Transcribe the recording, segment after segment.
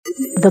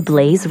The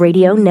Blaze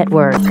Radio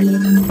Network.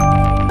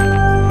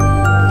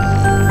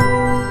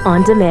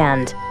 On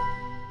demand.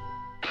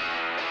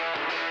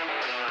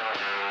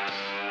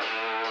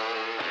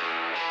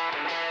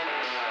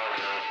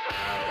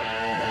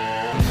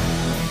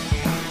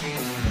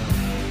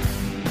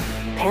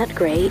 Pat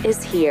Gray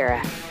is here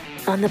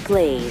on the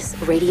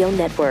Blaze Radio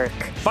Network.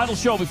 Final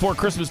show before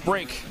Christmas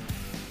break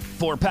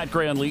for Pat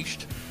Gray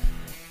Unleashed.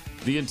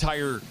 The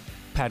entire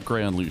Pat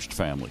Gray Unleashed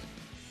family.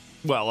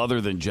 Well, other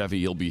than Jeffy,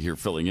 he'll be here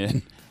filling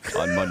in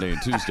on Monday and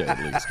Tuesday at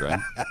least, right?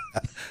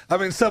 I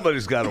mean,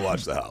 somebody's got to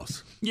watch the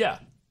house. Yeah,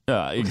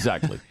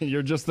 exactly.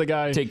 You're just the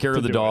guy. Take care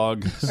of the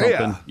dog,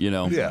 something,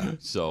 Yeah.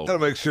 So got to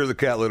make sure the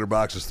cat litter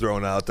box is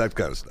thrown out, that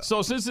kind of stuff.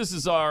 So since this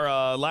is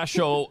our last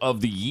show of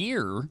the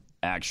year,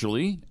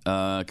 actually,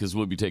 because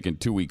we'll be taking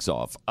 2 weeks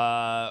off,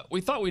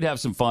 we thought we'd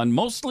have some fun,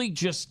 mostly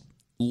just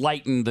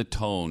lighten the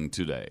tone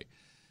today.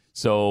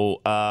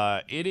 So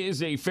it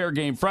is a Fair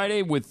Game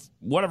Friday with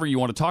whatever you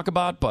want to talk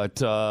about, but,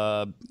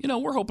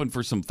 we're hoping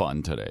for some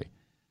fun today.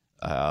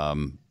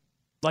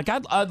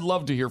 I'd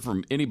love to hear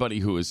from anybody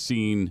who has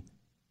seen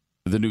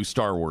the new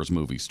Star Wars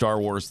movie, Star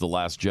Wars The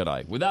Last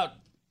Jedi. Without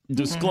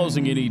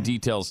disclosing any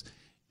details,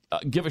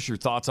 give us your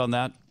thoughts on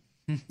that,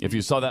 if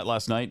you saw that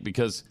last night,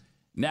 because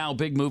now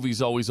big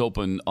movies always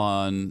open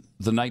on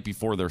the night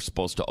before they're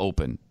supposed to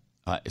open.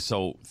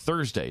 So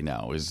Thursday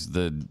now is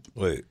the...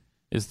 Wait.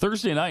 Is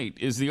Thursday night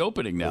is the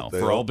opening now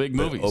for all big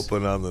movies. They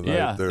open on the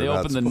night they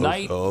open the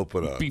night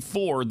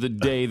before the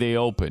day they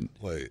open.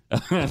 Wait.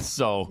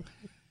 So,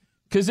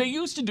 because they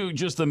used to do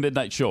just the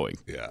midnight showing,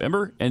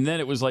 remember? And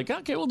then it was like,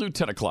 okay, we'll do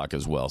 10 o'clock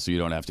as well, so you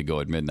don't have to go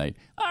at midnight.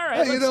 All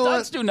right,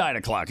 let's do 9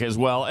 o'clock as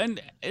well, and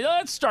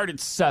let's start at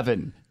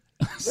 7.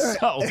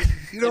 So,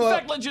 in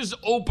fact, let's just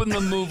open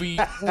the movie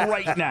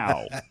right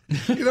now.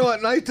 You know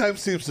what? Nighttime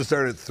seems to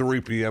start at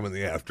 3 p.m. in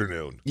the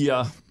afternoon.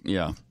 Yeah.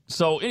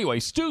 So anyway,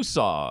 Stu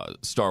saw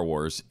Star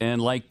Wars and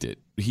liked it.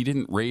 He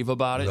didn't rave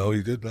about it. No,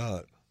 he did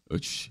not.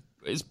 Which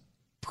is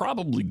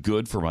probably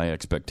good for my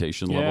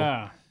expectation level.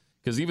 Yeah.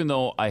 Because even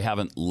though I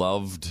haven't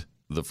loved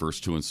the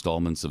first 2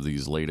 installments of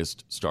these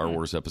latest Star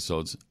Wars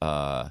episodes,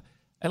 I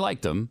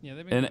liked them. Yeah,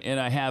 and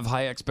I have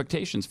high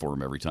expectations for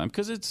them every time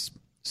because it's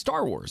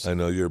Star Wars. I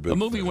know you're a big fan.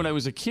 A movie fan. When I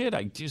was a kid,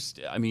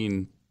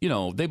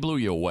 they blew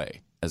you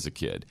away as a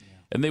kid. Yeah.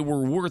 And they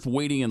were worth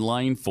waiting in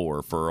line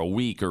for a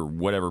week or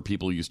whatever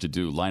people used to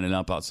do, lining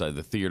up outside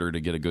the theater to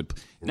get a good...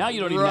 Now you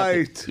don't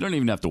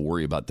even have to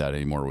worry about that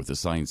anymore with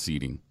assigned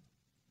seating.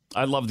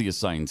 I love the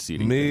assigned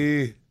seating.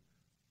 Me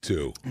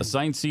too.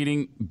 Assigned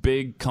seating,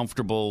 big,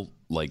 comfortable,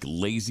 like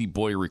lazy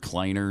boy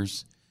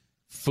recliners,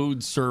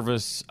 food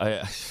service.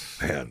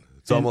 Man,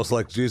 it's almost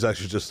like, geez, I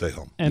should just stay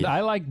home. And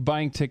I like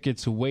buying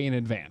tickets way in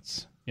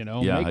advance.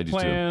 Make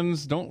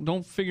plans.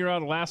 Don't figure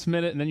out last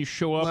minute, and then you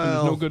show up and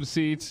there's no good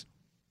seats.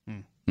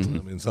 Mm-hmm.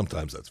 I mean,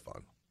 sometimes that's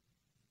fun.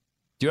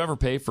 Do you ever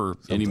pay for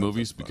any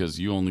movies? Because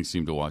you only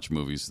seem to watch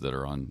movies that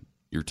are on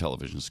your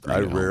television screen. I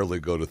rarely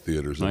go to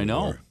theaters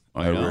anymore.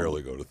 I know.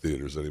 Rarely go to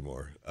theaters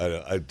anymore.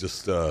 I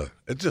just,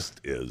 it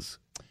just is.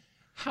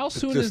 How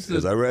soon is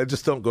this? I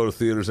just don't go to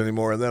theaters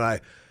anymore. And then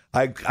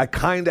I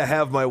kind of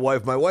have my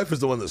wife. My wife is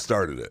the one that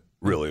started it,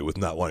 really, with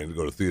not wanting to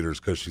go to theaters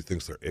because she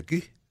thinks they're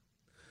icky.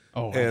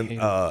 Oh,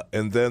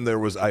 and then there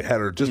was, I had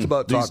her just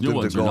about talked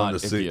into going to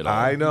see.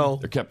 I know.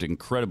 They're kept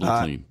incredibly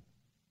clean.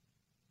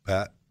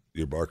 Pat,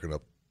 you're barking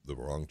up the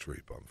wrong tree,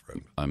 my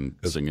friend. I'm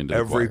singing to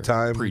the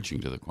choir,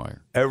 preaching to the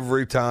choir.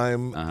 Every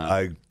time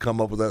I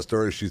come up with that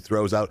story, she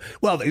throws out,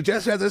 well, they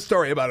just had this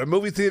story about a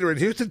movie theater in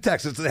Houston,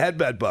 Texas that had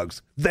bed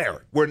bugs.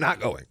 There, we're not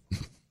going.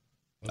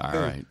 All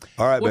right,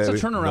 What's baby.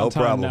 the turnaround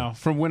time now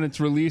from when it's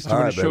released to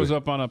when it shows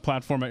up on a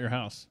platform at your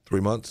house? 3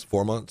 months,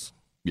 4 months?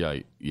 Yeah.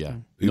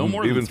 No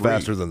more than 3. Even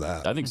faster than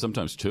that. I think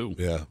sometimes 2.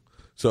 Yeah.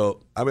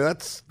 So, I mean,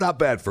 that's not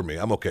bad for me.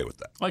 I'm okay with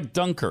that. Like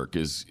Dunkirk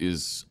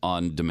is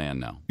on demand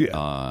now.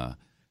 Yeah.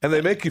 And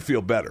they make you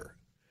feel better.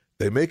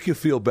 They make you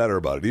feel better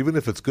about it. Even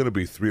if it's going to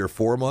be 3 or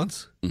 4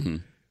 months,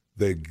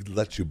 they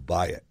let you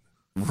buy it.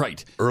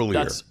 Right.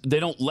 Earlier. They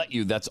don't let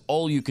you. That's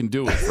all you can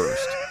do at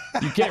first.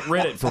 You can't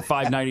rent it for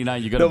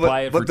 $5.99. You got to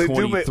buy it for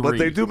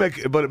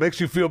 $23. But it makes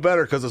you feel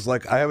better because it's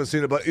like, I haven't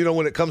seen it. But,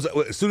 when it comes,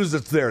 as soon as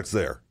it's there, it's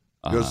there.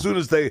 As soon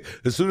as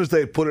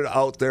they put it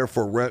out there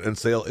for rent and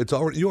sale,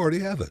 you already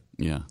have it.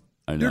 Yeah,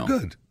 I know. You're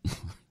good.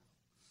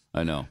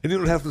 I know. And you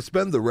don't have to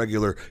spend the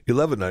regular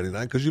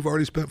 $11.99 because you've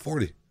already spent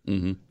 $40.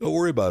 Mm-hmm. Don't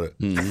worry about it.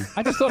 Mm-hmm.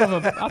 I just thought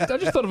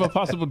of a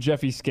possible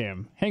Jeffy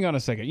scam. Hang on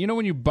a second.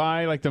 When you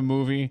buy like the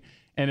movie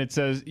and it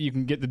says you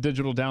can get the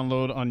digital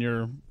download on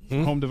your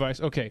home device?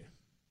 Okay,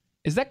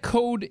 is that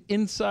code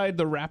inside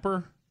the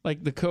wrapper?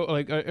 Like the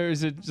code, or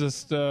is it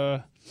just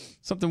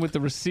something with the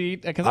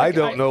receipt? I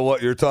don't know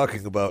what you're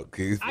talking about,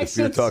 Keith. If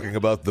you're talking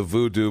about the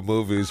Voodoo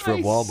movies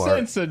from Walmart, I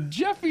sense a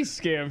Jeffy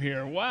scam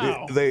here.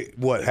 Wow.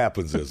 What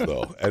happens is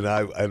though,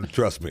 and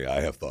trust me, I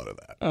have thought of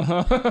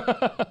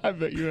that. I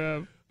bet you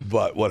have.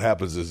 But what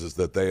happens is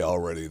that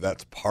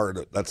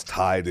that's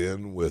tied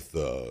in with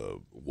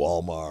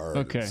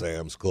Walmart, and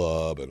Sam's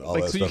Club, and all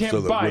that so stuff. You can't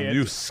so that buy when it,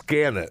 you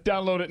scan it,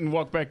 download it, and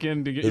walk back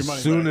in to get your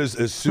money back.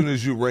 As soon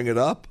as you ring it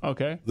up,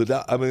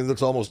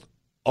 that's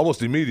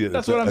almost immediate.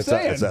 That's what I'm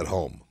saying. It's at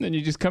home. Then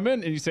you just come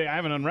in and you say, "I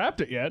haven't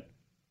unwrapped it yet."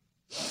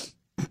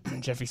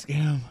 Jeffy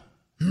scam.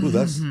 Ooh,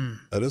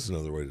 that is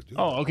another way to do it.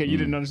 Oh, okay. You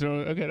didn't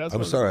understand. Okay,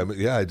 I'm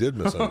sorry. I did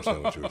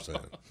misunderstand what you were saying.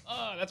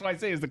 That's why I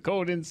say is the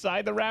code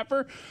inside the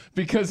wrapper,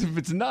 because if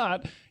it's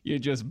not, you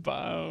just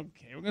buy.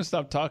 Okay, we're gonna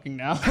stop talking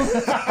now.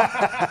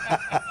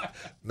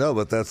 No,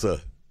 but that's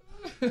a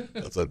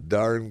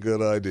darn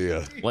good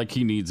idea. Like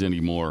he needs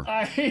any more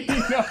I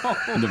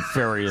know.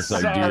 nefarious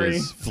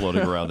ideas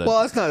floating around that.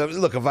 Well, that's not.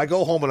 Look, if I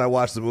go home and I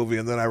watch the movie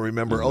and then I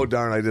remember, oh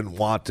darn, I didn't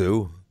want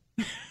to.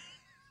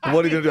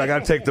 What are you gonna do? I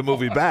gotta take the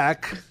movie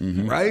back,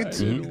 right?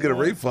 Get a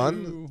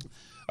refund.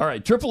 All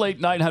right,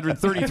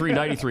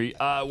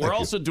 888-900-3393. We're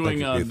also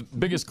doing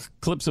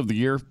biggest clips of the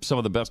year, some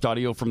of the best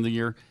audio from the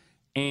year,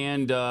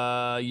 and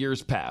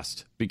years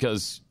past,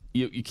 because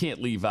you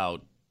can't leave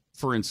out,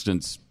 for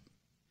instance,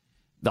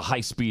 the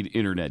high-speed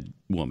internet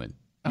woman.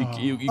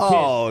 You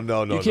can't,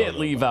 no. You can't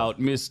leave out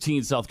Miss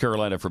Teen South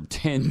Carolina from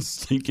 10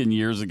 stinking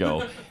years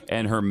ago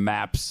and her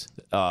Maps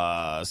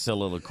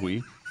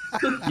soliloquy.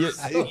 You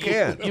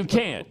can't. You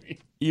can't.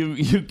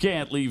 You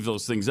can't leave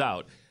those things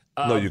out.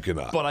 No, you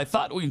cannot. But I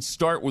thought we'd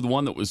start with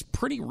one that was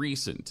pretty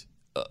recent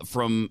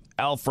from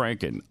Al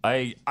Franken.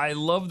 I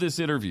love this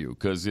interview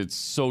because it's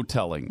so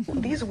telling.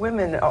 These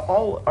women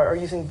are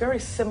using very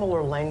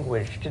similar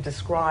language to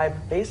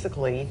describe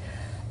basically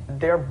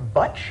their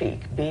butt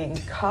cheek being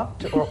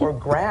cupped or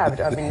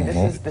grabbed. I mean,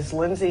 this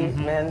Lindsay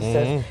man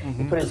says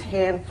he put his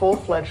hand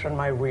full-fledged on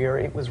my rear.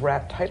 It was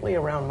wrapped tightly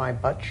around my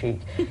butt cheek.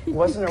 It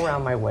wasn't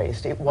around my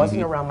waist. It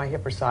wasn't around my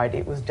hip or side.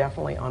 It was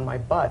definitely on my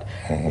butt.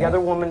 The other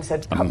woman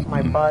said, cup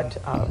my butt,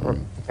 or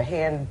the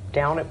hand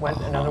down it went.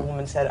 Another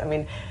woman said, I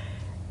mean,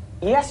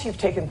 yes, you've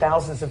taken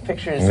thousands of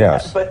pictures,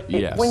 but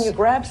when you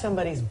grab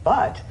somebody's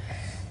butt,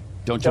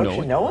 don't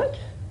you know it?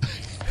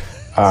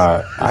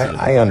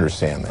 I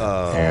understand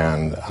that,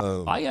 and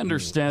I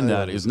understand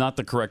that is not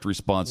the correct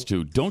response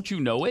to "Don't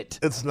you know it?"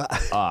 It's not.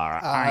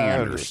 I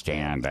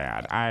understand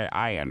that.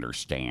 I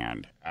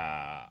understand.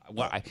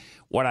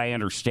 What I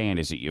understand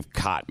is that you've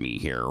caught me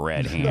here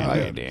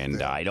red-handed,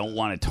 and I don't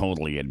want to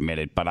totally admit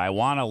it, but I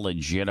want to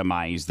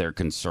legitimize their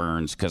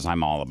concerns because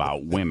I'm all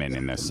about women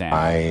in the Senate.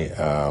 I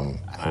am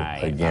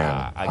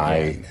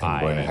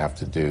going to have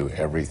to do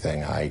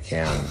everything I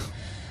can.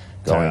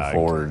 Going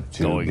forward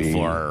to be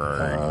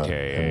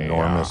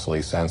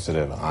enormously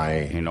sensitive.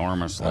 I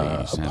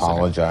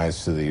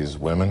apologize to these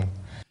women.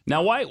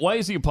 Now, why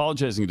is he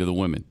apologizing to the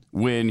women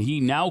when he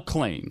now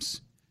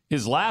claims,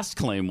 his last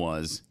claim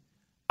was,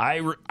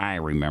 I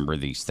remember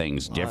these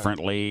things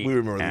differently. We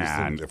remember these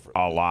things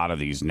differently. A lot of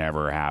these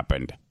never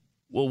happened.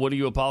 Well, what are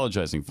you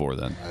apologizing for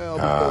then?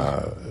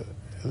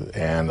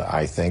 And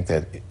I think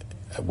that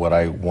what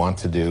I want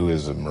to do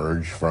is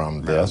emerge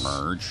from this.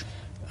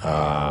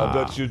 I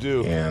bet you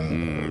do.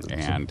 And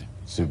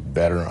to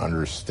better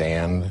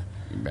understand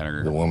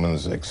the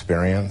woman's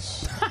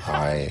experience.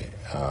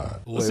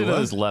 Listen to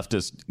this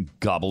leftist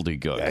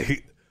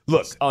gobbledygook.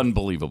 Look, it's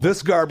unbelievable.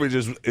 This garbage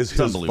is his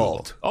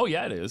fault. Oh,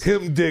 yeah, it is.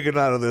 Him digging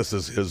out of this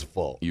is his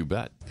fault. You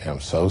bet. I'm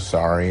so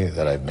sorry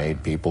that I've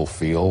made people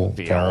feel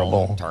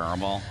terrible.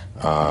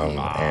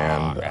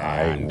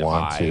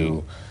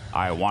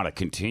 I want to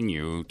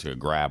continue to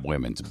grab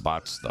women's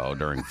butts, though,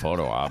 during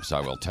photo ops. I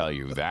will tell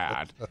you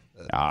that.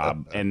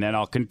 And then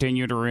I'll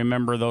continue to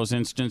remember those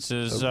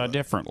instances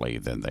differently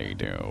than they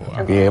do.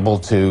 Be able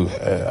to,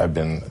 I've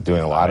been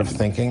doing a lot of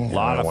thinking. A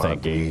lot of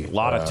thinking, a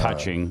lot of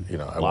touching,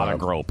 a lot of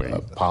groping.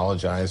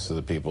 Apologize to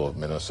the people of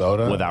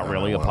Minnesota. Without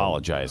really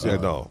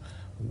apologizing.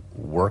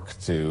 Work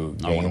to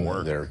gain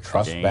their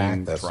trust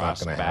back. That's not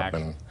going to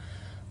happen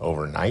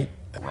overnight.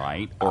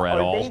 Right, or at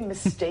all. Are they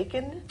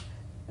mistaken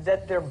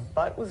that their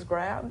butt was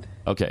grabbed?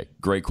 Okay,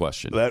 great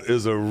question. That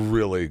is a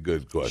really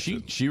good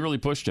question. She really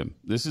pushed him.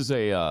 This is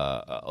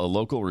a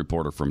local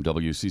reporter from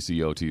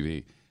WCCO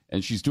TV,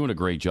 and she's doing a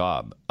great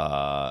job.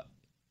 Are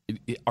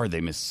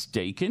they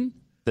mistaken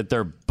that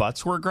their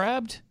butts were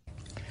grabbed?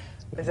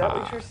 Is that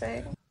what you're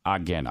saying?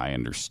 Again, I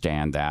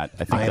understand that.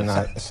 I am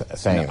not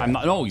saying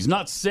that. No, he's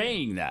not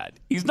saying that.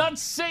 He's not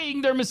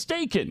saying they're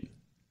mistaken.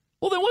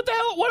 Well, then what the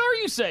hell? What are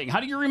you saying?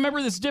 How do you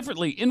remember this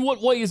differently? In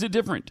what way is it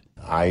different?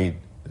 I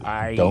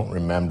don't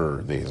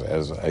remember these.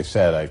 As I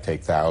said, I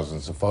take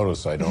thousands of photos,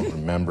 so I don't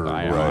remember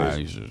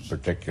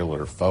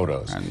particular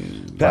photos.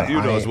 That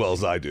you know as well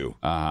as I do.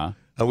 Uh-huh.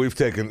 And we've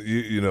taken,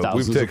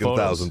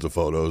 thousands of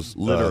photos.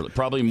 Literally,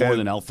 probably more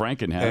than Al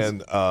Franken has.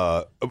 And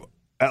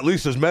at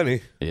least as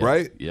many,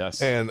 right?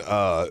 Yes. And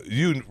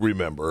you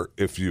remember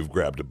if you've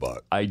grabbed a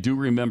butt. I do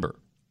remember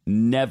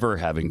never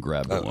having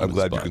grabbed a woman's I'm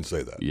glad butt. You can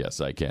say that. Yes,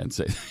 I can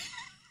say that.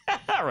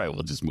 All right,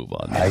 we'll just move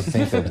on. I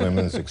think that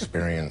women's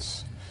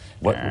experience...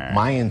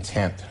 my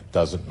intent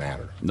doesn't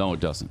matter. No, it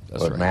doesn't.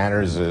 That's what right.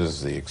 matters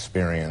is the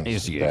experience.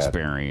 Is the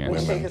experience. Would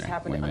you say this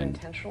happened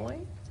unintentionally?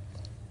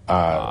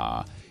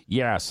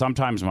 Yeah,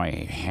 sometimes my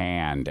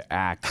hand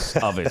acts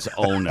of its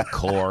own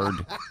accord.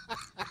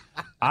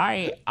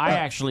 I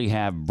actually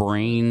have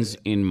brains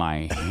in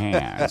my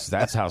hands.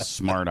 That's how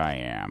smart I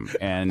am.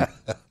 And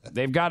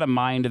they've got a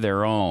mind of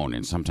their own,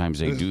 and sometimes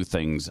they do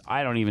things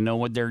I don't even know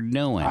what they're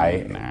doing.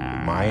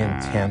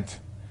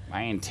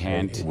 My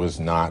intent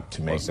was not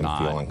to make them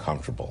feel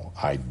uncomfortable.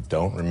 I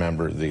don't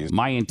remember these.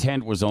 My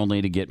intent was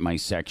only to get my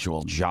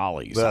sexual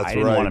jollies. That's I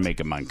didn't right. want to make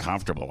them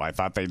uncomfortable. I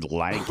thought they'd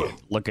like it.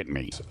 Look at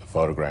me.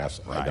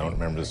 Photographs. I don't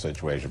remember the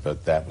situation,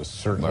 but that was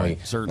certainly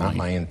not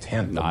my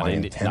intent. Not my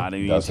any doesn't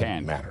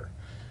intent. matter.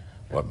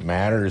 What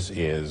matters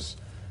is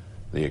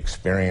the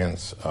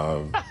experience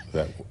of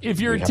that. If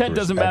your we have to intent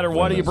doesn't respect matter,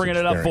 what are you women's bringing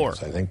it up for?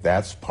 experience. I think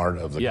that's part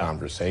of the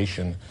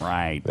conversation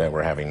that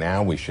we're having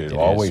now. We should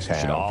always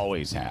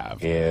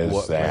have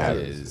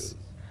is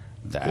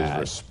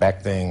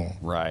respecting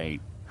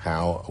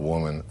how a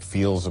woman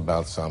feels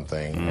about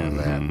something, and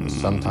that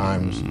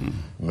sometimes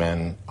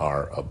men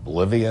are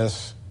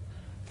oblivious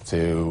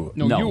to.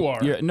 No, you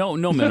are.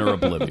 No men are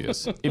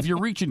oblivious. If you're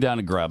reaching down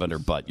and grabbing her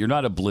butt, you're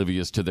not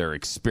oblivious to their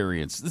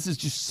experience. This is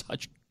just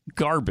such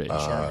garbage.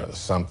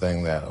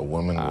 Something that a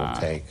woman will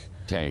take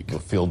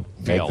will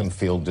make them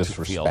feel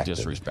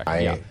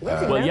disrespected.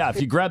 Well, yeah,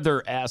 if you grab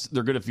their ass,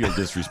 they're going to feel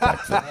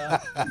disrespectful.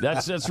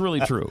 That's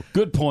really true.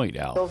 Good point,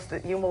 Al.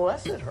 That you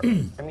molested her.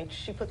 I mean,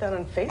 she put that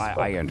on Facebook.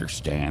 I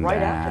understand right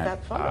that. after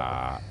that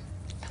photo.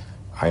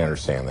 I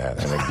understand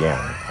that, and again,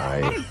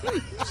 I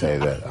say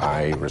that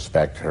I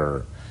respect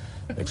her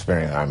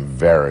experience. I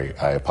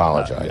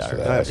apologize for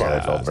that. I said I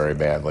felt very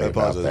badly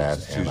about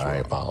that, and I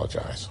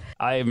apologize.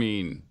 I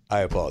mean,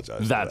 I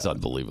apologize. That's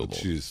unbelievable.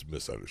 She's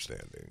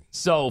misunderstanding.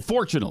 So,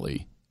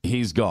 fortunately,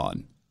 he's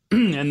gone,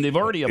 and they've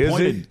already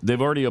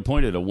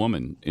appointed a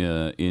woman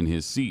in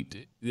his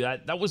seat.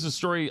 That was a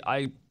story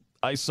I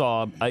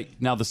saw.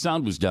 Now the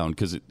sound was down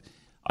because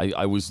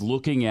I was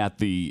looking at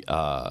the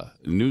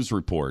news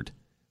report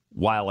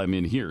while I'm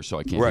in here, so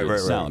I can't hear the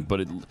sound.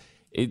 But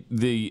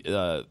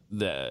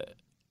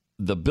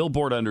the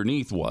billboard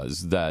underneath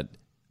was that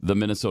the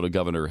Minnesota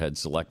governor had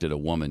selected a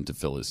woman to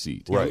fill his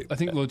seat. Right. I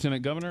think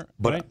Lieutenant Governor.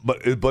 But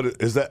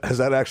has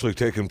that actually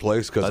taken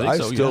place? Because I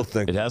still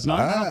think it has not.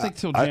 I don't think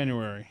till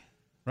January.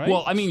 Right?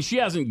 Well, I mean, she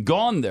hasn't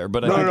gone there,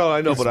 but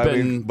I know. But I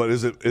mean, but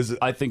is it?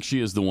 I think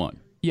she is the one.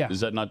 Yeah.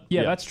 Is that not?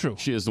 Yeah, that's true.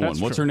 She is the one.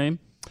 What's her name?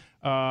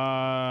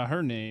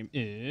 Her name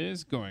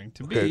is going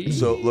to be. Okay,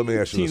 so let me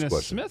ask you Tina this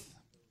question. Smith.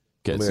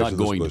 Okay, it's not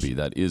going to be.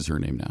 That is her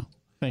name now.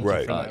 Thank you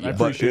for that. I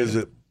But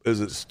appreciate is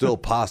it still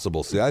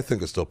possible? See, I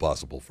think it's still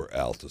possible for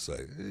Al to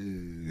say,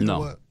 you know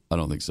what? I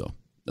don't think so.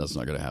 That's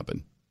not going to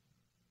happen.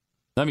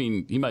 I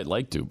mean, he might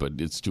like to, but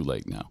it's too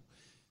late now.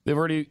 They've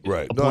already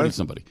appointed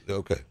somebody.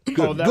 Okay.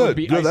 Good. That would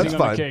be icing that's on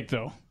fine. the cake,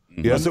 though.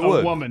 Yes, it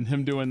would. A woman,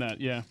 him doing that,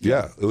 yeah.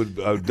 Yeah, it would.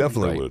 I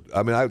definitely would.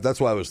 I mean, that's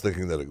why I was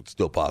thinking that it's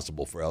still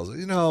possible for Al.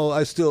 You know,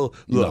 I still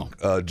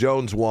look.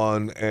 Jones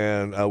won,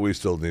 and we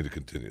still need to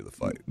continue the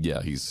fight.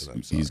 Yeah, he's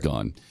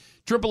gone.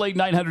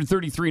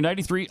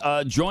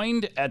 888-933-93.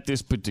 Joined at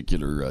this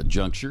particular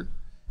juncture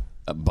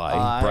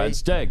by Brad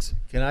Staggs.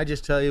 Can I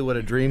just tell you what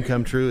a dream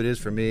come true it is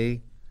for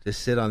me to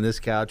sit on this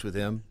couch with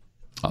him?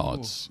 Oh,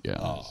 it's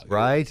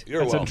right.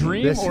 It's a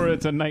dream or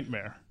it's a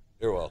nightmare.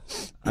 You're well.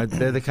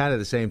 They're the kind of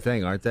the same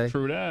thing, aren't they?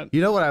 True that.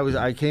 You know what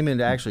I came in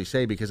to actually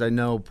say, because I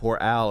know poor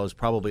Al is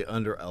probably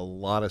under a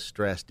lot of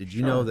stress. Did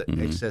you know that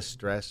excess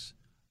stress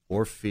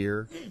or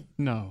fear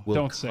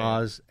will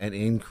cause an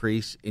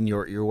increase in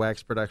your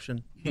earwax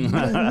production?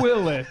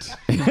 Will it?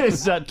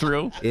 Is that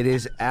true? It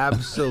is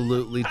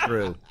absolutely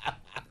true.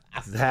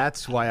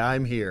 That's why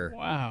I'm here.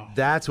 Wow.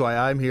 That's why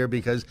I'm here,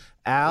 because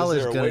Al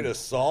is there going a way to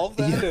solve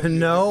that?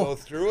 No. Go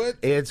through it?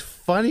 It's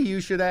funny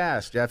you should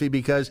ask, Jeffy,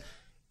 because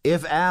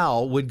if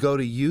Al would go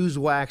to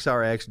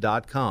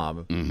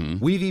usewaxrx.com,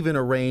 we've even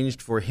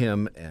arranged for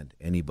him and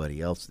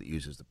anybody else that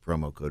uses the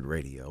promo code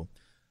radio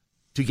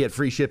to get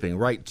free shipping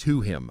right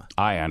to him.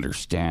 I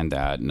understand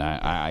that, and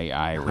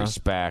I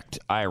respect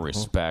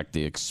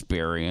the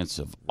experience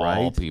of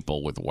all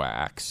people with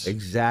wax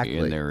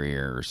in their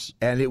ears.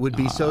 And it would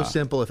be so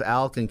simple if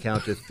Al can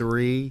count to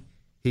 3.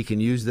 He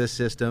can use this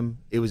system.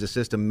 It was a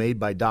system made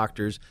by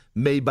doctors,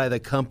 made by the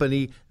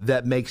company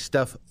that makes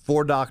stuff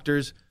for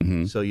doctors.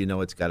 So you know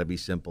it's got to be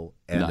simple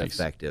and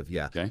effective.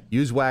 Yeah. Okay.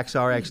 Use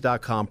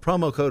waxrx.com,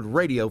 promo code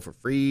radio for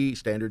free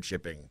standard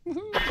shipping.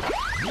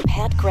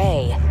 Pat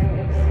Gray,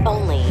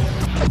 only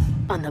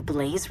on the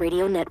Blaze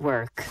Radio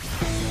Network.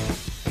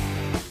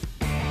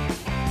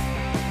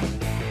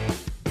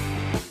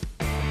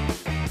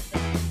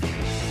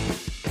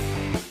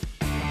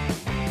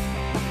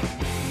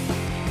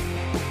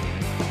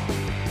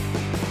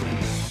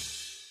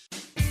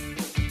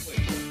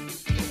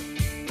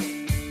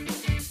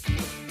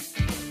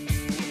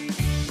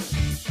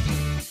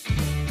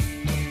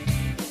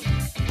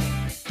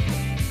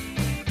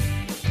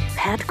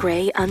 Pat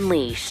Gray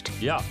Unleashed.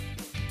 Yeah.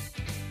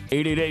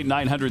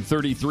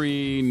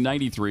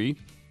 888-933-93.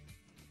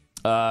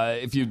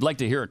 If you'd like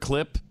to hear a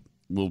clip,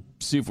 we'll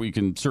see if we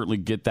can certainly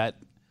get that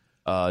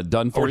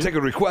done for We're you.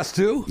 taking requests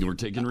too? We're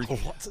taking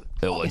requests.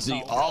 It's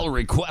the all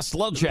request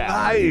lunch hour.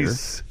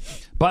 Nice.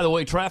 Here. By the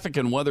way, traffic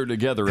and weather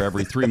together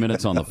every 3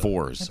 minutes on the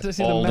fours.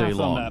 All day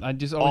long. I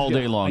just all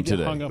day long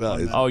today.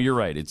 Oh, you're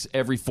right. It's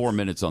every 4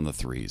 minutes on the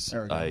threes.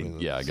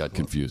 I got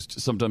confused.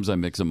 Sometimes I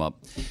mix them up.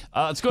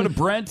 Let's go to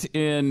Brent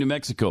in New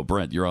Mexico.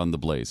 Brent, you're on the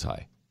Blaze.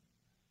 Hi.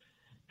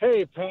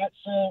 Hey, Pat.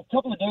 So a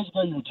couple of days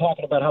ago, you were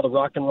talking about how the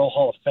Rock and Roll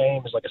Hall of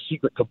Fame is like a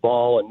secret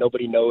cabal, and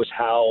nobody knows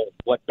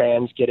what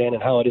bands get in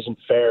and how it isn't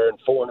fair, and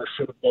Foreigner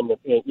should have been,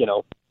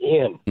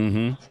 in.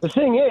 Mm-hmm. The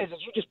thing is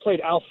you just played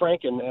Al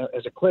Franken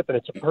as a clip, and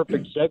it's a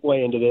perfect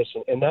segue into this,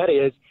 and that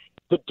is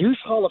the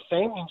Douche Hall of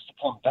Fame needs to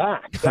come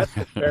back. That's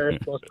the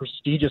fairest, most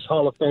prestigious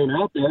Hall of Fame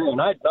out there,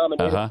 and I'd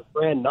nominate it for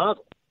Grand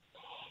Novel.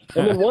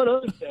 And then one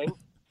other thing,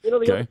 the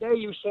other day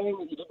you were saying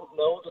that you didn't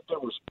know that there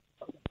was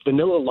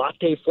vanilla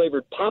latte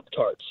flavored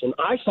Pop-Tarts, and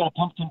I saw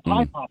pumpkin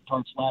pie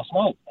Pop-Tarts last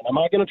night. And am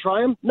I going to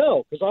try them?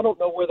 No, because I don't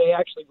know where they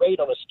actually rate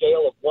on a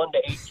scale of 1 to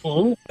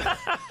 18.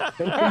 And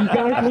so you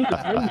guys need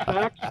to bring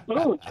back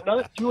spoons. You're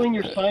not doing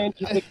your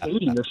scientific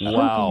duty. You're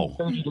Wow.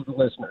 dirty to the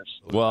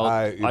listeners. Well,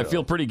 I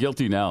feel pretty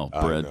guilty now,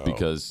 Brent,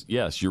 because,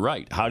 yes, you're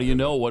right. How do you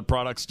know what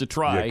products to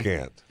try? You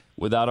can't.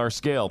 Without our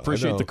scale.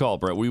 Appreciate the call,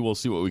 Brent. We will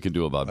see what we can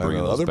do about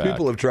bringing those Other back.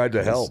 people have tried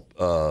to help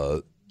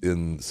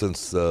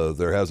since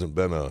there hasn't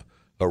been a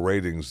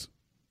ratings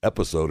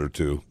episode or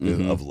two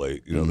of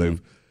late.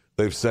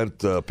 They've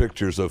sent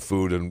pictures of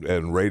food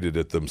and rated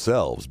it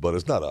themselves, but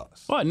it's not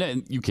us. Well,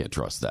 you can't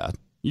trust that.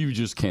 You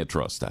just can't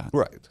trust that.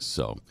 Right.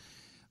 So,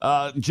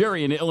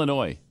 Jerry in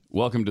Illinois,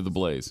 welcome to the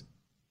Blaze.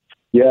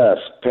 Yes,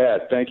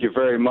 Pat, thank you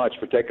very much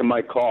for taking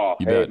my call.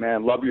 You Hey, bet.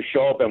 man, love your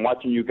show. Been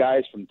watching you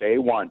guys from day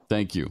one.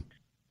 Thank you.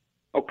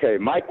 Okay,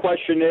 my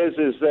question is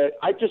that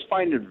I just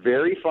find it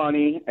very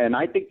funny, and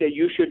I think that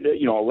you should,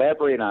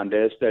 elaborate on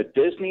this, that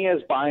Disney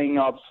is buying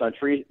up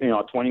Century,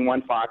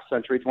 21 Fox,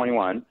 Century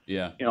 21,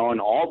 Yeah. and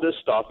all this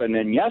stuff. And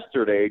then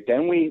yesterday,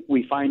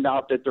 we find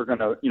out that they're going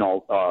to,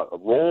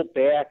 roll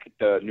back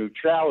the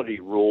neutrality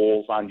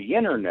rules on the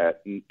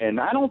Internet. And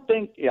I don't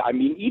think,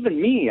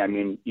 even me,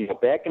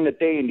 back in the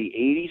day in the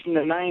 80s and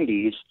the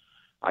 90s,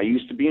 I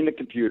used to be into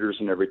computers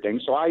and everything,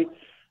 so I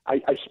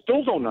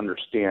still don't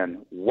understand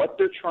what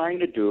they're trying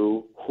to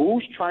do,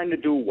 who's trying to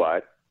do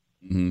what.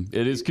 Mm-hmm.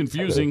 It is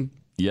confusing.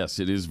 Yes,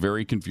 it is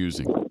very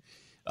confusing.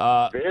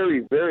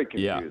 Very, very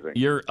confusing.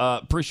 Yeah,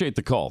 appreciate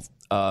the call.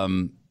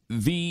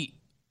 The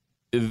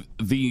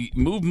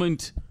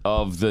movement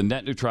of the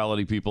net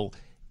neutrality people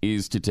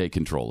is to take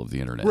control of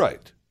the Internet.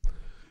 Right.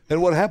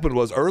 And what happened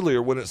was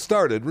earlier when it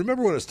started,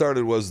 remember when it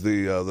started was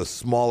the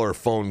smaller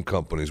phone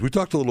companies. We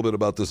talked a little bit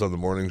about this on the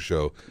morning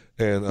show,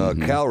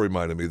 and Cal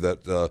reminded me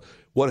that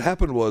what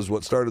happened was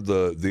what started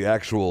the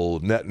actual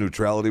net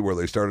neutrality where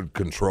they started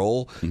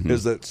control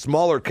is that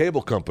smaller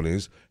cable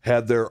companies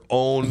had their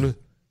own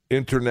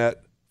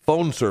internet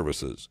phone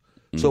services.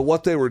 So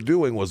what they were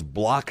doing was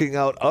blocking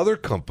out other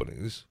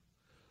companies,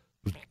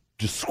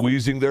 just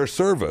squeezing their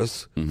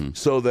service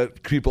so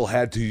that people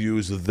had to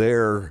use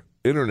their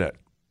internet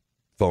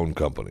phone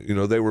company.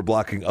 They were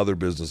blocking other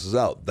businesses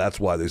out. That's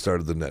why they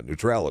started the net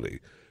neutrality.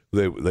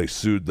 They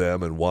sued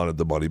them and wanted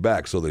the money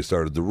back, so they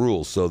started the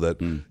rules so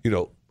that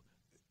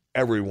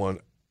everyone,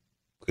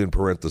 in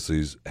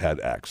parentheses, had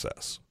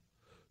access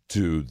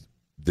to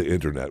the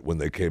internet when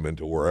they came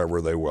into wherever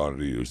they wanted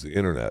to use the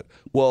internet.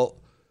 Well,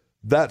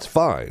 that's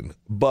fine,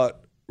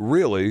 but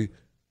really,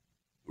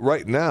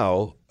 right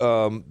now,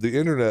 the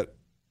internet,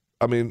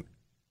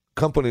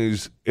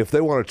 companies, if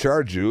they want to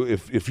charge you,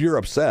 if you're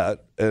upset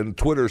and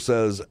Twitter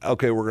says,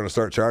 okay, we're going to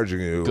start charging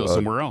you. Go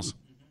somewhere else.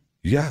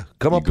 Yeah,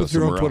 come up with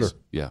your own Twitter. Else.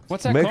 Yeah.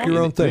 What's that Make called?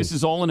 your own thing. This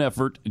is all an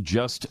effort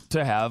just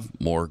to have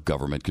more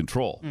government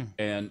control.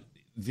 And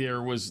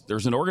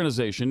there's an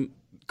organization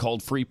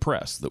called Free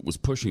Press that was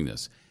pushing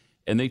this.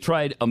 And they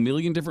tried a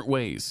million different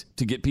ways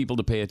to get people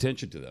to pay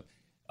attention to them.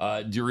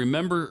 Do you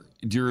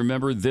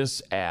remember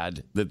this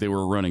ad that they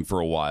were running for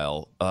a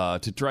while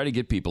to try to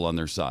get people on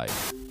their side?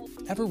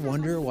 Ever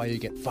wonder why you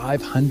get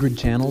 500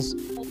 channels,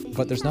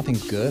 but there's nothing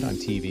good on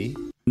TV?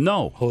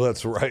 No. Oh,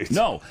 that's right.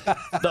 No.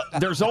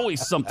 There's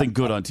always something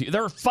good on TV.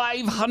 There are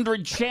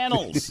 500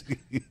 channels.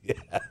 Yes.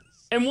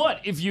 And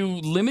what? If you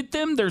limit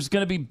them, there's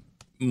going to be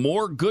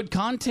more good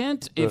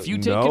content? If you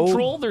take no.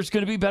 control, there's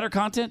going to be better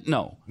content?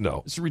 No.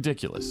 It's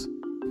ridiculous.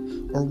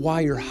 Or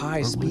why your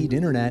high-speed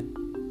internet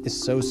is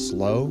so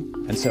slow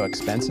and so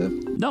expensive?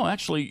 No,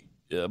 actually,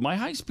 my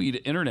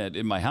high-speed internet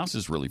in my house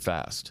is really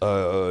fast.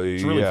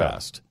 It's really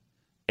fast.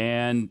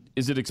 And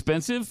is it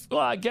expensive? Well,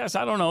 I guess,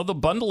 I don't know. The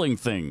bundling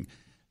thing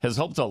has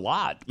helped a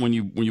lot when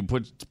you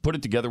put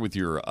it together with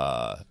your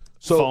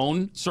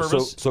phone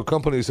service. So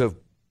companies have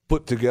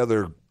put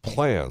together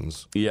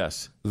plans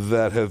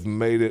that have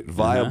made it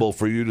viable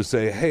for you to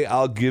say, hey,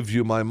 I'll give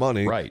you my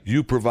money. Right.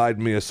 You provide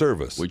me a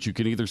service. Which you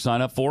can either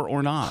sign up for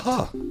or not.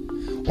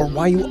 Or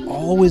why you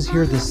always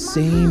hear the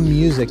same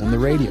music on the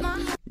radio?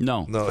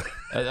 No.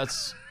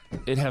 That's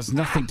It has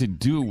nothing to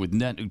do with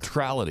net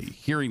neutrality.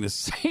 Hearing the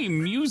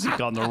same music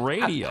on the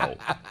radio.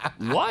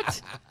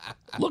 What?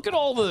 Look at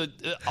all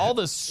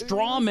the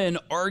straw man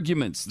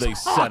arguments they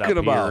set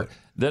up here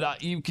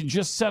that you can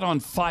just set on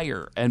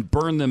fire and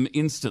burn them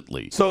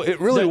instantly. So it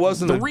really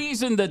wasn't the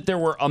reason that there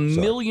were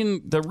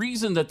the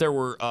reason that there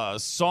were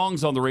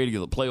songs on the radio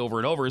that play over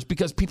and over is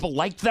because people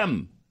like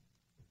them,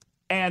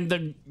 and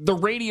the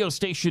radio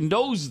station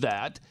knows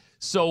that.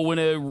 So when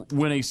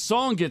a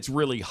song gets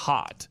really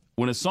hot,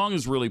 when a song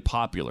is really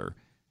popular,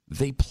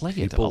 they play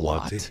it a lot. People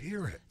want to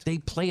hear it. They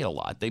play it a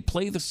lot. They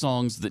play the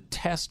songs that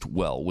test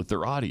well with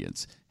their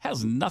audience.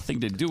 Has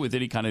nothing to do with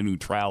any kind of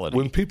neutrality.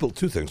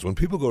 Two things. When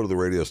people go to the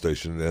radio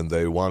station and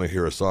they want to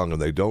hear a song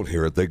and they don't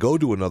hear it, they go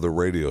to another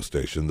radio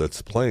station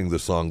that's playing the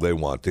song they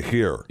want to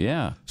hear.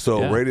 Yeah.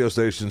 So radio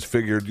stations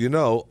figured,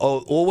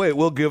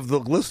 we'll give the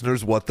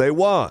listeners what they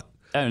want.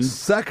 And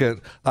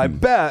second, I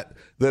bet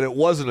that it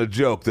wasn't a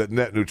joke that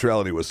net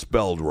neutrality was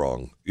spelled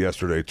wrong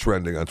yesterday,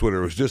 trending on Twitter.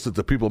 It was just that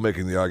the people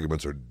making the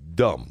arguments are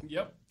dumb.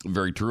 Yep.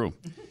 Very true.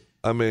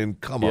 I mean,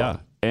 come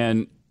on.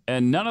 And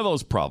none of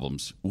those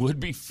problems would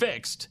be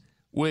fixed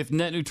with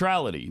net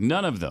neutrality.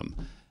 None of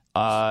them.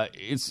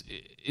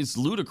 It's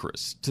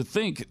ludicrous to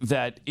think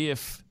that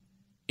if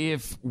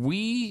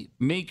we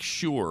make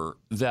sure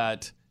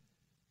that,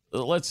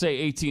 let's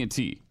say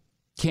AT&T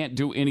can't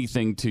do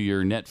anything to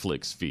your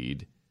Netflix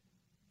feed,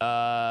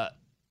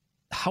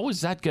 how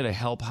is that going to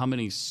help how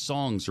many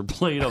songs are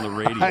played on the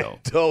radio? I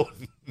don't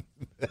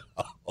know.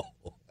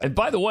 And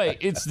by the way,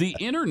 it's the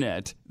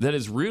internet that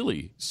has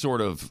really sort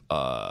of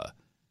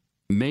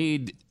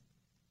made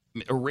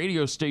a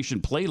radio station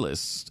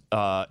playlists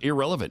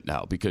irrelevant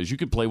now, because you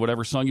could play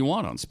whatever song you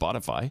want on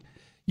Spotify.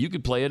 You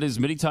could play it as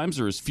many times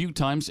or as few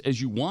times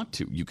as you want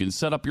to. You can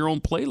set up your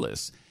own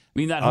playlists. I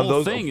mean, that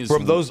whole thing is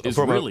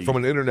from really from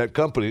an internet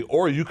company,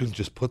 or you can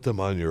just put them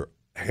on your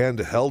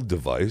handheld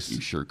device.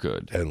 You sure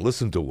could. And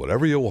listen to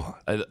whatever you want.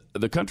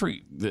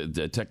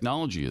 The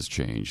technology has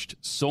changed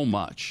so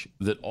much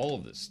that all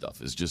of this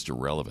stuff is just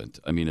irrelevant.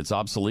 I mean, it's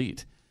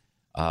obsolete.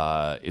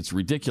 It's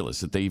ridiculous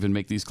that they even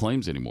make these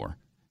claims anymore.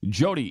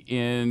 Jody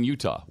in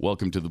Utah,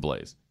 welcome to the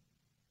Blaze.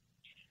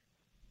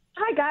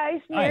 Hi,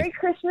 guys. Merry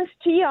Christmas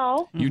to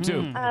y'all. You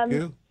too.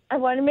 I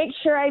want to make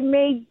sure I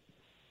made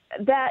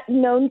that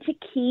known to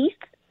Keith.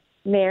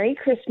 Merry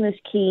Christmas,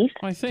 Keith.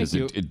 I thank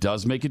you. It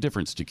does make a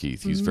difference to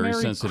Keith. He's very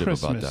sensitive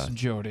about that.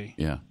 Jody.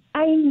 Yeah.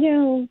 I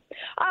know.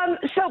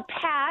 So,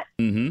 Pat,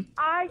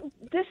 Mm-hmm.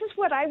 this is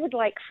what I would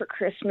like for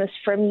Christmas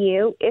from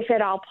you, if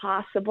at all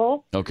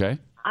possible. Okay.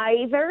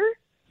 Either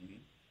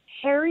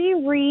Harry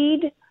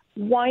Reid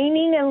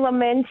whining and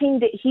lamenting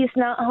that he's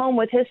not home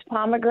with his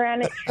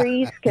pomegranate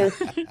trees,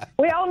 because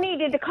we all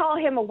needed to call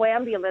him a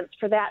wambulance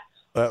for that.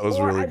 That was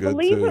really good,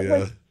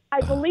 too,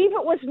 I believe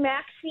it was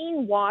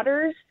Maxine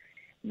Waters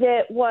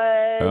that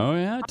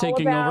was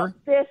taking over.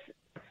 This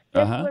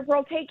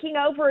liberal taking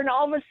over, and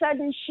all of a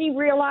sudden she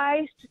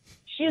realized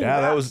she was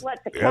that was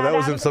let the cat that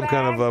was out in of some the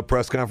kind bag. of a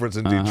press conference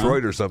in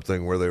Detroit or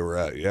something where they were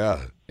at.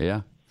 Yeah,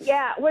 Yeah,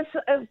 it was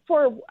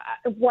for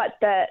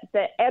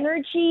the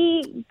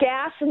energy,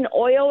 gas, and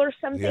oil or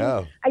something.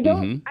 Yeah. I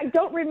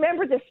don't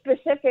remember the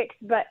specifics,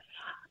 but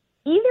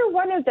either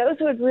one of those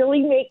would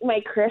really make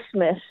my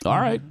Christmas. All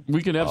right,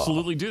 we can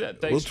absolutely do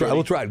that. Thanks.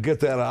 We'll try and get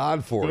that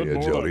on for Good you,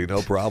 Lord. Jody.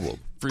 No problem.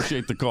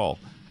 Appreciate the call.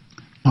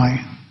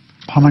 My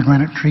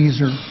pomegranate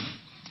trees are,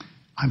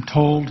 I'm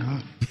told,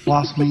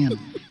 blossoming, and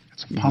got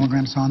some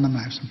pomegranates on them.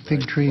 I have some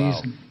fig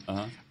trees and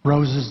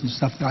roses and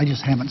stuff that I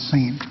just haven't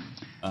seen.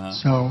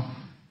 So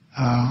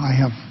I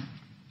have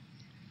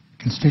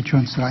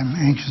constituents that I'm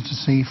anxious to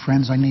see,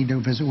 friends I need to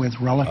visit with,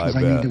 relatives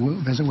I need to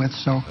visit with.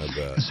 So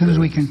as soon as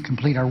we can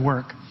complete our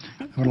work,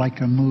 I would like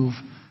to move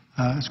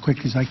as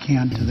quickly as I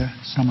can to the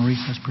summer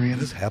recess period.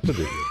 What has happened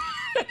to you?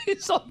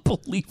 It's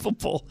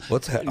unbelievable.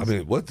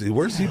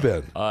 Where's he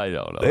been? I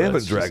don't know. They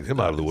haven't dragged him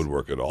out of the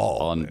woodwork at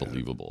all.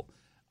 Unbelievable.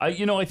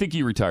 I think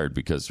he retired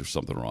because there's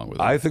something wrong with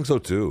him. I think so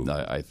too.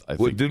 I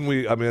think, didn't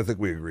we? I mean, I think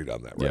we agreed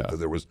on that, right? Yeah. That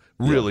there was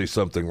really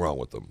something wrong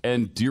with them.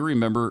 And do you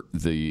remember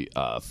the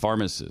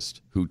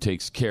pharmacist who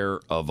takes care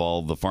of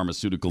all the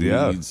pharmaceutical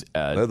needs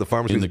the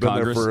pharmacy's in the been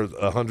Congress? there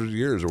for 100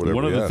 years or whatever.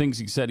 One of the things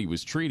he said he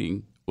was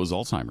treating was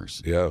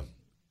Alzheimer's. Yeah.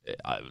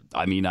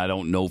 I mean, I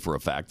don't know for a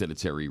fact that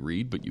it's Harry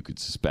Reid, but you could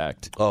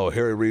suspect. Oh,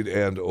 Harry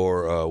Reid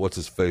or what's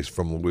his face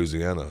from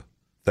Louisiana,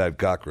 Thad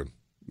Cochran.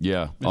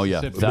 Yeah. Oh,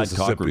 yeah. Thad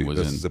Cochran was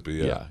in. Mississippi,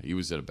 yeah. He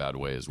was in a bad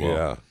way as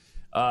well.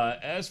 Yeah.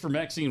 As for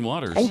Maxine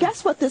Waters. And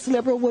guess what this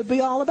liberal would be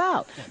all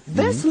about?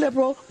 This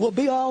liberal will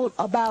be all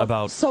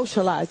about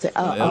socializing.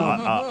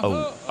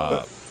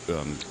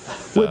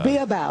 Would be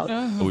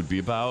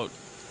about.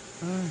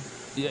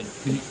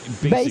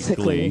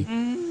 Basically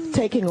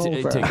taking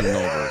over.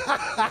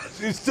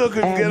 She still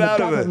couldn't get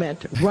out of it. And the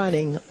government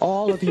running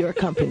all of your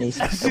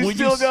companies. She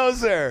still goes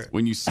there.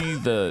 When you see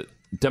the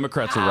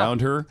Democrats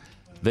around her,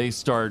 they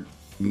start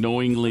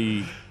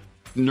knowingly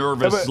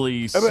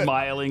nervously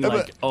smiling,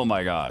 like, "Oh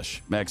my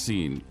gosh,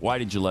 Maxine, why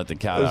did you let the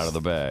cat out of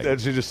the bag?"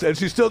 And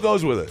she still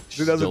goes with it.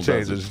 She doesn't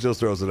change it. She still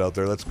throws it out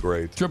there. That's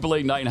great.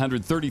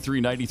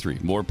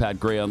 888-900-3393. More Pat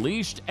Gray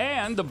Unleashed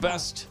and the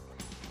best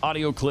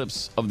audio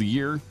clips of the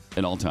year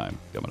and all time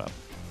coming up.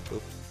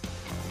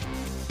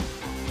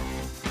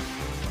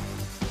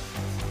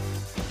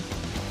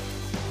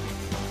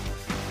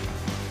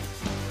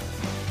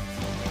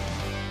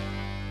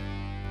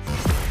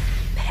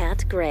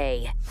 Pat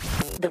Gray,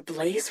 the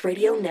Blaze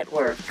Radio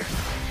Network.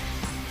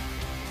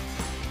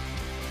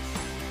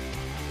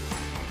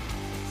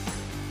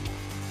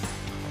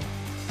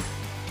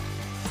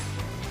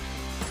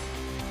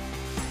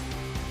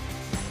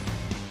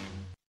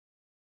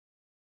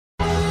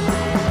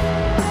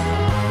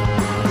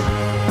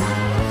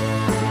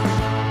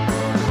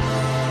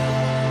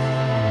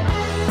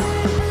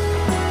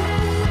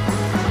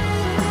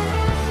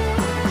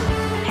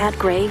 Pat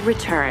Gray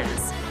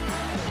returns.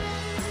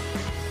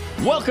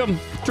 Welcome,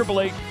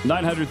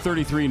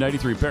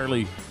 888-900-3393.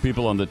 Apparently,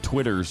 people on the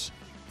Twitters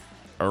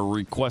are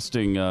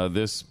requesting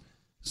this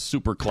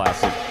super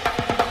classic.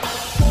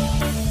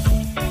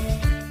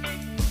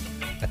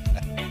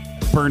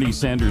 Bernie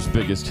Sanders'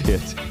 biggest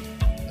hit.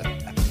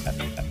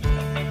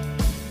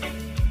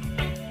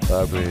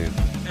 I mean,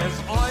 as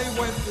I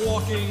went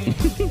walking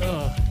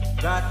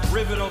that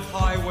rivet of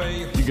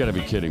highway, you gotta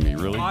be kidding me,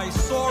 really? I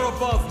saw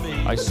above me.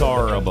 I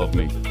saw her above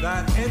me.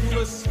 That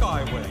endless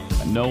skyway.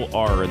 No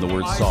R in the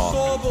word saw. I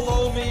saw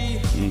below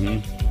me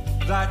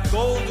that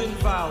golden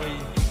valley.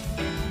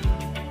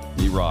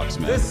 He rocks,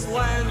 man. This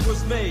land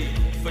was made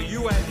for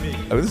you and me.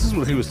 I mean, this is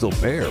when he was still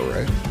mayor,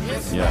 right?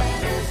 Yeah.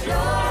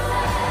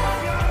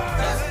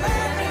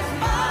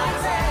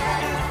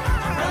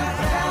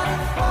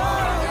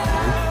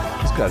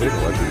 He's got hit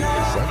elected in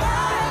his second.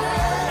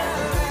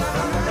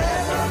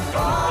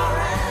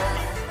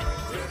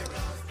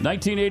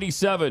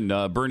 1987,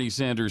 Bernie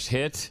Sanders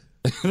hit.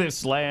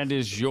 This land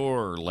is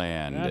your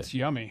land. That's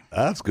yummy.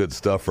 That's good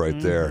stuff right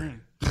there.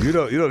 You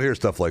don't hear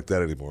stuff like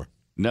that anymore.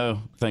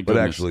 No, thank but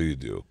goodness. Actually, you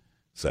do.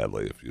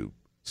 Sadly, if you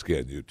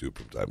scan YouTube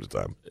from time to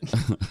time.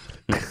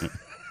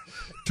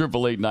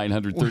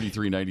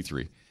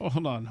 888-900-3393. Oh,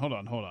 hold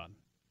on.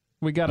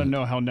 We got to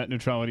know how net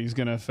neutrality is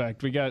going to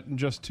affect. We got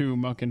Just Two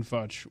Muck and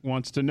Futch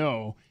wants to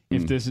know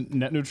if this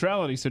net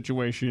neutrality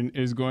situation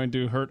is going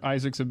to hurt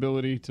Isaac's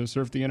ability to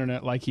surf the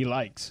internet like he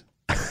likes.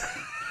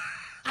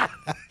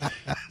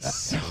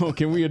 So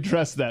can we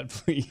address that,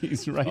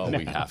 please, now?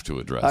 We have to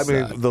address that.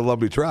 I mean, the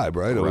Lumbee tribe,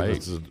 right?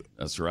 Right.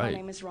 That's right. My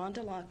name is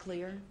Rhonda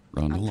Locklear.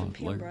 Rhonda I'm from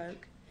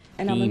Pembroke,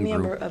 and I'm a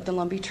member of the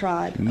Lumbee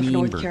tribe of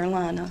North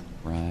Carolina.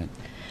 Right.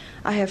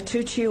 I have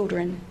 2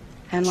 children,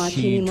 and like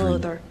any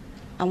mother,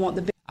 I want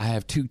the I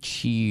have 2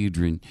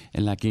 children,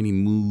 and like any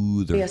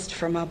mother, best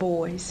for my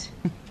boys.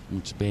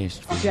 What's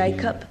best for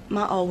Jacob,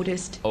 my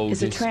oldest,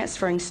 is a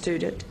transferring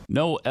student.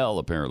 No L,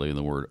 apparently, in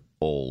the word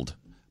old.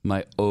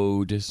 My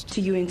oldest.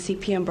 To UNC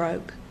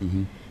Pembroke.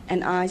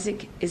 And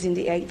Isaac is in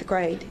the 8th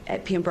grade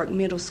at Pembroke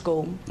Middle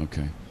School.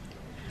 Okay.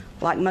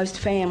 Like most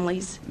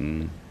families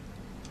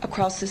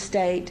across the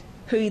state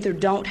who either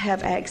don't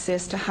have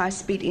access to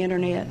high-speed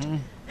internet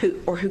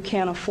who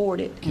can't afford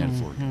it.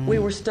 We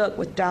were stuck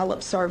with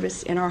dial-up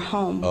service in our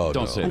home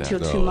Don't say until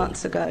that. 2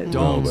 months ago.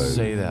 Don't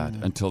say that.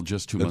 Until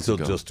just 2 months ago.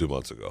 Until just 2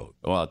 months ago.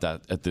 Well,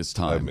 at this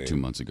time, 2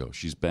 months ago.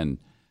 She's been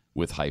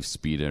with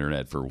high-speed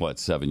internet for,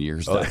 7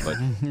 years now? But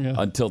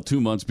until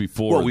 2 months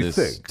before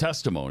this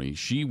testimony,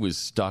 she was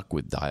stuck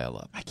with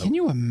dial-up. Can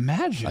you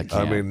imagine?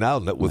 I mean, now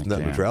with net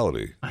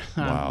neutrality, wow,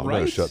 I'm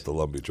going to shut the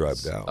Lumbee tribe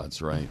down.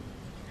 That's right.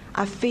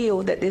 I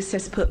feel that this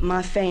has put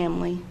my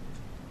family,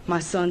 my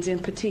sons in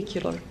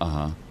particular,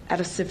 at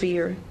a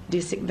severe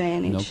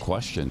disadvantage. No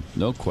question.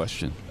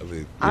 I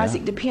mean,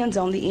 Isaac depends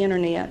on the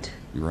internet.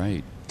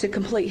 Right. To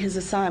complete his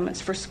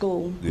assignments for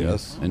school.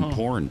 Yes, and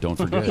porn, don't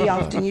forget. He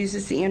often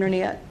uses the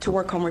internet to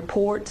work on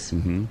reports,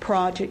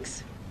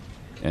 projects,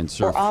 and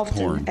surf or often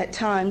porn. At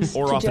times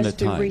or to often just at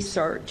do times.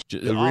 research.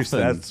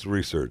 That's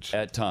research.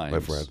 At times, my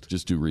friend.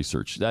 Just do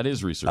research. That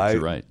is research.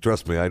 You're right.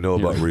 Trust me, I know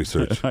about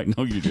research. I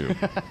know you do.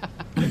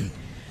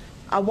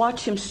 I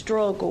watch him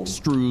struggle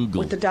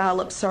with the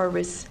dial-up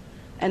service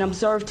and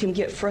observed him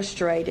get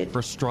frustrated.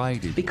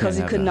 Because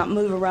he could not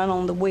move around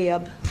on the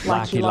web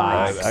like he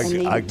likes and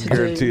needed I to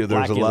guarantee do. you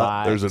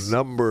there's a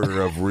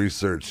number of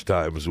research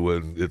times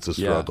when it's a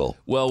struggle.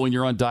 Well, when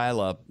you're on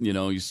dial-up,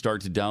 you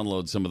start to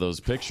download some of those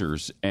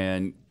pictures,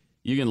 and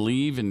you can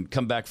leave and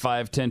come back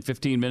 5, 10,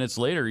 15 minutes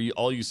later.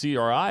 All you see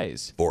are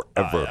eyes.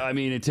 Forever. I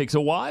mean, it takes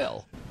a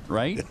while,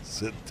 right?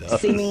 Yes, it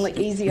does. Seemingly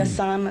easy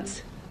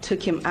assignments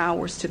took him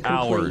hours to complete.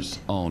 Hours.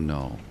 Oh,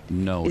 no.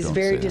 No, It's don't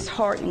very say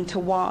disheartening to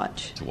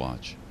watch.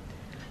 that.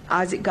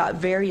 Isaac got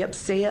very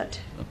upset,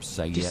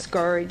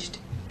 discouraged,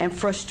 and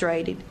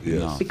frustrated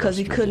because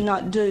he could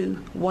not do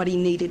what he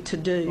needed to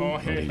do.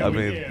 I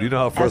mean, you know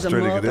how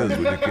frustrating it is when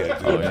you can't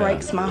do it. It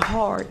breaks my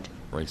heart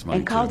Breaks mine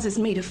and causes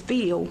me to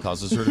feel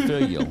Causes her to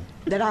feel you.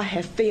 that I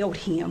have failed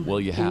him Well,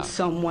 you have. in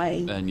some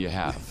way. And you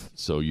have.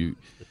 So you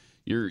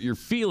your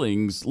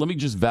feelings, let me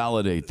just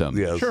validate them.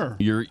 Yes. Sure.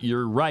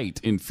 You're right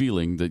in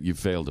feeling that you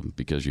failed him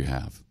because you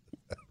have.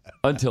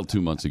 Until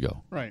 2 months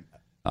ago. Right.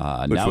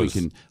 Now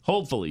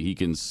hopefully he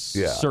can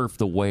surf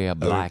the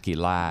web like he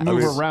likes.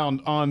 Move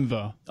around on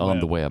the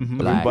web.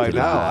 Mm-hmm. By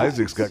now,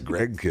 Isaac's got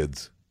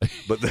grandkids.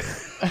 But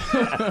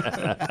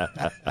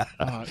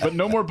but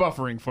no more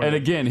buffering for And you.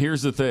 again,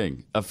 here's the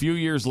thing. A few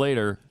years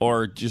later,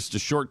 or just a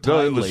short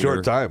time later,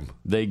 short time.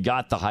 They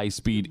got the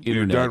high-speed internet.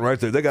 You're darn right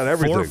there. They got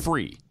everything. For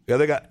free. Yeah,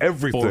 they got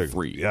everything. For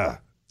free. Yeah,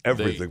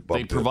 everything.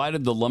 They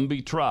provided the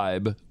Lumbee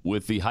tribe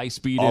with the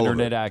high-speed All of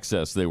internet it.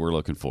 access they were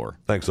looking for.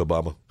 Thanks,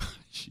 Obama.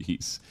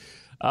 Jeez.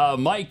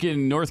 Mike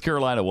in North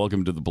Carolina,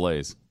 welcome to the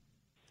Blaze.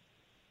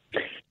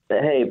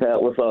 Hey,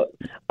 Pat, what's up?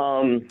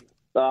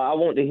 I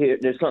want to hear,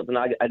 there's something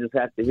I just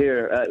have to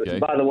hear. Okay.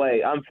 By the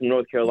way, I'm from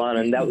North Carolina,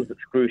 and that was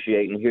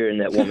excruciating hearing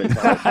that woman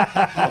talk.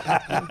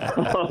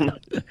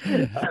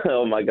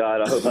 Oh, my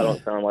God, I hope I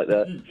don't sound like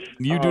that.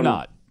 You do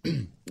not.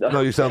 No,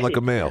 you sound like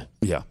a male.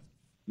 Yeah.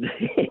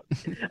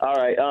 All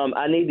right,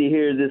 I need to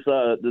hear this,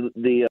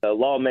 the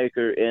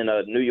lawmaker in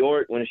New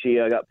York when she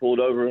got pulled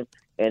over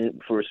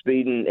and for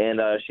speeding, and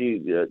she,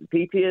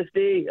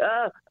 PTSD,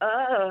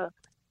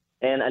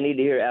 and I need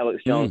to hear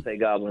Alex Jones say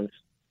goblins.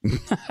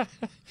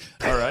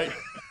 All right.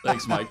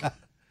 Thanks, Mike.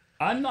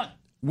 I'm not.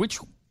 Which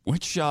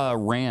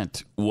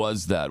rant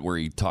was that where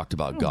he talked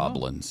about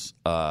goblins?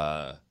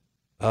 Was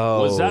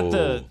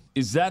that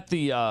is that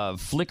the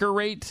flicker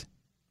rate?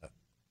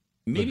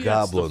 Maybe the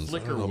goblins.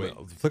 That's the flicker rate.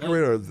 Flicker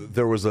rate, or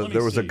there was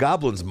a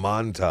goblins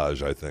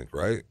montage, I think,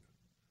 right?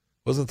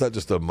 Wasn't that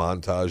just a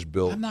montage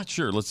built? I'm not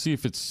sure. Let's see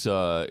if it's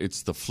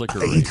the flicker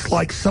rate. It's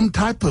like some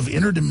type of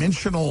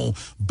interdimensional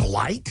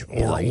blight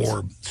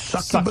or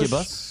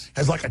succubus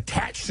has like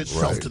attached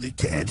itself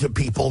to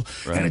people,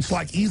 and it's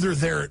like either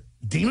they're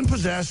demon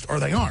possessed or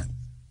they aren't.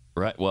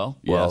 Right. Well,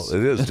 yes.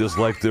 It is just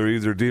like they're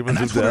either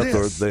demons of death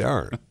or they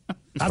aren't.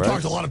 I've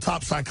talked to a lot of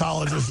top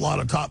psychologists, a lot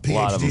of top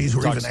PhDs who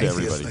are even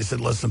atheists. And they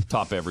said, listen,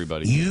 top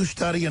everybody. You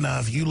study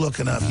enough, you look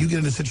enough, you get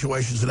into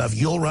situations enough,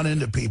 you'll run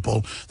into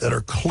people that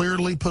are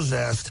clearly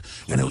possessed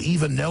and who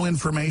even know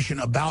information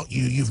about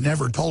you you've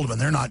never told them,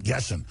 and they're not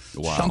guessing.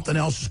 Wow. Something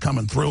else is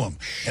coming through them.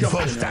 And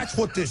folks, that's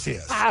what this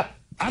is.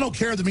 I don't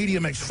care if the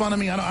media makes fun of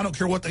me. I don't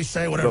care what they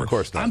say, whatever. No, of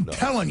course not. I'm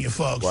telling you,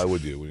 folks. Why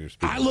would you when you're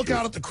speaking? I look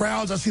out at the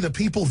crowds. I see the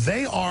people.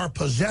 They are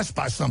possessed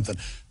by something.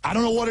 I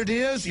don't know what it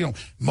is. You know,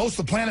 most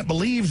of the planet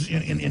believes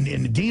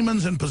in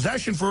demons and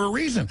possession for a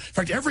reason. In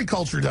fact, every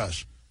culture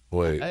does.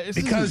 Wait.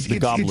 Because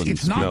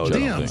it's not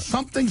them.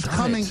 Something's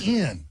coming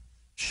in.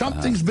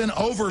 Something's been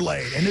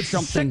overlaid, and it's a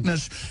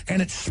sickness,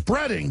 and it's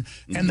spreading,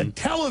 and the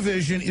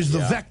television is the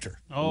vector.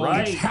 Oh,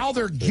 right. It's how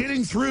they're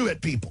getting through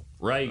at people.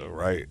 Right.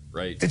 Right.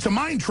 It's a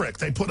mind trick.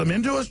 They put them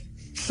into a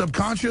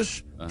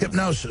subconscious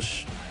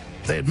hypnosis.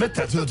 They admit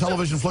that through the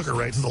television flicker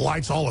rate, through the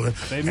lights, all of it.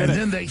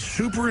 Then they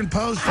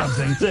superimpose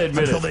something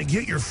until they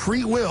get your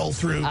free will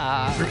through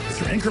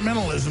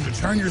incrementalism to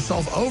turn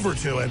yourself over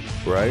to it.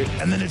 Right.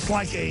 And then it's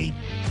like a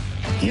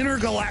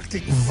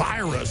intergalactic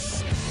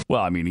virus.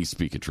 Well, I mean, he's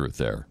speaking truth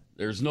there.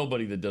 There's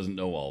nobody that doesn't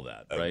know all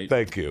that, right?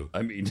 Thank you.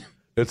 I mean,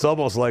 it's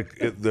almost like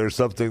there's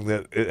something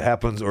that it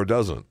happens or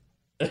doesn't.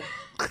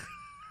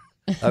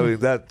 I mean,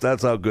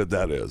 that's how good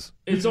that is.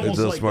 It's almost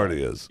how like smart that.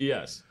 he is.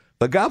 Yes.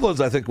 The Goblins,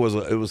 I think,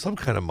 it was some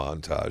kind of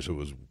montage. It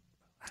was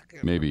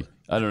maybe.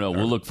 I don't know.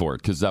 We'll look for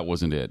it because that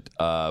wasn't it.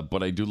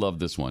 But I do love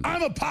this one.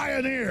 I'm a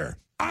pioneer.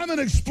 I'm an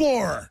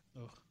explorer.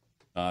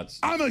 I'm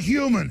a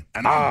human,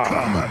 and I'm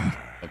coming.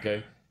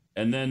 Okay.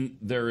 And then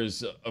there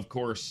is, of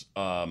course,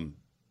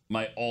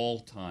 my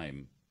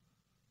all-time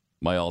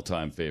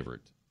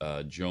favorite,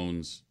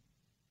 Jones'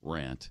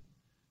 rant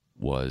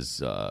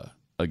was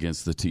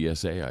against the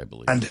TSA, I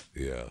believe. And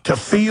to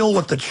feel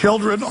what the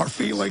children are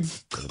feeling.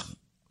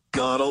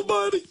 God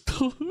almighty.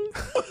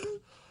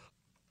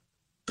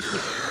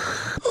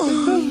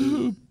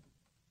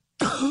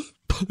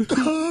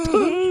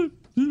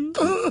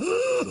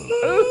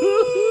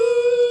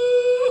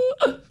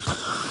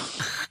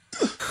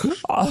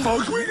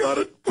 Folks,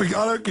 we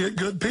gotta get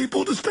good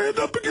people to stand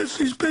up against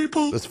these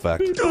people. That's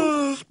fact.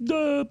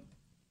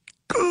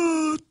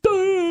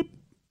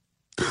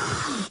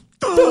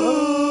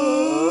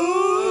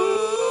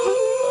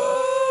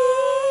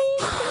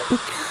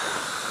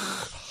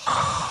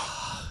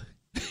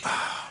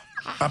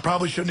 I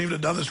probably shouldn't even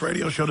have done this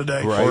radio show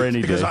today. Right. Or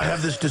any because day. I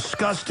have this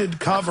disgusted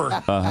cover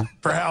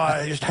for how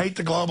I just hate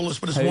the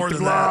globalists, but it's Hate more the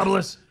than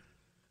globalists. that.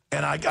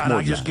 And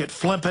I just get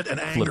flippant and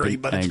angry,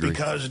 but it's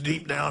because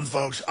deep down,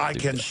 folks, I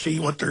can see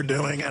what they're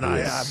doing, and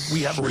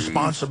we have a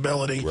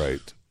responsibility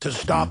to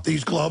stop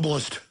these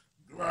globalists.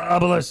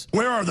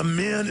 Where are the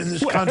men in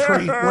this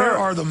country? Where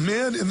are the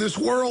men in this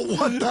world?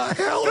 What the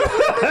hell?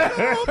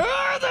 Where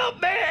are the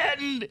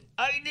men?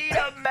 I need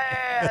a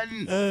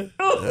man.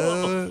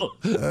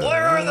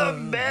 Where are the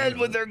men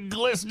with their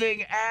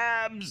glistening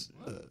abs,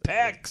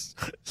 pecs,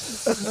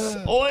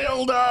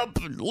 oiled up,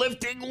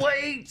 lifting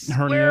weights?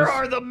 Hernias. Where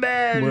are the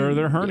men? Where are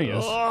their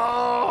hernias?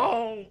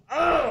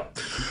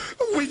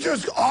 We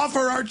just offer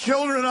our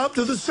children up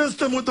to the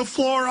system with the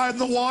fluoride in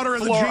the water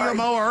and the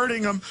GMO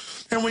hurting them,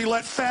 and we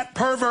let fat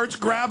perverts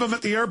grab them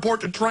at the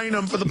airport to train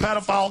them for the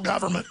pedophile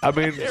government. I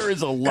mean, there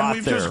is a lot and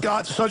we've there. just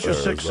got such a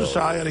sick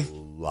society.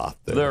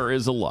 There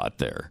is a lot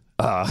there.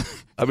 I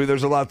mean,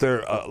 there's a lot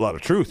there, a lot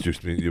of truth,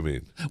 you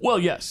mean? Well,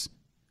 yes.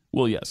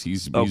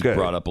 He's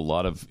brought up a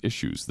lot of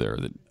issues there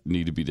that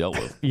need to be dealt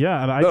with.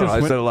 Yeah, and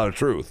I said a lot of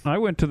truth. I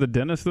went to the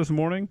dentist this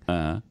morning,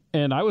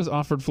 and I was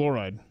offered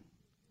fluoride.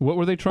 What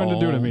were they trying to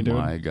do to me, dude? Oh,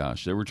 my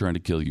gosh. They were trying to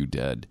kill you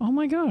dead. Oh,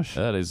 my gosh.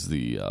 That is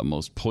the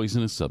most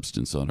poisonous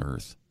substance on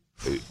Earth.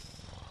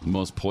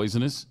 Most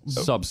poisonous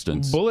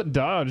substance. Bullet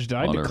dodged.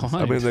 I declined.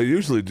 I mean, they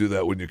usually do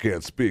that when you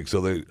can't speak,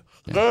 so they...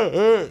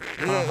 So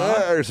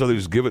they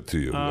just give it to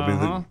you. I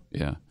mean,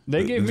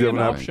 they gave me an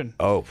option.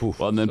 Oh, poof.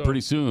 Well, and then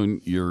pretty soon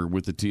you're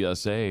with the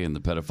TSA and the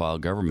pedophile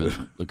government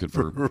looking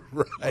for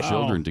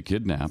children to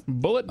kidnap.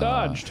 Bullet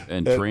dodged.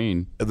 And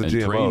train. And the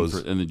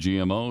GMOs. And the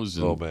GMOs.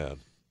 And oh, man.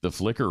 The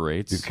flicker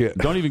rates.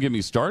 Don't even get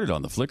me started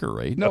on the flicker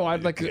rate. No,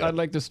 I'd like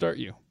to start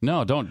you.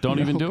 No, don't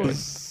even do it.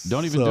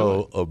 Don't even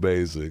do it. So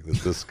amazing that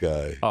this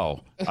guy.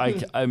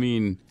 I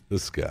mean.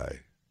 This guy.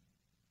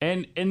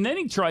 And then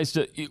he tries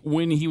to,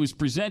 when he was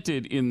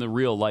presented in the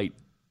real light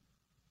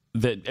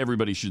that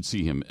everybody should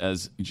see him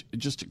as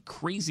just a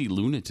crazy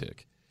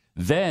lunatic,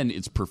 then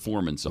it's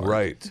performance art.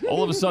 Right.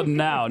 All of a sudden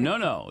now,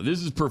 no,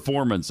 this is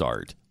performance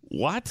art.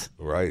 What?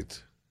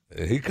 Right.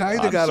 He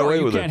kind of got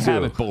away with it, too. You can't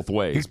have it both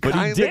ways. He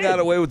kind of got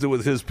away with it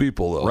with his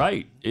people, though.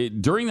 Right.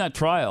 During that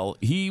trial,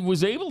 he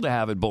was able to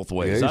have it both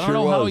ways. I don't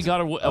know how he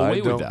got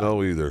away with that. I don't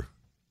know either.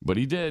 But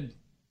he did.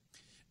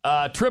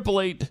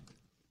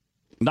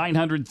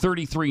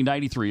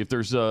 888-900-3393. If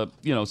there's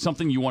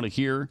something you want to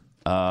hear.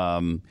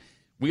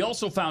 We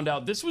also found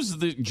out, this was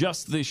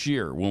just this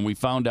year when we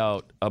found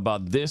out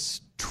about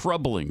this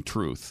troubling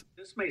truth.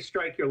 This may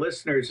strike your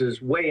listeners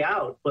as way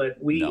out, but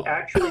we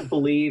actually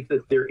believe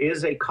that there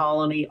is a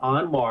colony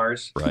on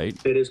Mars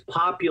that is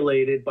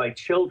populated by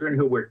children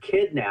who were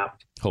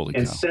kidnapped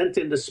and sent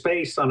into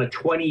space on a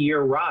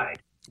 20-year ride.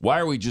 Why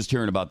are we just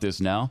hearing about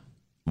this now?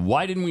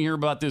 Why didn't we hear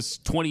about this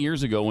 20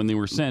 years ago when they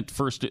were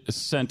first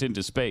sent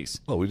into space?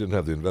 Well, we didn't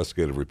have the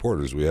investigative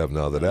reporters we have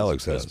now that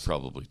Alex has. That's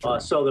probably true.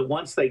 So that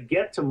once they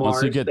get to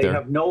Mars, they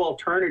have no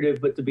alternative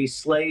but to be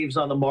slaves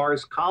on the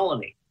Mars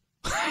colony.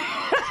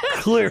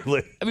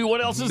 Clearly. I mean,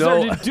 what else is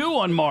there to do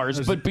on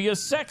Mars but be a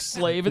sex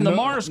slave in the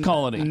Mars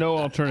colony? No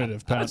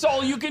alternative, Pat. That's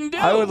all you can do.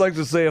 I would like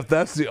to say if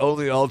that's the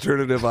only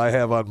alternative I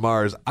have on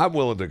Mars, I'm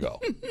willing to go.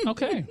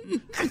 Okay.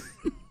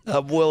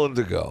 I'm willing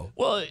to go.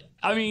 Well,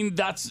 I mean,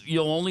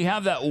 you'll only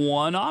have that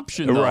one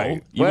option, though.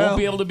 Right. You won't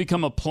be able to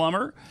become a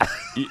plumber.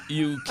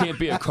 You can't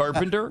be a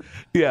carpenter.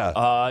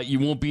 Yeah. You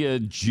won't be a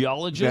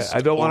geologist.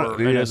 I don't want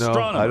to. An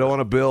astronomer. I don't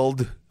want to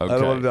build. Okay.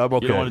 I'm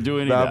okay. You don't want to do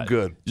any of that. I'm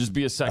good. Just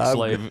be a sex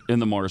slave in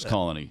the Mars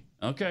colony.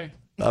 Okay.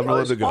 I'm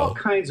willing to go. All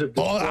kinds of.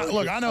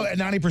 Look, I know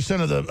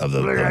 90% of the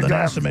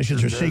NASA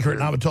missions are secret,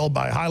 and I was told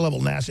by high-level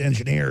NASA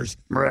engineers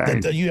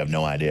that you have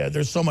no idea.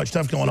 There's so much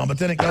stuff going on, but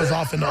then it goes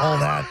off into all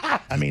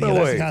that. I mean,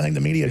 that's the kind of thing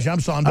the media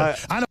jumps on.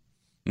 But I know.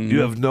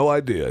 You have no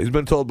idea. He's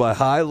been told by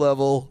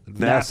high-level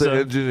NASA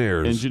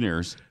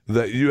engineers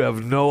that you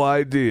have no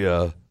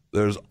idea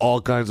there's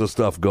all kinds of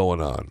stuff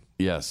going on.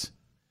 Yes.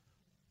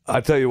 I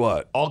tell you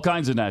what. All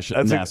kinds of NASA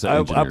engineers.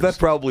 That's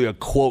probably a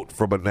quote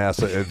from a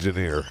NASA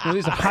engineer. Well,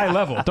 these are high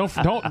level.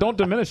 Don't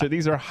diminish it.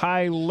 These are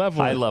high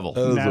level. High level.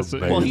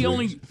 NASA. Well,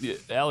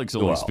 Alex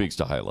only speaks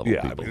to high level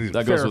people.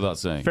 That goes without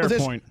saying. Fair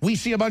point. We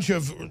see a bunch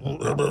of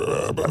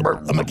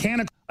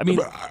mechanical. I mean,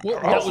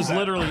 that was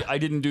literally. I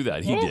didn't do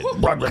that. He did.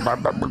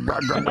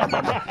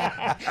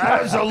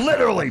 So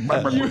literally.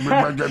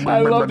 I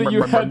love that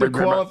you had to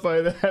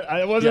qualify that.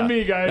 It wasn't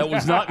me, guys. That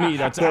was not me.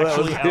 That's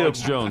actually Alex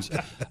Jones.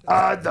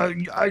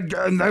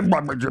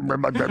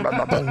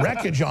 The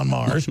wreckage on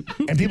Mars,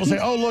 and people say,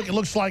 "Oh, look, it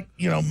looks like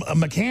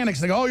mechanics."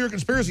 They go, "Oh, you're a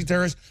conspiracy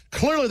theorist."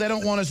 Clearly, they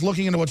don't want us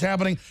looking into what's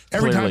happening.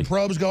 Every time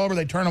probes go over,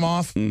 they turn them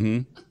off.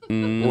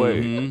 Mm-hmm.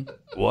 Wait,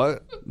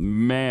 what?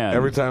 Man,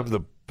 every time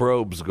the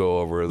probes go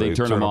over, they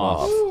turn them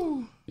off.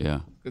 Yeah.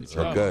 Good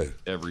stuff. Okay.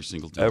 Every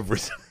single time. Every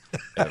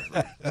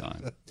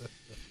time.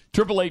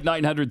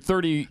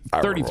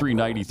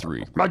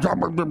 888-900-3393.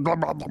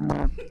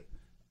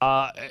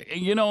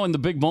 And the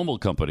big mobile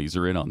companies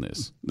are in on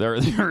this. They're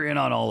in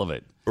on all of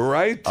it.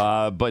 Right.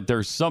 But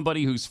there's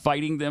somebody who's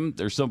fighting them.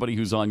 There's somebody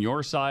who's on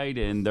your side,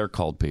 and they're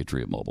called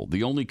Patriot Mobile.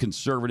 The only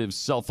conservative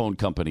cell phone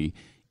company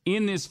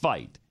in this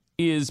fight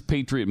is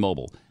Patriot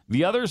Mobile.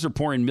 The others are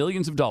pouring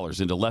millions of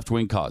dollars into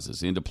left-wing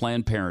causes, into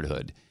Planned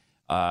Parenthood.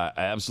 I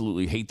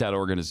absolutely hate that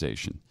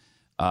organization.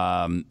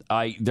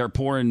 They're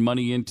pouring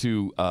money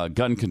into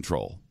gun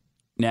control.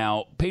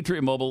 Now,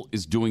 Patriot Mobile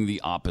is doing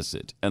the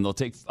opposite, and they'll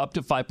take up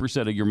to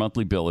 5% of your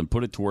monthly bill and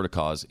put it toward a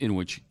cause in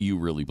which you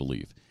really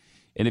believe.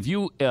 And if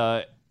you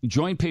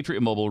join Patriot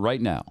Mobile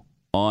right now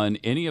on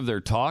any of their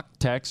talk,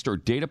 text, or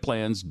data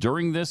plans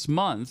during this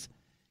month,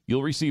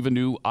 you'll receive a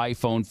new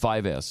iPhone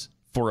 5S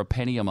for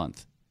 $0.01 a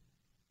month.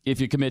 if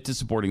you commit to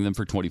supporting them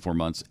for 24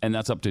 months, and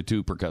that's up to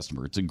 2 per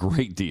customer. It's a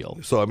great deal.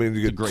 So, I mean,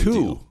 you get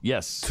two.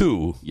 Yes.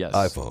 2 yes.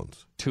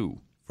 iPhones. 2.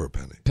 For a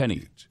penny.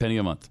 Penny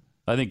a month.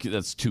 I think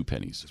that's 2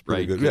 pennies,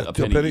 right? Good. Yeah, a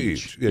penny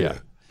each. Yeah.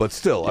 But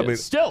still, I mean,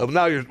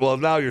 now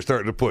you're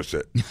starting to push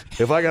it.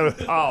 If I got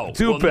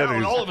 2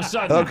 pennies, now all of a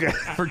sudden, okay,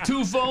 for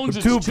 2 phones,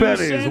 it's 2 2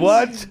 pennies. cents?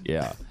 What?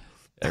 Yeah,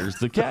 there's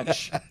the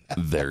catch.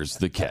 There's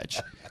the catch.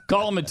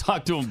 Call them and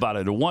talk to them about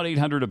it.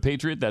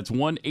 1-800-A-PATRIOT. That's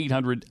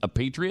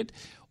 1-800-A-PATRIOT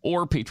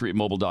or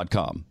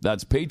patriotmobile.com.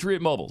 That's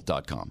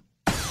patriotmobile.com.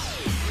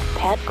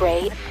 Pat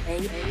Gray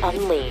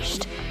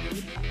Unleashed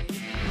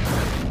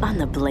on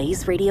the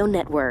Blaze Radio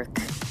Network.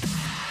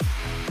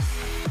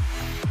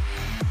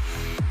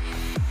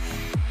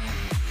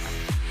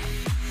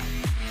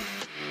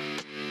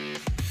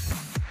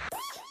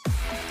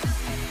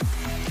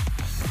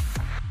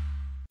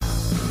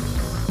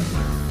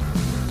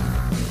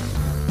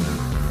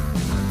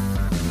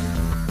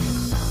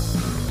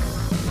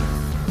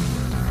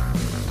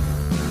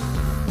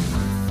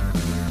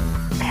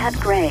 Pat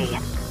Gray.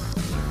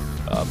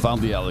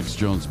 Found the Alex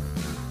Jones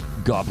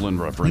Goblin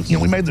reference.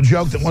 We made the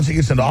joke that once he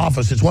gets into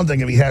office, it's one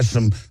thing if he has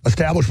some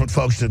establishment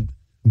folks to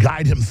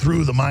guide him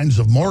through the mines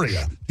of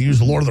Moria, to use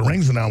the Lord of the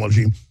Rings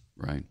analogy.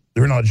 Right. If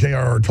you're not a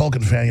J.R.R.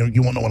 Tolkien fan,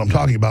 you won't know what I'm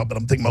talking about, but I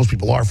think most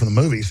people are from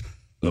the movies.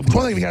 It's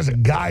one thing if he has a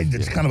guide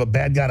that's kind of a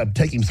bad guy to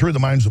take him through the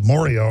mines of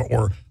Moria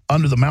or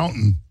under the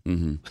mountain.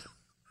 Mm-hmm.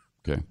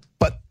 Okay.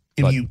 But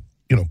if you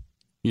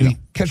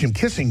catch him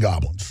kissing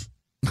goblins,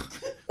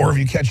 or if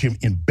you catch him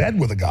in bed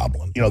with a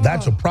goblin,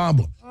 that's a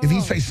problem. If he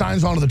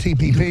signs on to the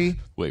TPP,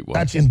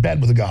 that's in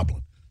bed with a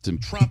goblin.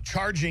 Trump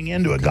charging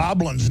into a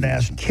goblin's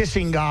nest,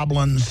 kissing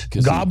goblins,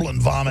 goblin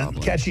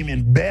vomit, catch him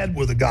in bed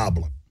with a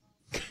goblin.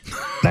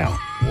 Now,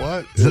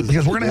 what?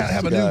 Because we're going to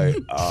have a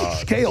new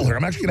scale here.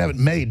 I'm actually going to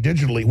have it made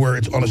digitally where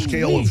it's on a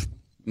scale of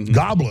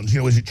goblins.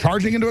 Is it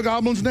charging into a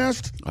goblin's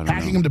nest,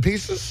 hacking them to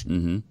pieces?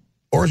 Mm-hmm.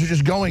 Or is it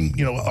just going,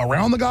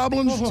 around the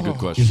goblins? That's a good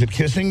question. Is it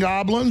kissing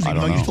goblins?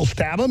 Even though you still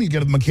stab them, you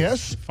give them a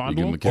kiss?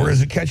 Or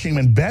is it catching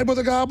them in bed with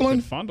a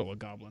goblin? Fondle a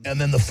goblin. And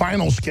then the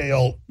final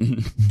scale,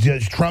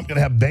 is Trump going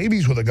to have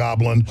babies with a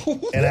goblin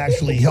and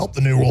actually help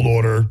the New World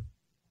Order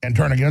and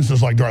turn against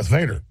us like Darth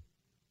Vader? Is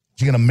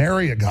he going to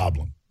marry a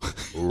goblin?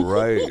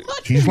 Right. So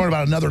you just learned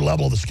about another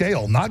level of the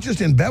scale. Not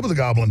just in bed with a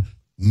goblin,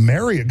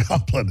 marry a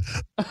goblin.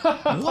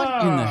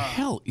 What in the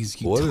hell is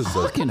he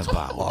talking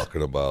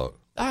about?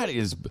 That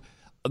is...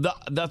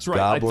 That's right.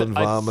 Goblin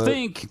vomit.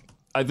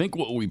 I think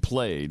what we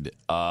played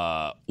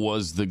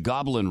was the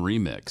Goblin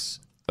remix,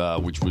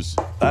 which was.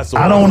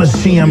 I don't want to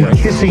see him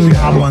kissing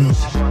goblins,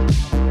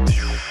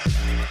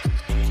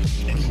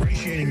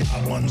 ingratiating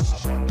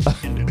goblins,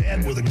 in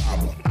bed with a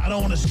goblin. I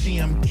don't want to see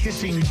him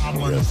kissing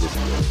goblins,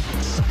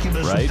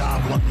 succubus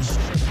goblins,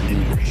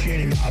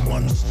 ingratiating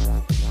goblins.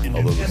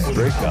 Although the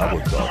straight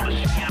goblins are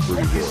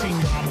pretty good.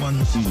 Kissing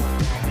goblins.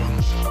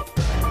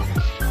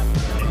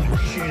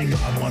 Ingratiating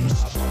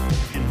goblins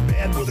in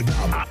bed with a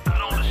goblin. I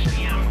don't want to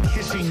see him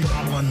kissing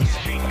goblins,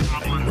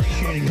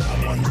 ingratiating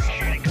goblins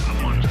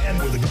in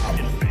bed with a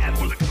goblin.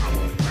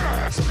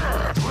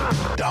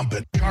 Dump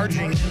it.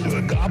 Charging into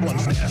a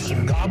goblin's nest,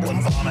 some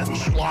goblin vomit and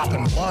slop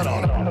and blood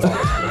on it.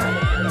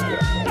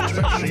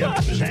 Especially up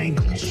to his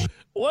ankles.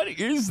 What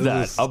is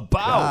that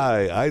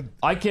about?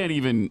 I can't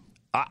even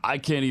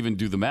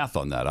do the math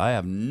on that. I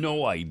have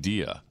no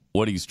idea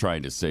what he's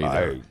trying to say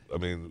there. I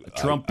mean,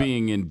 Trump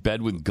being in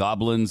bed with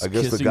goblins, I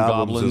guess kissing the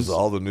goblins is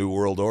all the New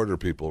World Order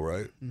people,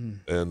 right?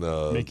 And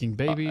making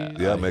babies.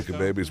 Making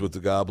babies with the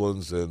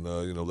goblins, and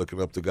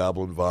looking up the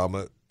goblin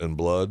vomit and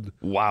blood.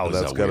 Wow, and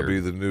that's got to be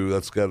the new.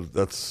 That's got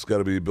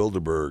to be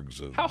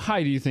Bilderberg's. How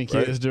high do you think he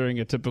is during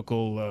a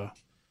typical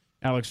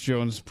Alex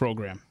Jones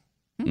program?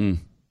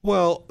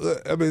 Well,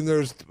 I mean,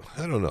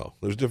 I don't know.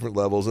 There's different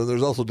levels, and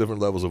there's also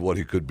different levels of what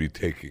he could be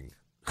taking.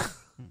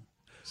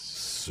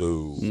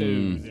 So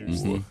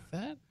there's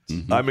that.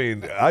 I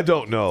mean, I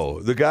don't know.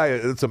 The guy,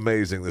 it's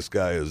amazing. This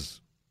guy is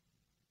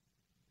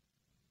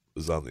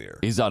on the air.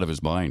 He's out of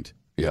his mind.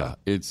 Yeah.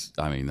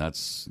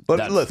 That's But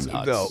that's listen,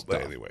 nuts.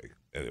 but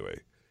anyway,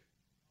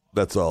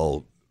 that's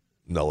all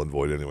null and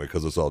void anyway,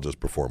 because it's all just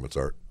performance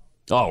art.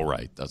 Oh,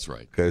 right. That's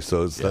right. Okay,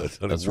 so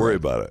don't worry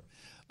about it.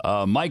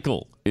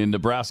 Michael in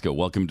Nebraska,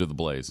 welcome to the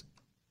Blaze.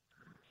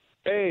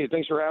 Hey,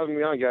 thanks for having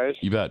me on, guys.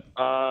 You bet.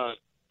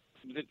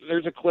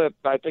 There's a clip,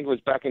 I think it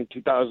was back in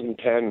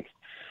 2010,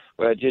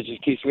 where it just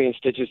keeps me in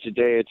stitches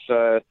today. It's,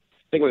 I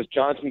think it was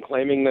Johnson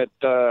claiming that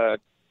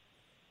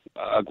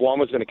Guam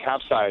was going to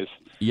capsize.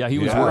 Yeah, he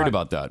was worried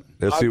about that.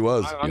 Yes, he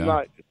was. I'm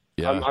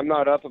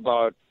not up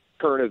about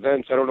current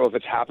events. I don't know if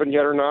it's happened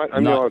yet or not. I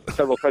know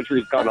several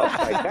countries gone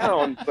upside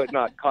down, but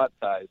not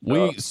capsized.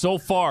 So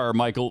far,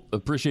 Michael,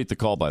 appreciate the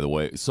call, by the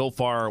way. So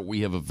far,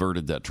 we have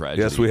averted that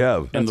tragedy. Yes, we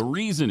have. And the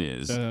reason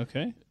is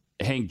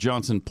Hank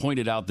Johnson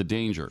pointed out the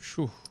danger.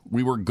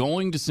 We were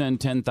going to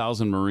send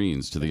 10,000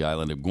 Marines to the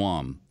island of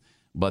Guam,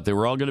 But they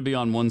were all going to be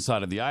on one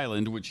side of the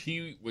island, which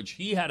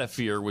he had a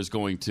fear was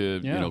going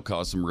to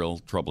cause some real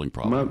troubling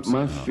problems.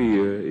 My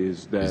fear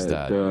is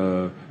that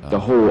the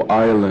whole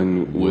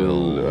island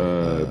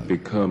will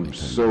become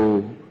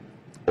so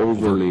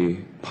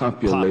overly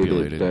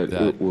populated that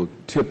it will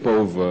tip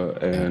over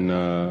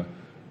and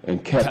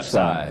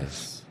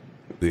capsize.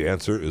 The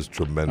answer is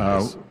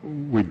tremendous.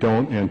 We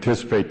don't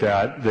anticipate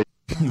that.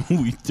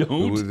 We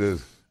don't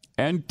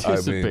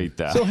anticipate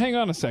that. So hang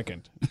on a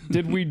second.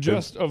 Did we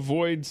just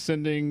avoid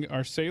sending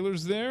our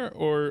sailors there,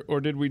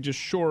 or did we just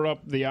shore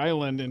up the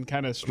island and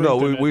kind of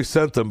strengthen we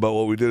sent them, but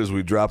what we did is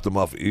we dropped them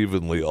off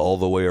evenly all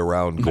the way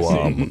around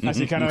Guam. I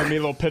see kind of made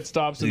little pit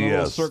stops in a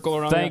little circle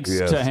around Thanks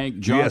there. to Hank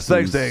Johnson. Yes,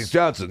 thanks to Hank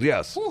Johnson.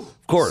 Yes, of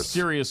course.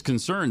 Serious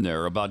concern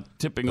there about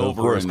tipping over. Of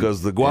course,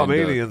 because the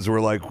Guamanians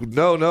were like,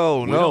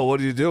 no,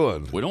 what are you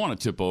doing? We don't want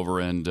to tip over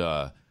and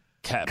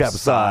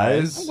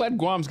capsize. I'm glad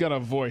Guam's got a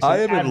voice. I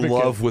am in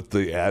love with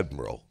the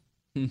Admiral.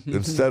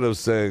 Instead of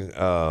saying...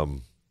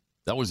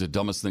 that was the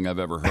dumbest thing I've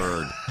ever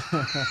heard,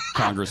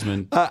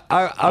 Congressman.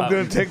 I'm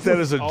going to take that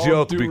as a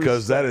joke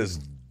because that is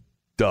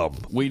dumb.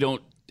 We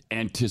don't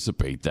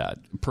anticipate that.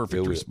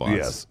 Perfect response.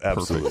 Yes,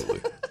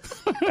 absolutely.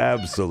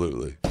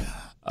 Absolutely.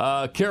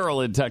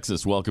 Carol in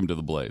Texas, welcome to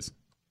the Blaze.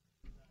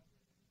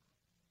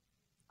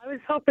 I was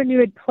hoping you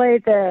would play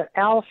the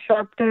Al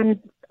Sharpton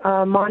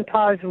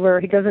montage where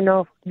he doesn't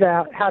know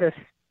how to...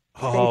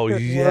 Oh,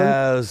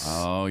 yes.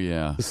 Oh,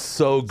 yeah.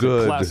 So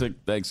good. Classic.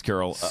 Thanks,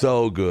 Carol.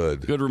 So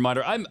good. Good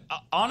reminder.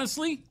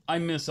 Honestly, I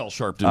miss Al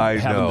Sharpton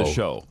having the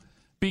show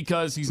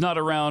because he's not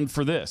around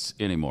for this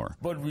anymore.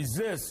 But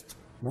resist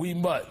we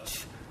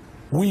must.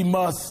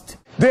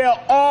 They're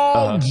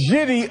all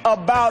jitty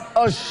about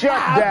a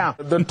shutdown.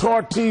 The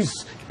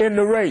tortoise in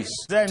the race.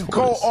 Then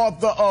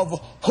co-author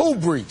of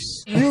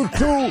Hubris.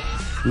 U2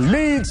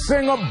 lead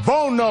singer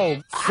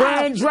Bono.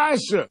 Fran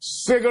Drescher.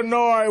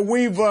 Sigourney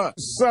Weaver.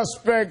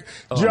 Suspect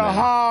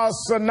Jahar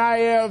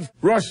Tsarnaev.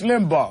 Rush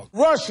Limbaugh.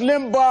 Rush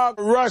Limbaugh.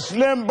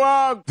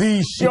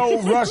 The show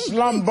Rush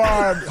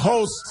Limbaugh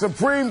hosts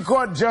Supreme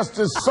Court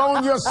Justice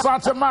Sonia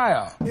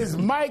Sotomayor. Is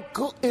Mike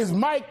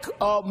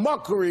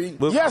Muckery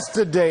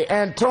yesterday.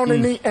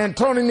 Antonin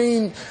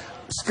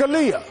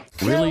Scalia,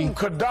 Kim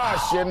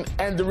Kardashian,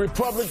 and the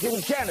Republican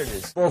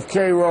candidates, both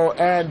Cairo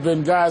and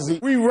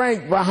Benghazi. We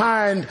rank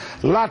behind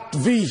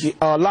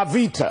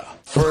Lavita.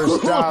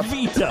 First stop,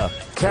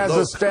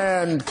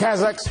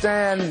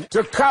 Kazakhstan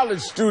to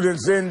college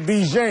students in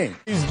Beijing.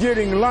 He's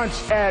getting lunch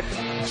at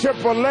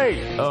Chipotle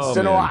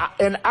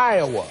in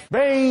Iowa.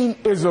 Bain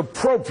is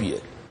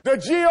appropriate. The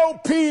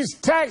GOP's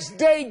tax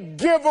day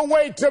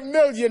giveaway to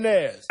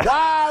millionaires.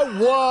 Why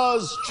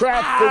was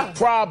traffic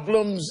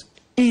problems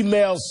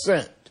email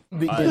sent?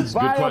 The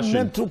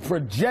Environmental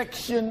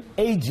Projection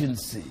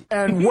Agency.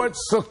 And what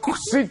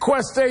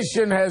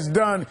sequestration has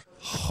done.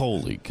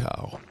 Holy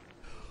cow.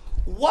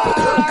 What?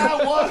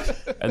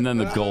 And then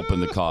the gulp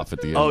and the cough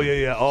at the end. Oh,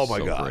 yeah. Oh, my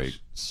gosh. Great.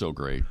 So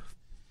great.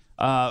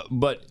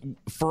 But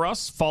for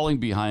us falling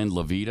behind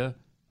Lavita,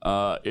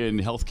 in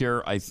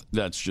healthcare,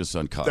 that's just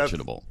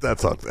unconscionable.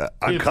 That's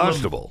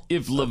unconscionable.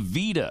 If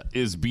Levita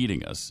is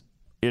beating us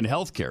in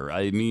healthcare,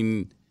 I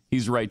mean,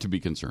 he's right to be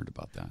concerned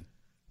about that.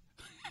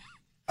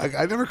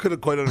 I never could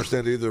have quite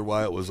understand either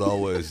why it was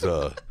always.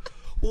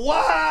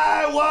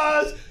 Why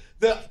was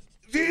the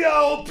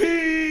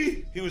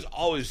GOP? He was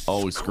always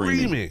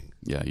screaming.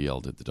 Yeah, he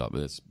yelled at the top of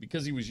this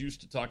because he was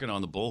used to talking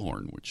on the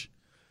bullhorn, which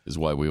is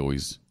why we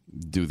always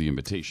do the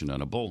imitation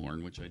on a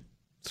bullhorn, which I.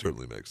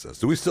 Certainly makes sense.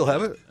 Do we still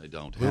have it? I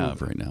don't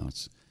have right now.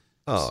 It's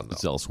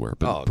elsewhere,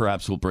 but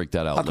perhaps we'll break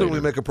that out later. How can we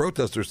make a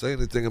protester say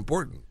anything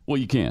important? Well,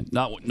 you can't.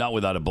 Not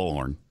without a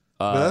bullhorn.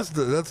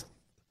 You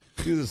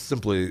just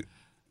simply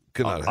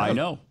cannot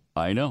have.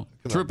 I know.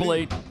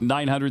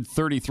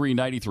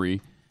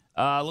 888-900-3393.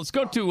 Let's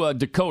go to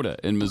Dakota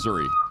in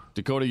Missouri.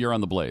 Dakota, you're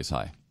on the Blaze.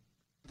 Hi.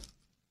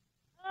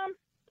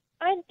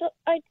 Hi,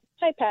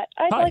 Pat.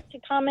 I'd like to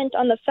comment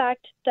on the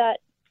fact that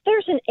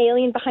there's an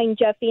alien behind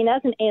Jeffy, and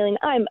as an alien,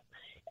 as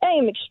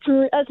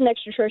an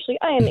extraterrestrial,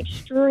 I am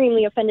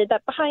extremely offended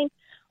that behind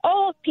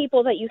all of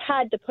people that you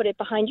had to put it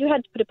behind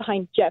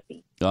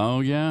Jeffy. Oh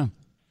yeah,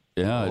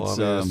 yeah.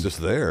 Well, it's just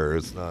there.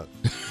 It's not.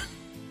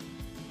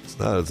 It's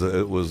not.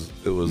 It was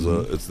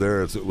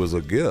there. It was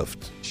a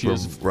gift from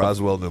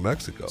Roswell, New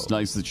Mexico. It's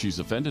nice that she's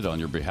offended on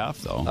your behalf,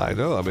 though. I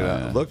know. I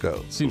mean, look.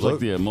 Seems like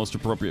the most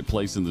appropriate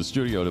place in the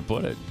studio to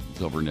put it.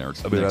 It's over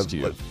next to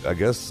you. I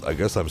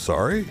guess I'm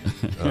sorry.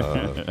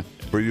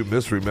 Were you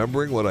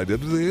misremembering what I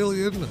did to the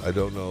alien? I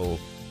don't know.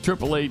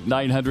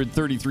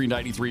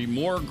 888-900-3393.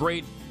 More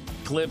great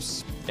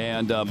clips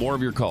and more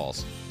of your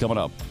calls coming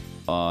up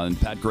on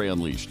Pat Gray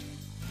Unleashed.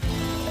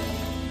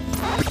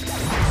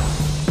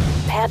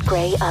 Pat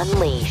Gray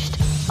Unleashed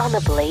on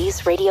the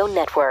Blaze Radio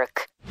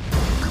Network.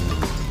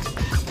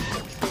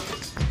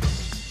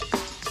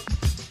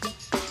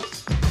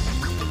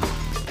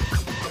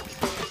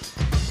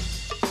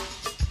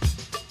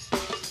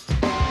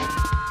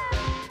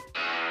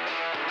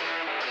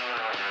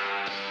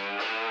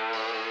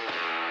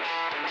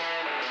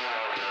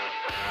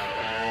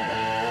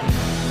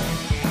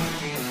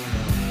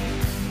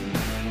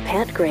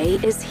 Pat Gray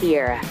is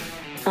here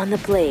on the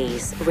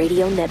Blaze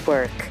Radio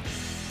Network.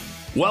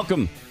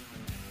 Welcome.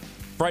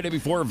 Friday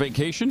before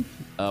vacation.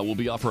 We'll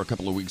be off for a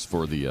couple of weeks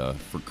for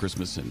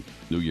Christmas and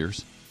New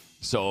Year's.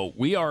 So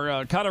we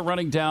are kind of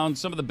running down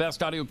some of the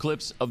best audio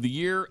clips of the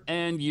year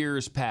and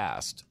years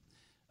past.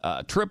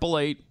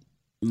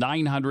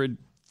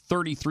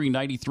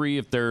 888-900-3393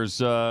 if there's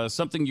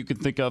something you can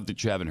think of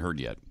that you haven't heard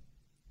yet.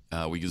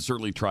 We can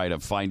certainly try to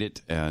find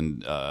it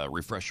and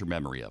refresh your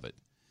memory of it.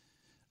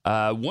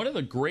 One of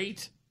the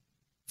great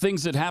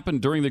things that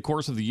happened during the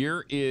course of the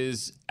year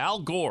is Al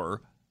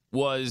Gore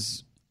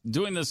was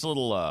doing this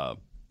little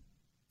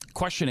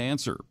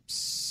question-answer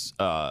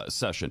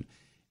session,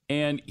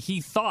 and he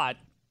thought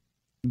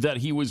that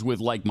he was with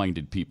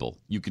like-minded people.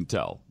 You can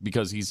tell,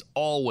 because he's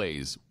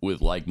always with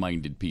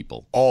like-minded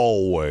people.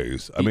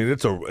 Always. I mean,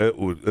 it's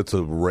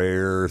a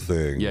rare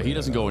thing. Yeah, he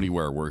doesn't go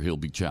anywhere where he'll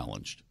be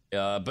challenged.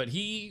 But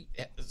he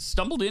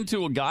stumbled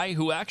into a guy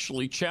who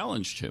actually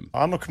challenged him.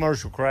 I'm a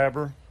commercial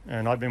crabber,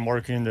 and I've been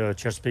working the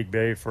Chesapeake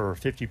Bay for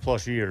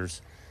 50-plus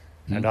years.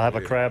 And I have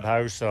a crab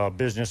house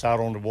business out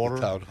on the water.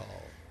 Town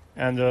hall.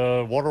 And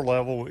the water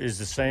level is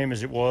the same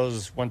as it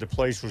was when the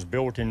place was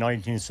built in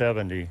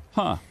 1970.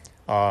 Huh.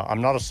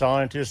 I'm not a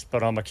scientist,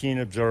 but I'm a keen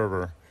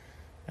observer.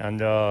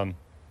 And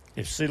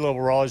if sea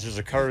level rise is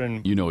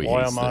occurring,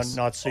 why am I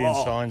not seeing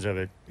signs of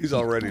it? He's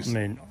already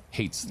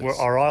hates this.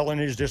 Our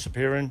island is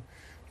disappearing,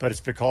 but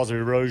it's because of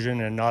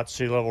erosion and not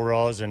sea level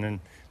rise. And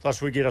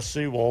unless we get a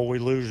seawall, we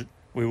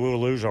will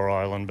lose our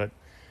island. But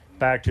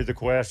back to the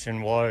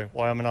question, why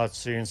am I not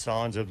seeing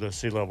signs of the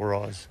sea level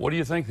rise? What do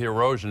you think the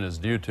erosion is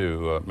due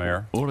to,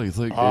 Mayor? What do you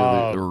think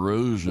the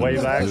erosion wave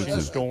is action, due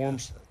to?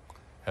 storms.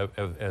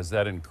 Has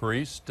that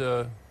increased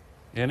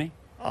any?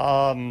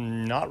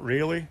 Not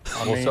really.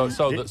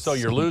 So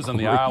you're losing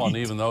the island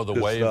even though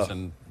the waves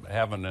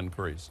haven't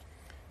increased.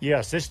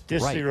 Yes, this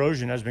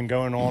erosion has been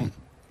going on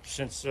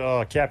since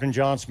Captain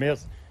John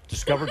Smith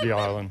discovered the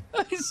island.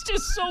 It's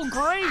just so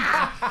great.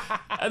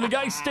 And the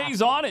guy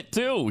stays on it,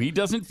 too. He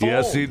doesn't fold.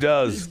 Yes, he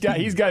does.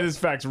 He's got his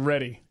facts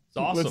ready. It's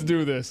awesome. Let's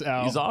do this,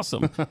 Al. He's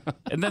awesome.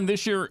 And then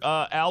this year,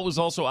 Al was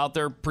also out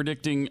there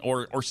predicting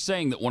or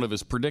saying that one of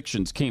his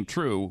predictions came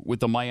true with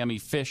the Miami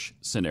fish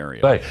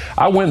scenario. Hey,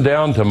 I went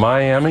down to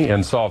Miami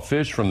and saw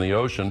fish from the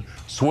ocean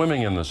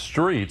swimming in the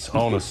streets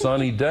on a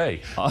sunny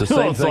day. The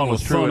same thing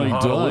was true in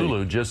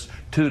Honolulu just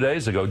 2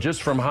 days ago,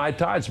 just from high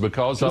tides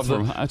because of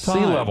the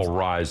sea level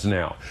rise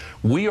now.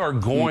 We are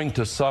going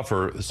to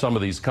suffer some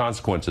of these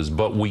consequences,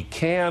 but we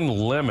can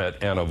limit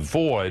and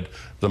avoid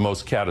the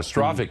most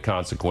catastrophic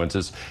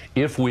consequences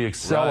if we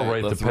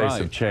accelerate the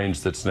pace of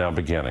change that's now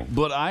beginning.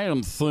 But I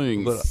am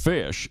seeing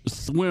fish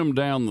swim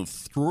down the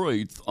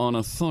streets on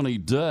a sunny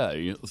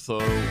day, so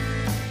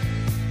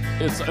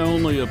it's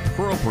only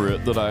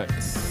appropriate that I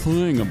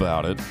sing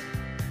about it.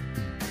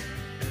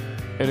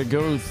 And it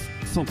goes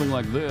something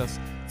like this.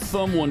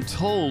 Someone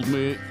told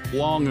me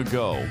long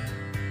ago.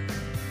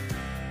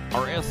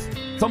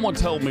 Someone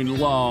told me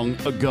long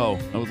ago.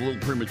 I was a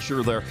little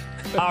premature there.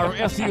 Our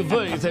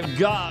SUVs have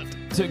got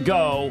to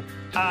go.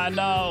 I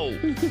know.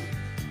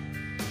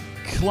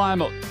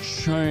 Climate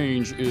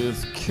change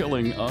is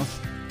killing us.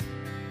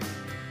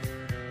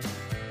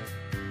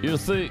 You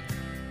see,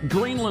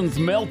 Greenland's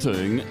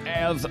melting,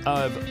 as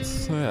I've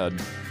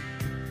said.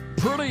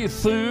 Pretty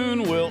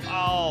soon we'll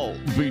all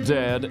be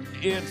dead.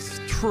 It's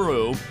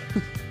true.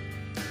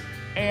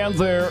 And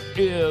there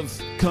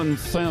is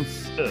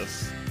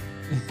consensus.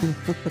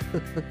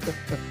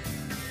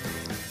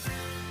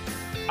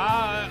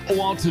 I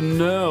want to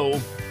know,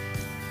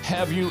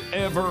 have you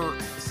ever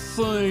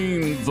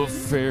seen the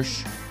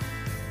fish?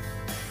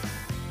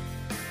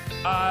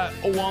 I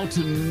want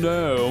to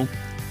know,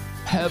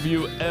 have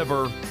you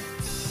ever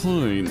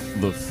seen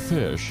the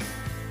fish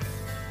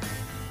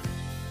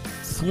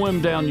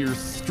swim down your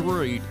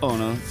street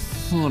on a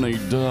sunny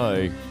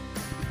day?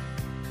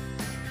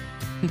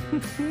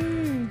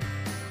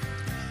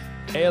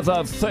 As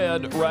I've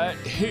said right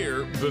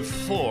here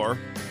before,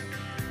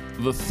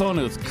 the sun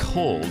is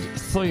cold,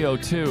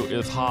 CO2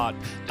 is hot.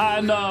 I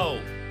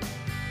know.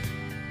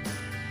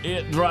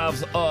 It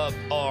drives up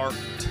our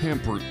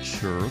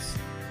temperatures.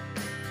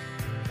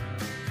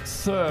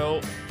 So,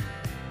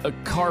 a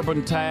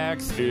carbon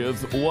tax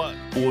is what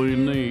we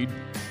need.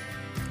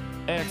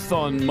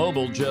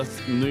 ExxonMobil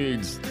just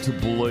needs to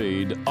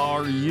bleed.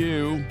 Are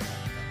you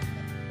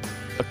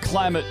a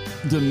climate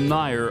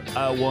denier,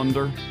 I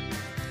wonder?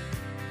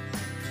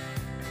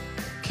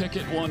 Kick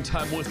it one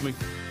time with me.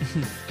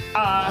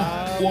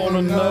 I want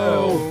to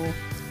know,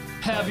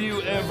 have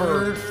you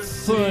ever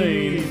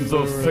seen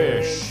the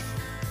fish?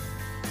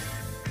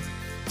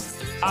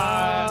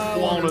 I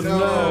want to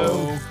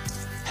know,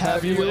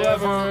 have you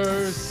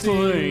ever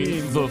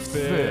seen the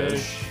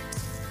fish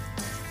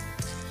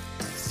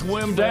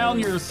swim down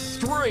your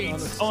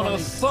streets on a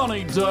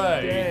sunny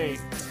day?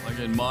 Like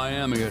in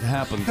Miami, it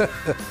happens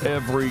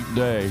every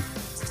day.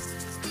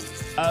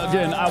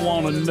 Again, I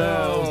want to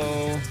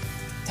know,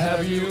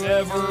 have you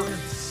ever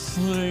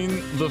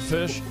seen the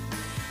fish?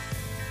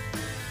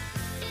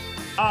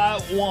 I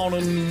want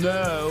to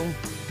know,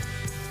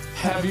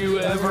 Have you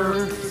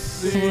ever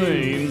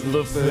seen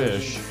the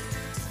fish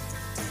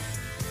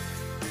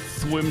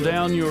swim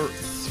down your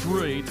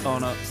street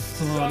on a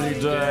sunny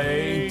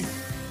day?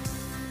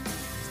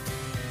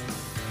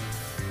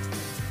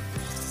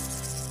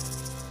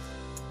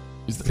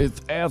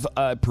 It's as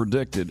I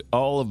predicted.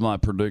 All of my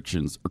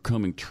predictions are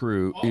coming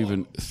true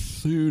even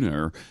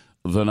sooner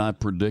than I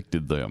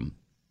predicted them.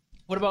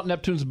 What about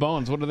Neptune's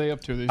Bones? What are they up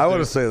to these days? I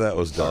want to say that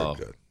was darn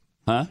good.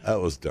 Huh? That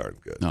was darn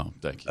good. No,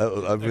 thank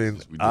you. I mean,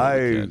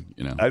 I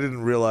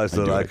didn't realize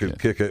that I could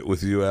kick it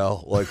with you,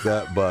 Al, like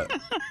that, but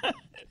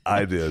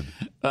I did.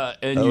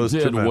 And you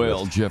did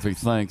well, Jeffy.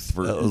 Thanks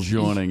for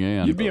joining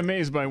in. You'd be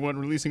amazed by what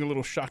releasing a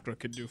little chakra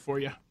could do for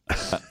you.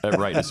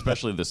 Right,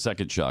 especially the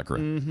second chakra.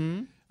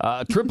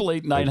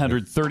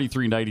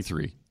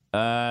 888-900-3393.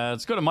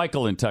 Let's go to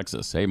Michael in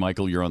Texas. Hey,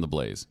 Michael, you're on the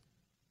Blaze.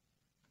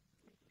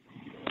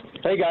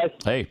 Hey, guys.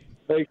 Hey.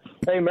 Hey,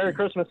 Merry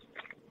Christmas.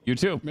 You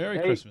too. Merry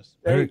Christmas.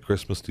 Merry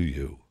Christmas to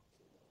you.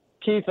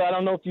 Keith, I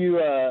don't know if you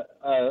have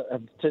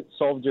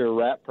solved your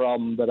rat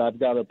problem, but I've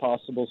got a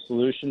possible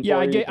solution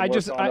for you. I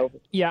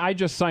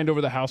just signed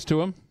over the house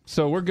to him,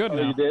 so we're good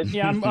now. You did?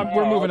 Yeah,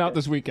 we're moving out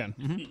this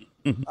weekend.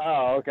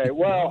 Oh, okay.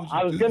 Well,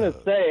 I was going to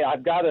say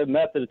I've got a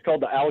method. It's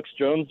called the Alex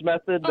Jones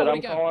method that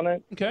I'm calling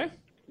it. Okay.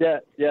 Yeah.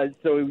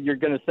 So you're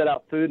going to set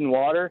out food and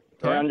water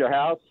around your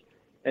house,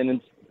 and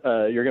then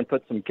you're going to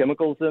put some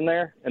chemicals in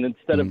there, and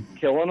instead of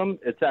killing them,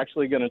 it's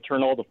actually going to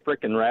turn all the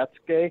frickin' rats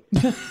gay,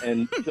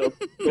 and so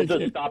they'll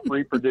just stop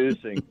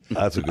reproducing.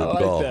 That's a good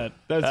call.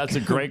 That's a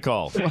great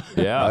call.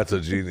 Yeah. That's a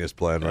genius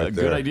plan right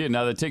there. Good idea.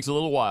 Now, that takes a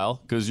little while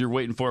because you're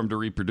waiting for them to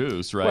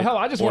reproduce, right? Well, hell,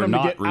 I just want them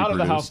to get out of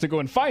the house to go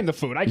and find the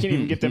food. I can't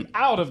even get them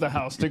out of the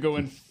house to go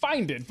and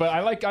find it. But I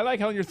like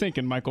how you're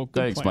thinking, Michael.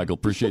 Good Thanks, plan. Michael.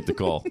 Appreciate the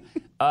call.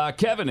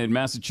 Kevin in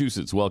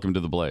Massachusetts, welcome to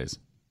the Blaze.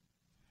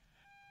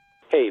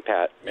 Hey,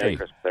 Pat. Merry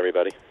Christmas,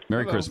 everybody.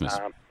 Merry Christmas.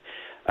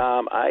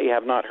 I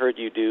have not heard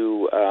you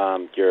do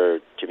your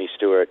Jimmy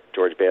Stewart,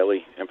 George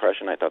Bailey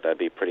impression. I thought that'd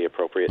be pretty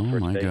appropriate for today. Oh,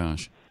 my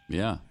gosh.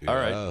 Yeah. All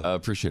right.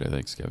 Appreciate it.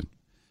 Thanks, Kevin.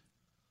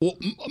 Well,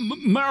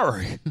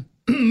 Mary,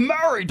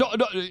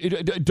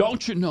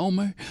 don't you know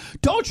me?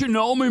 Don't you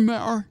know me,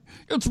 Mary?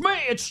 It's me.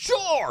 It's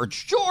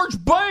George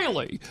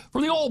Bailey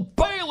from the old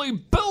Bailey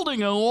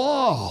Building and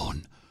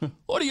Lawn.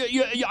 What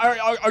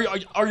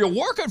are you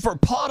working for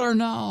Potter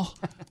now,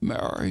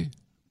 Mary?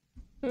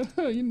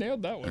 You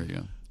nailed that one. There you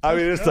go. I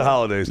mean, it's the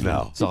holidays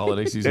now. It's the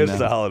holiday season. It's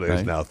the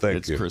holidays now.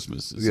 Thank you. It's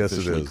Christmas. It's yes, it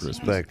officially is.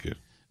 Christmas. Thank you.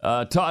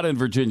 Todd in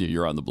Virginia,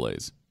 you're on the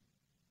Blaze.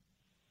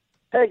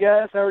 Hey,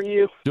 guys. How are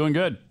you? Doing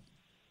good.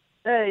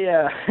 Hey,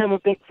 I'm a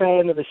big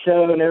fan of the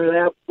show and everything.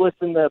 I've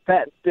listened to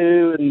Pat and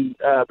Stu and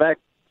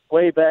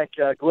way back,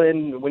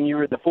 Glenn, when you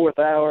were the fourth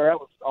hour. That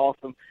was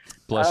awesome.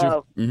 Bless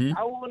you.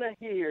 I want to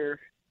hear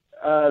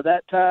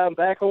that time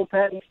back on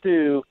Pat and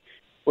Stu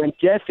when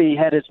Jeffy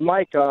had his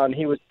mic on,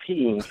 he was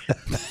peeing.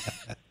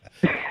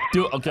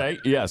 Okay,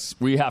 yes,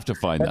 we have to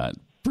find that.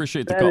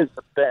 Appreciate the That call. is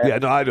the best. Yeah,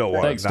 no, I don't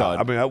want Thanks, to. Todd.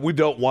 I mean, we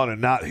don't want to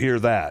not hear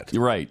that.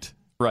 Right.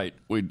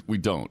 We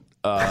don't.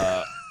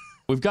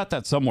 We've got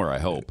that somewhere, I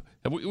hope.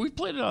 We've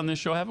played it on this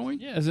show, haven't we?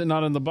 Yeah, is it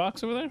not in the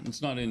box over there?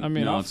 It's not in. I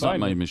mean, no, I'll it's not find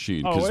my it.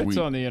 machine. Oh, 'cause it's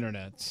on the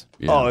internet.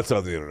 Yeah. Oh, it's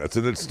on the internet,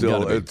 and it's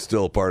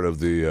still part of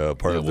the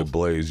the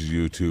Blaze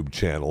YouTube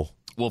channel.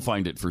 We'll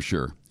find it for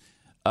sure.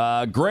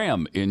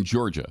 Graham in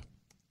Georgia,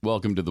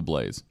 welcome to the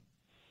Blaze.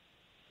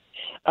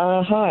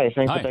 Hi,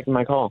 thanks for taking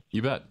my call.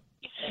 You bet.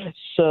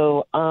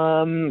 So,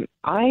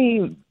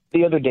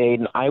 the other day,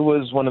 I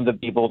was one of the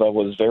people that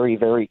was very,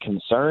 very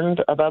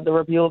concerned about the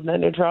repeal of net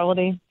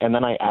neutrality, and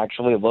then I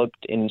actually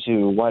looked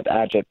into what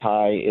Ajit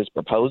Pai is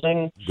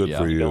proposing Good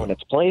for to you. go in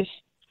its place.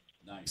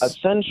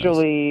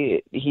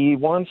 Essentially, he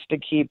wants to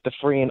keep the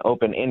free and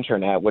open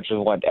internet, which is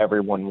what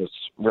everyone was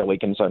really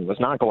concerned was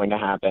not going to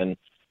happen,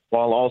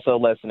 while also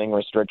lessening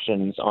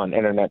restrictions on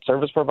internet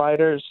service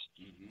providers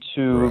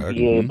to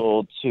be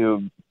able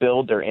to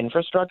build their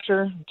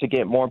infrastructure to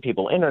get more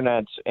people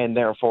internet and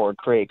therefore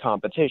create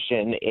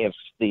competition if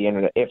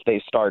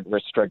they start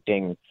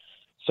restricting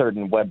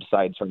certain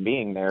websites from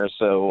being there.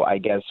 So I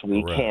guess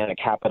we can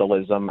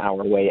capitalism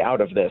our way out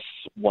of this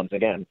once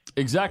again.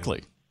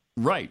 Exactly.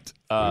 Right.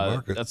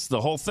 That's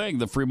the whole thing,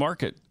 the free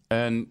market.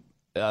 And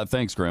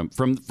thanks, Graham.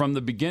 From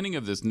the beginning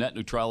of this net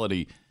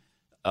neutrality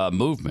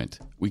movement,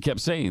 we kept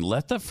saying,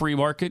 let the free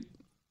market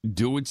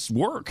do its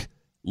work.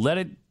 Let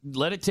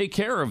it take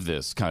care of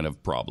this kind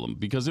of problem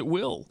because it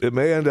will. It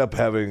may end up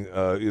having,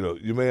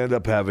 you may end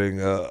up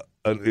having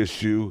an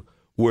issue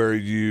where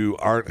you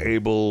aren't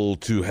able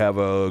to have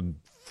a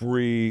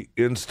free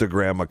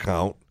Instagram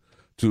account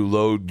to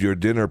load your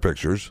dinner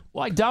pictures.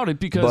 Well, I doubt it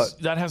because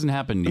that hasn't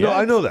happened yet. No,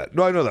 I know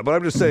that. But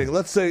I'm just saying,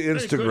 let's say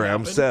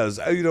Instagram says,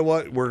 hey, you know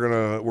what, we're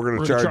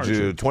gonna charge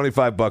you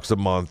 $25 a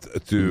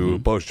month to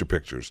post your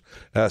pictures.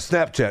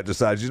 Snapchat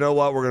decides, you know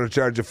what, we're gonna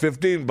charge you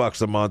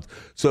 $15 a month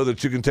so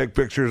that you can take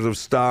pictures of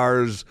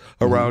stars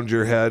around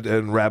your head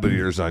and rabbit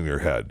ears on your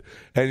head.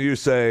 And you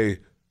say,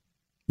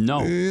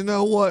 No. You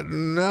know what?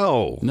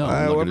 No.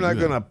 I'm not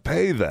going to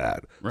pay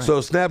that. Right. So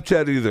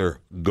Snapchat either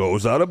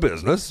goes out of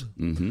business,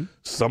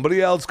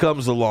 somebody else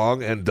comes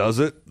along and does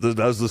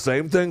the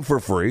same thing for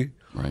free,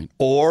 right?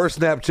 Or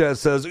Snapchat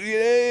says,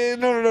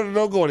 no,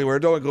 don't go anywhere.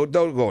 Don't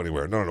go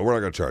anywhere. No, we're not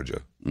going to charge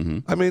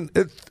you. I mean,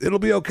 it'll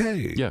be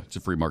okay. Yeah, it's a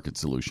free market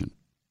solution.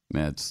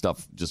 Man,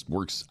 stuff just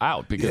works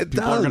out because It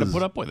people are going to does.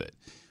 put up with it.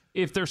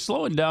 If they're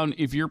slowing down,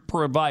 if your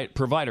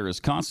provider is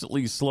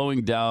constantly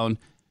slowing down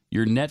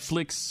your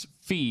Netflix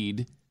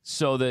feed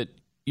so that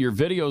your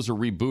videos are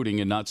rebooting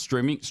and not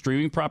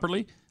streaming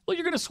properly, well,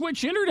 you're going to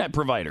switch internet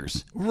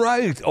providers.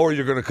 Right. Or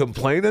you're going to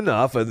complain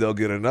enough, and they'll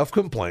get enough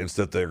complaints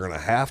that they're going to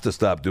have to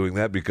stop doing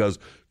that because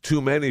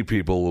too many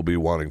people will be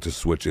wanting to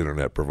switch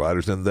internet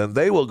providers, and then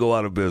they will go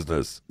out of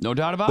business. No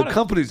doubt about it. The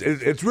companies,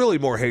 it's really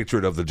more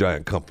hatred of the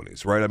giant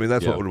companies, right? I mean,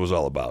 that's what it was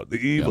all about.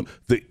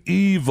 The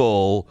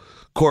evil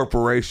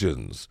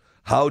corporations.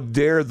 How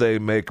dare they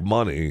make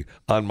money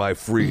on my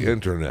free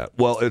internet?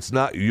 Well, it's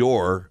not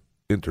your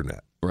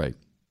internet. Right.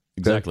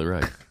 Exactly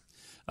right.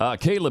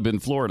 Caleb in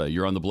Florida,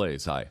 you're on the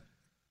Blaze. Hi.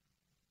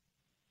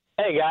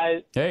 Hey,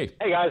 guys. Hey.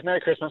 Hey, guys.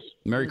 Merry Christmas.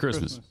 Merry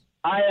Christmas.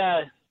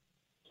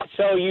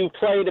 So you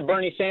played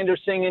Bernie Sanders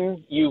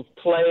singing, you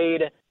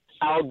played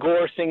Al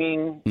Gore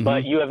singing,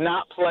 but you have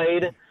not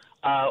played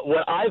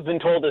what I've been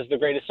told is the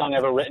greatest song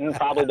ever written,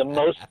 probably the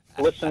most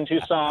listened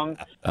to song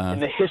in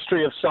the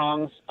history of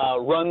songs,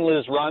 Run,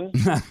 Liz, Run.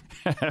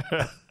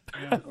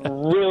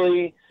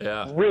 Really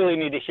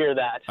need to hear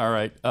that. All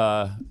right.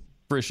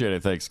 Appreciate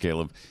it. Thanks,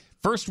 Caleb.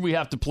 First, we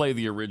have to play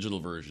the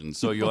original version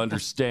so you'll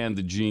understand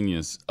the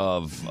genius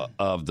of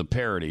the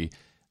parody.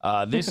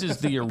 This is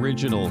the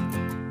original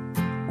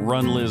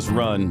Run, Liz,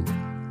 Run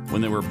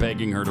when they were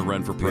begging her to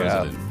run for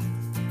president.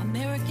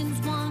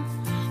 Americans want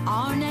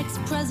our next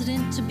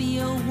president to be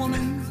a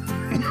woman.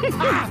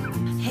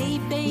 Hey,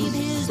 babe,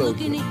 here's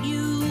looking at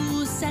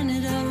you,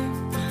 Senator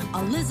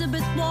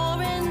Elizabeth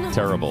Warren.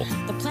 Terrible.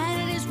 The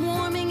planet is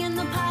warming and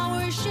the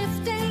power is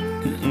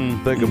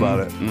shifting. Think about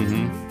it.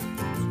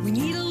 We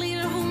need a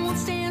leader who won't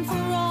stand for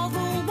all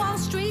the Wall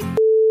Street.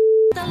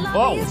 The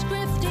Whoa. lobby is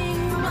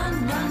grifting.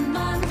 Run, run,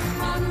 run,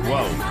 run,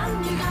 Whoa.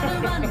 run. You gotta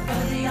run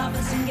for the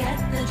office and get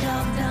the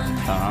job done.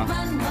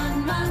 Run,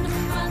 run, run,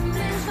 run,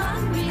 Liz,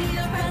 run. We need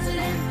a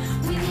president.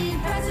 We need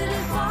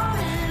President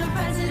Warren. A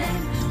president.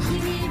 We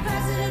need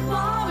President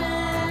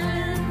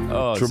Warren.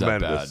 Oh, it's that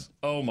Tremendous. bad.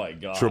 Oh, my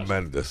gosh.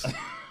 Tremendous. I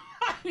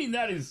mean,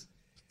 That's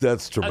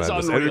tremendous.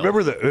 And unreal.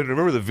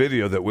 remember the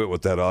video that went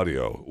with that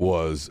audio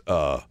was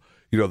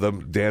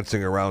them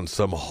dancing around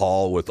some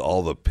hall with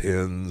all the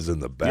pins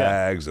and the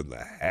bags and the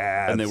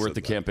hats. And they were at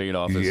the campaign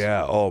office.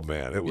 Yeah. Oh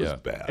man, it was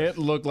bad. It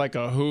looked like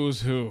a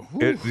who's who.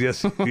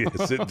 Yes,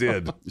 it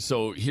did.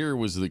 So here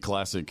was the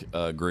classic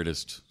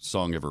greatest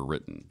song ever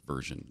written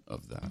version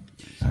of that.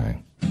 All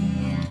right.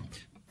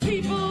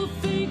 People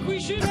think we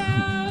should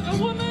have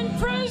a woman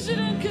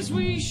president because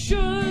we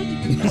should.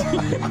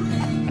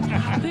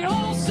 They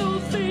also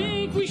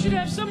think we should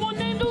have someone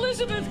named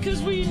Elizabeth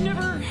because we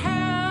never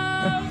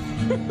have.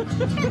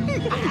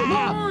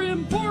 More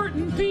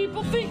important,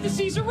 people think the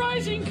seas are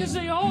rising because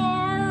they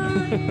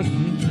are.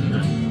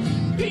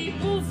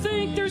 People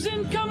think there's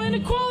income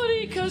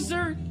inequality because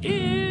there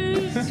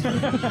is.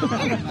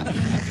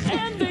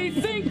 And they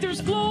think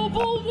there's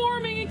global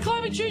warming and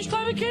climate change,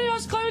 climate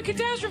chaos, climate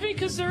catastrophe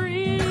because there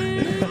is.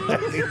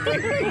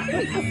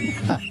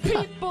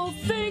 People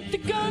think the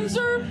guns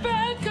are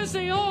bad because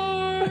they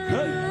are.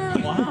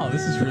 Wow,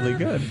 this is really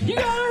good. You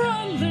gotta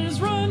run, Liz,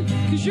 run,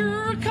 because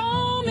you're a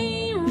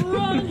commie.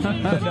 Run,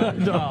 Liz, run.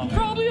 No.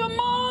 Probably a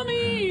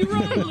mommy.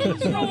 Run,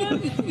 Liz,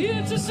 run.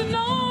 It's a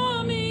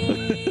tsunami.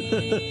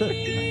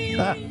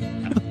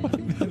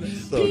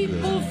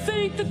 People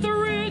think that the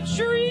rich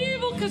are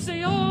evil because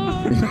they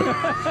are.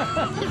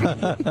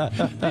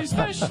 They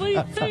especially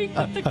think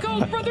that the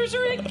Koch brothers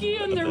are icky,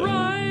 and they're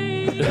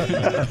right.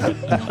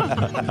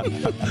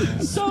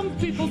 Some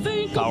people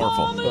think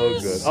Powerful.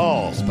 Obama's It's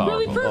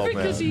really powerful. perfect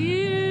because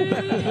he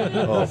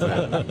is.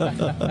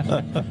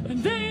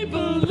 And they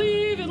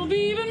believe it'll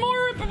be even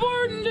more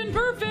important and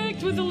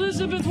perfect with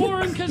Elizabeth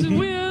Warren because it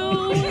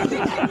will. You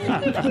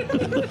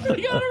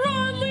gotta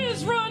run,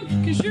 Liz, run,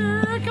 because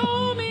you're a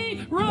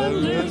commie.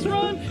 Run, Liz,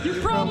 run.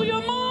 You're probably a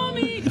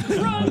mommy.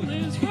 Run,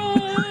 Liz,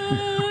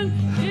 run.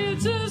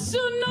 It's a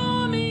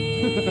tsunami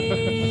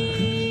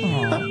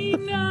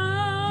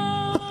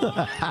now.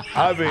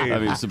 I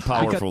mean, some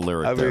powerful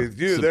lyric. I there.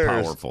 mean, Some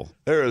powerful.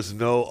 There is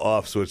no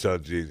off switch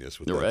on genius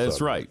with that. That's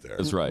song right. there.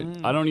 That's right.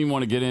 I don't even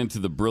want to get into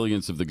the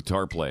brilliance of the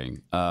guitar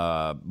playing,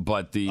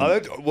 but the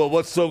Well,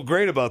 what's so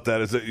great about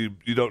that is that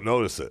you don't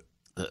notice it.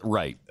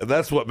 Right. And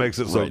that's what makes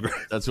it so Right. great.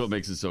 That's what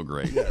makes it so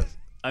great.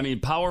 I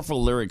mean,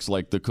 powerful lyrics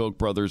like the Koch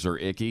brothers are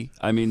icky.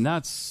 I mean,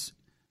 that's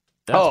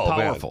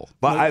powerful.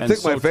 Man. I And think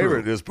so my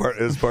favorite true. is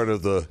part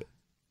of the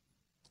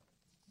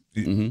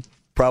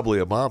probably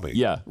a mommy.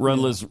 Yeah,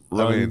 run, Liz,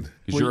 run. I mean,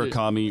 because you're a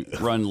commie.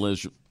 Run,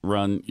 Liz.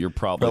 run, you're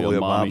probably a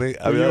mommy.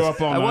 I mean, Were you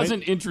up all I night?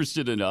 wasn't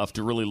interested enough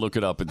to really look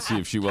it up and see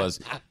if she was.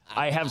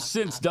 I have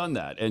since done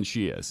that, and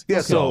she is. Yeah,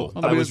 so,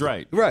 I was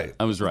right. Right.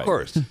 I was right. Of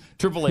course.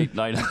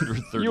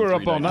 888-900-3393. You were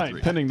up all night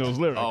penning those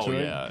lyrics, Oh,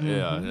 right?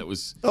 yeah. It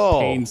was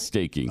Oh,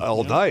 painstaking.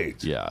 All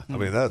night. Yeah. I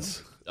mean, that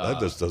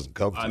just doesn't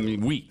come to I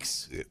mean,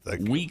 weeks.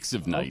 Weeks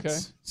of nights. Okay.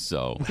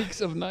 So Weeks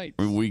of night.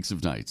 Weeks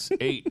of nights.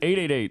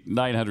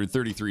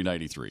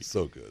 888-900-3393.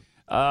 So good.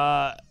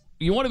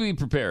 You want to be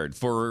prepared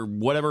for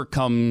whatever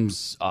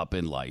comes up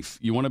in life.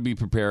 You want to be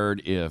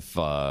prepared if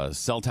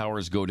cell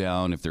towers go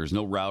down, if there's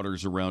no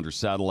routers around or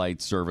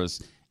satellite service,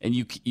 and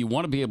you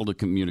want to be able to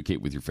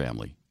communicate with your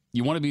family.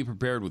 You want to be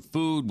prepared with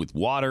food, with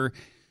water,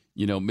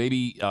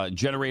 maybe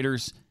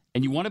generators,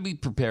 and you want to be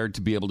prepared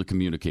to be able to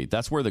communicate.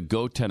 That's where the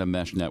GoTenna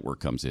Mesh Network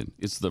comes in.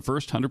 It's the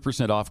first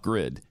 100%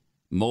 off-grid,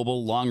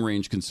 mobile,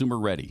 long-range,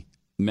 consumer-ready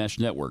mesh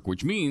network,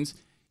 which means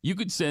you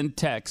could send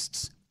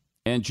texts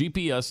and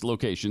GPS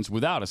locations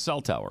without a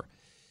cell tower.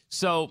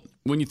 So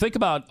when you think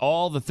about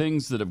all the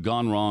things that have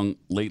gone wrong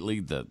lately,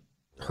 the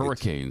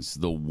hurricanes,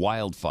 the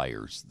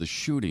wildfires, the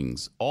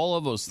shootings, all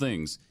of those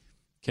things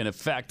can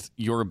affect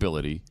your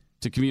ability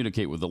to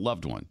communicate with a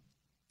loved one.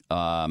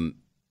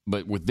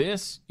 But with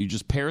this, you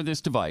just pair this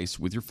device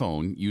with your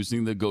phone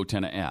using the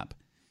GoTenna app,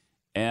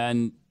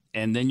 and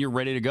then you're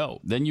ready to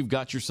go. Then you've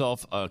got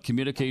yourself a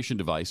communication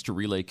device to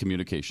relay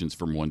communications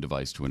from one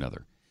device to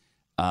another.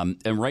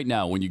 And right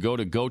now, when you go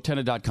to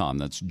GoTenna.com,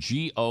 that's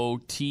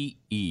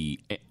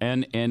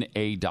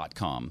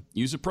GOTENNA.com,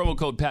 use the promo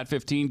code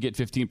PAT15, get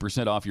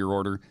 15% off your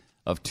order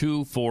of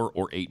 2, 4,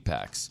 or 8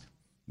 packs.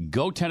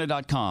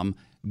 GoTenna.com,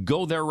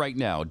 go there right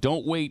now.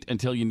 Don't wait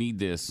until you need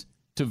this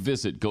to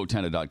visit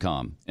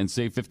GoTenna.com and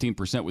save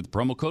 15% with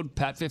promo code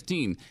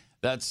PAT15.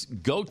 That's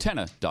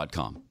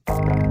GoTenna.com.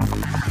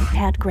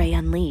 Pat Gray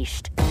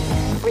Unleashed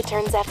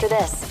returns after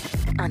this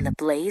on the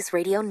Blaze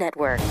Radio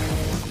Network.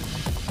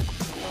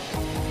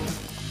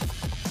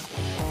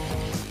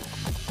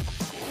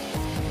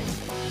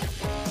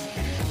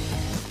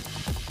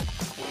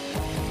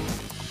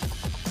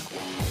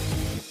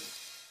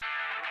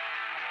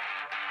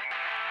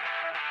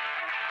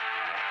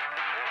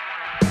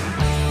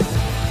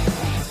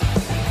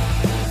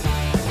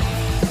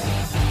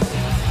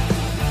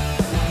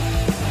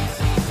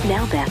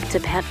 Now back to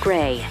Pat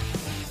Gray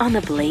on the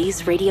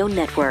Blaze Radio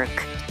Network.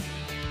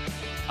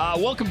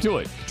 Welcome to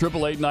it.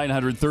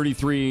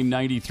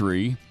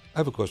 888-900-3393. I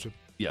have a question.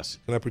 Yes.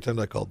 Can I pretend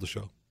I called the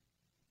show?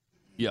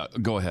 Yeah,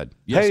 go ahead.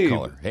 Yes, hey,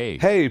 caller. Hey.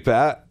 Hey,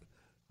 Pat.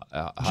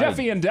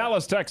 Jeffy in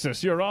Dallas,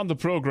 Texas. You're on the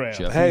program.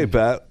 Jeffy. Hey,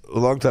 Pat. A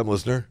long-time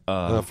listener.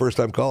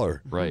 First-time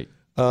caller. Right.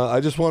 I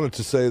just wanted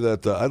to say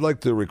that I'd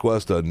like to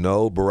request a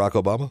no Barack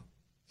Obama.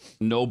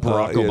 No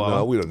Barack Obama.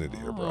 No, we don't need to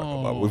hear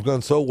Barack Obama. We've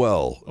done so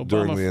well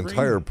during the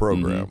entire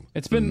program.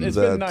 It's been nice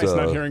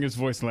not hearing his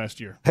voice last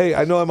year. Hey,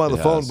 I know I'm on the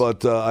phone,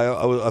 but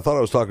I thought I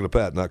was talking to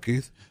Pat, not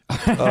Keith.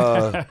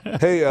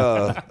 Hey,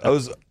 I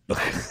was.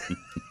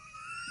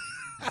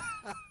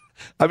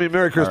 I mean,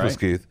 Merry Christmas,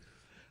 Keith.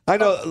 I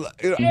know.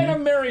 And a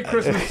Merry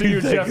Christmas to you,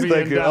 Jeffy.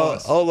 Thank in you.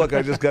 Dallas. Oh, look,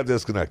 I just got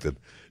disconnected.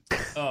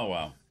 Oh,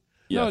 wow.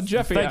 No,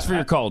 Jeffy. Thanks for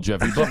your call,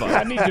 Jeffy. Bye-bye.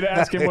 I need you to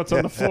ask him what's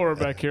on the floor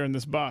back here in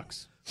this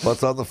box.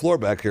 What's on the floor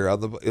back here in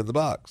the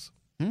box?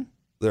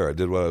 There, I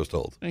did what I was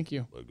told. Thank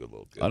you. A good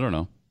little kid. I don't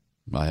know.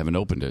 I haven't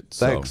opened it.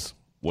 So Thanks.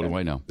 What do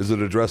I know? Is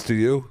it addressed to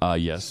you?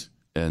 Yes.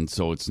 And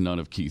so it's none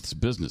of Keith's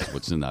business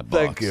what's in that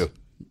box. Thank you.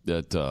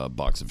 That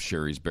box of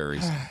Sherry's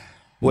berries.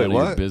 Wait, none of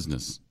what? your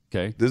business.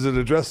 Okay. Is it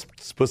addressed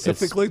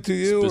specifically to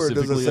you, or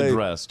does it say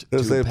addressed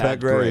does it to say Pat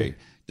Gray?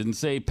 Didn't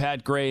say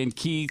Pat Gray and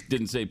Keith.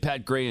 Didn't say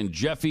Pat Gray and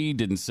Jeffy.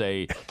 Didn't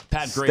say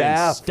Pat Gray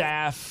Staff. and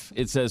staff.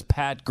 It says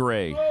Pat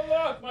Gray. Oh,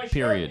 look, my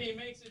Period. Sharpie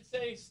makes it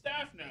say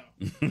staff now.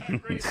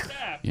 Pat Gray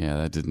staff. Yeah,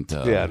 that didn't.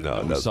 Yeah, no,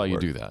 it we doesn't saw you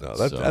work. do that. No,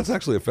 so. that's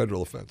actually a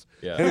federal offense.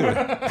 Yeah.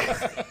 Anyway,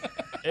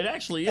 It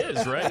actually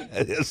is, right?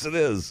 yes, it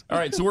is. All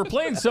right, so we're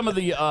playing some of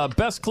the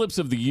best clips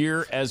of the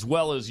year as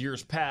well as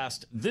years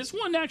past. This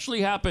one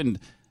actually happened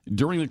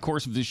during the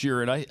course of this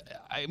year, and I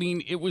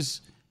mean, it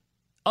was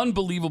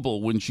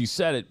unbelievable when she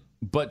said it.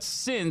 But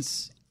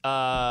since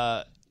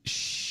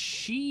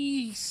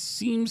she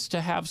seems to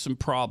have some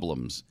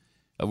problems,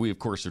 we of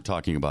course are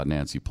talking about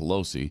Nancy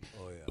Pelosi,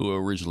 who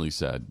originally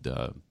said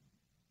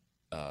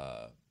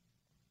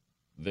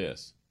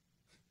this.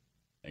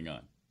 Hang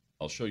on,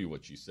 I'll show you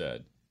what she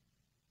said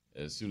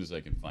as soon as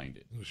I can find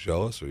it.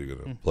 Show us, or are you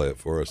going to play it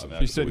for us?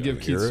 She said give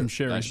Keith some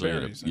Sherry's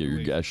berries.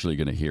 You're actually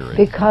going to hear it.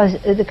 Because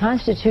the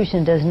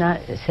Constitution does not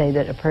say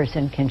that a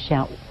person can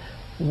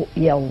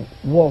yell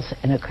wolf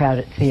in a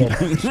crowded theater.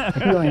 If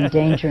you're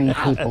endangering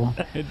people,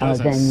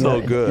 then you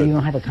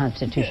don't have a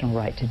constitutional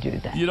right to do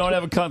that. You don't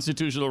have a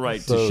constitutional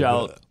right to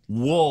shout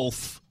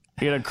wolf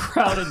in a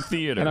crowded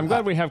theater. And I'm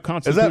glad we have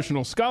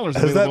constitutional scholars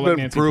Has that available at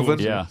been Nancy proven?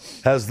 Pelosi. Yeah.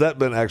 Has that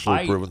been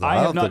actually proven? I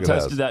have don't not think it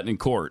tested has. that in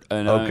court.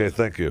 And Okay,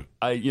 thank you.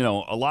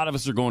 a lot of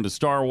us are going to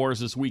Star Wars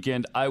this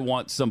weekend. I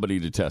want somebody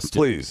to test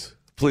it.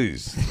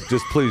 Please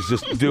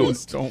do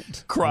it.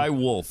 Don't Cry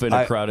wolf in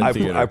a crowded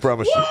theater. I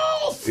promise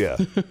Wolf! you. Yeah.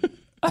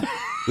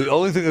 The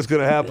only thing that's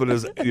going to happen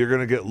is you're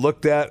going to get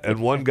looked at, and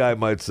one guy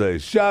might say,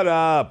 "Shut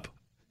up."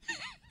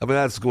 I mean,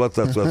 that's what's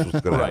going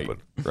to happen.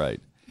 Right.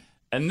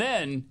 And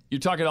then you're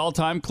talking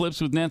all-time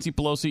clips with Nancy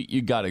Pelosi.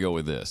 You got to go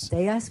with this.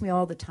 They ask me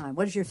all the time,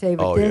 "What is your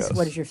favorite this? Yes.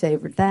 What is your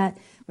favorite that?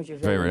 What's your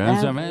favorite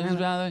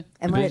that?"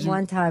 And at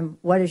one time,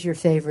 "What is your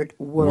favorite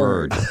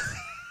word?"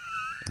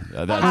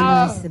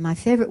 My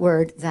favorite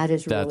word. That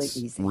is really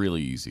easy.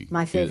 Really easy.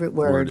 My favorite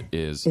word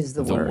is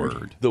the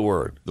word. The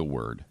word. The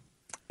word.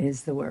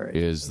 Is the word.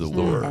 Is the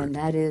word. And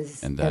that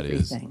is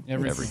everything.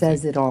 Everything. It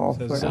says it all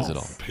for Says us. it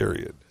all.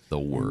 Period. The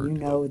word. And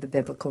you know the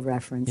biblical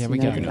reference. Yeah, you we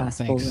know got the it.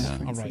 gospel Thanks.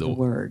 reference. All right. The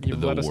word.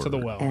 You've led us to the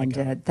well. And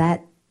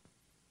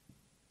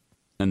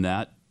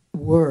that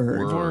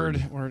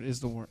word. Word is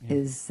the word.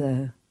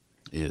 Yeah.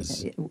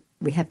 Is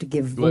we have to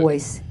give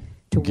voice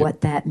to what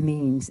that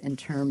means in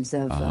terms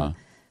of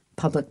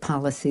public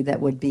policy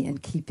that would be in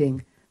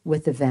keeping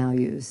with the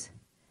values.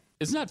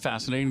 Isn't that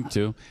fascinating,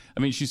 too?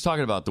 I mean, she's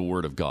talking about the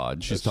Word of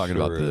God. She's talking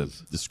about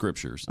the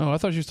Scriptures. Oh, I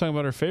thought she was talking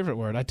about her favorite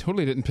word. I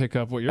totally didn't pick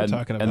up what you're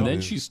talking about. And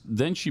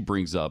then she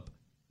brings up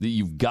that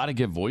you've got to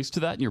give voice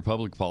to that in your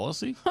public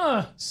policy?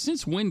 Huh.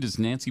 Since when does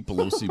Nancy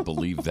Pelosi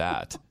believe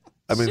that?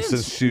 I mean,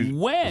 since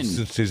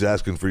she's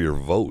asking for your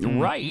vote.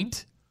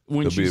 Right.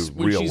 When she's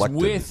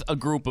with a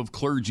group of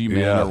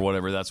clergymen or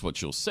whatever, that's what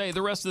she'll say.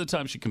 The rest of the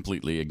time, she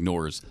completely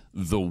ignores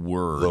the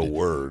word. The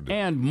word.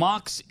 And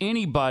mocks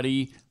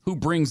anybody who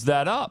brings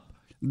that up,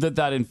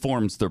 that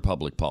informs their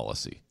public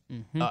policy.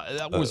 Mm-hmm.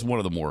 That was one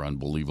of the more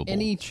unbelievable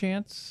Any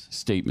chance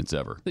statements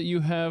ever. that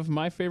you have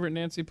my favorite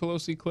Nancy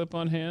Pelosi clip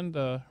on hand,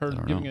 her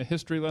giving a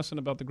history lesson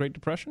about the Great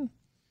Depression?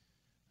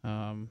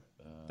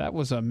 That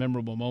was a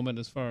memorable moment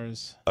as far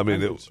as I'm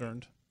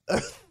concerned.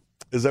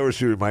 Is that where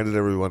she reminded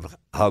everyone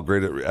how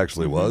great it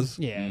actually was?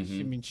 Yeah, I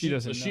mean, she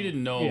doesn't. She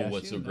didn't know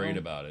what's so great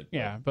about it.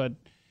 Yeah, but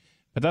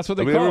that's what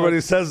they I mean, call everybody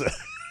it. says it.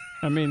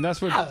 I mean,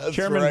 that's what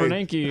Chairman right.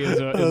 Bernanke is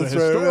a That's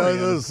historian. right.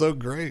 That is so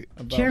great.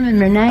 Chairman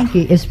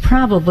Bernanke is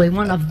probably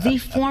one of the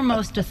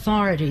foremost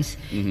authorities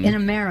in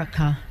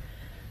America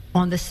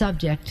on the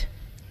subject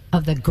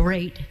of the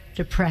Great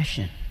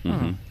Depression.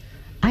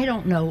 I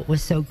don't know what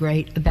was so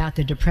great about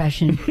the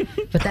Depression,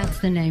 but that's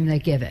the name they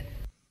give it.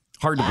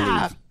 Hard to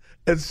believe.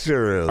 It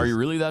sure is. Are you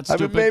really that I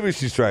stupid? mean, maybe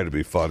she's trying to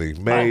be funny.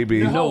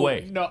 Maybe. No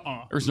way.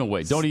 There's no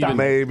way. Don't even.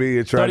 Maybe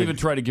you try. Don't even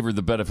try to give her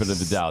the benefit of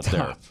the doubt.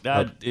 There.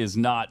 That is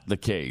not the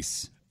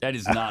case. That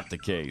is not the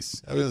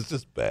case. I mean, it's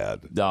just bad.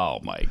 Oh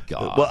my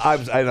God. Well,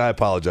 I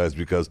apologize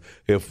because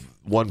if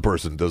one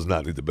person does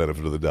not need the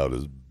benefit of the doubt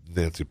is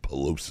Nancy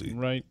Pelosi.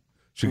 Right.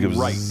 She gives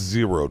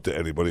zero to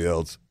anybody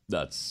else.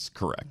 That's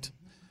correct.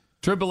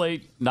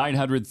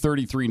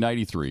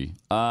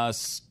 888-900-3393.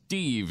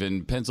 Steve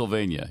in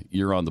Pennsylvania,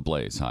 you're on the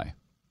Blaze. Hi.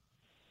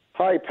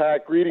 Hi,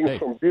 Pat. Greetings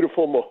from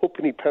beautiful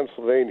Mahogany,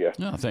 Pennsylvania.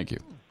 Oh, thank you.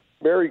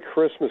 Merry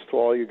Christmas to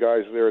all you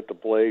guys there at the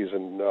Blaze,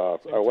 and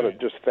I want to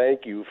just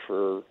thank you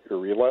for your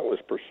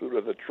relentless pursuit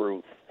of the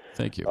truth.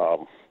 Thank you.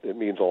 It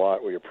means a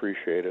lot. We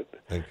appreciate it.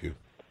 Thank you.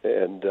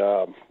 And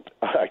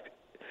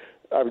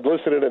I've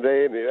listening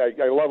today, and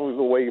I love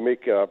the way you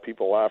make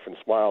people laugh and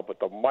smile. But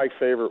my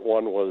favorite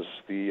one was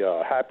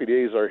the "Happy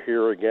Days Are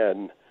Here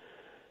Again."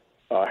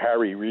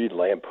 Harry Reid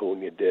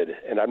lampoon you did,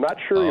 and I'm not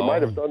sure you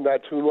might have done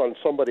that tune on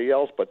somebody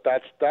else, but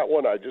that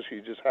one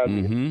you just had me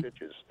in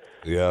stitches.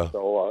 Yeah.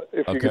 So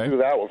if you could do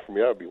that one for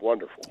me, that would be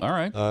wonderful. All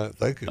right.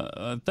 Thank you.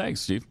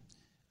 Thanks, Steve.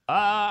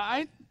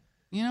 I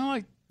don't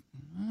remember.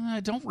 I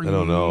don't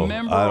know. I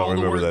don't all the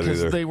remember words that either.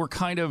 because they were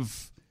kind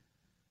of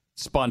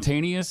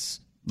spontaneous.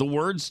 The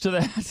words to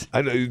that.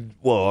 I know.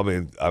 Well, I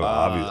mean,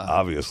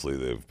 obviously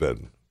they've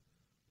been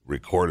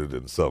recorded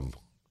in some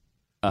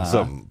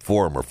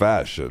form or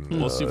fashion.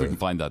 We'll see if we can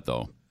find that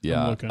though.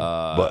 Yeah,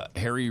 but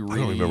Harry Reid. I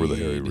don't remember the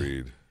Harry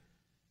Reid.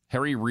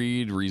 Harry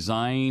Reid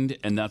resigned,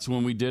 and that's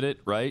when we did it,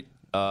 right?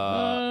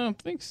 I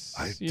think.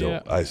 I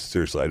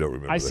seriously, I don't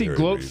remember. I see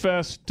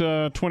Gloatfest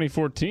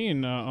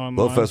 2014 online.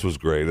 Gloatfest was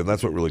great, and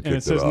that's what really kicked and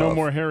it says off. no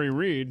more Harry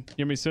Reid.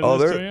 You want me to send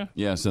this to you?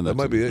 Yeah, send that. That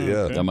might be it. Yeah,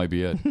 okay. That might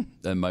be it.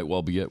 That might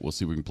well be it. We'll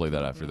see if we can play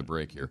that after the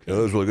break here. Yeah,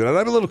 that was really good. And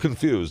I'm a little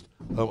confused.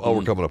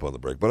 We're coming up on the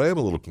break, but I am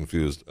a little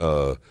confused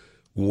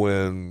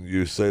when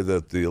you say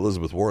that the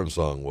Elizabeth Warren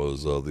song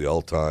was the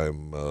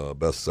all-time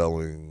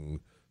best-selling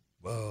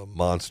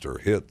monster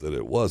hit that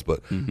it was.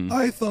 But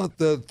I thought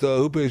that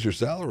Who Pays Your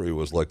Salary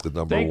was like the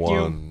number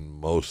one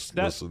most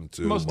listened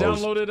to, most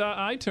downloaded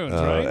iTunes,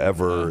 right?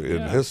 ever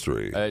in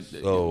history.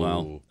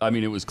 Well, I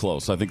mean, it was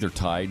close. I think they're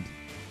tied.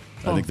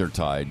 I think they're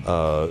tied.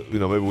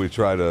 Maybe we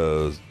try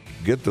to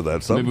get to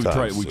that sometime. Maybe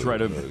we'll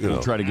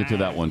try to get to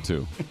that one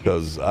too.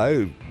 Because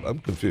I'm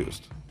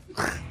confused.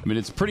 I mean,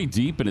 it's pretty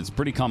deep and it's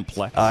pretty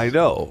complex. I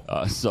know.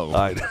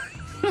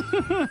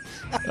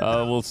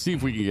 We'll see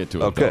if we can get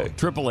to it. Okay.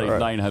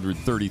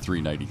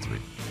 888-900-3393.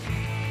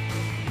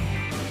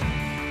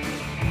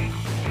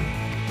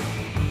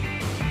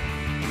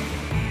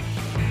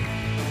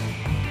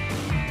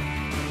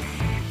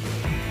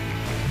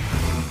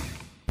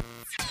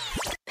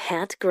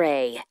 Pat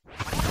Gray,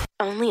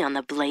 only on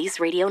the Blaze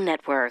Radio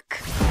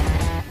Network.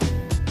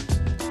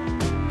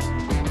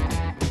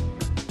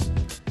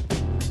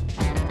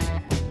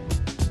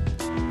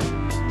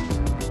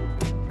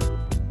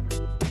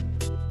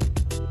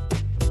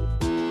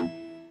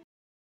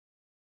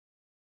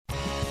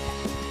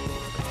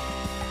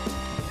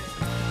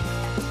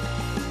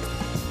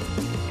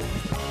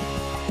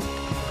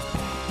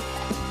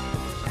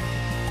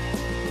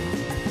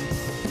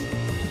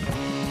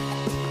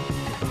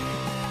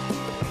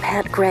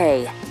 Pat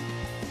Gray.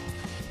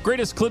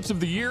 Greatest clips of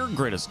the year,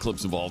 greatest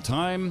clips of all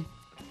time.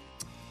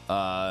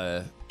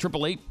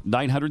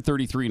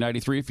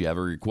 888-900-3393 if you have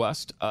a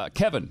request.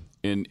 Kevin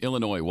in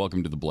Illinois,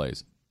 welcome to the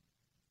Blaze.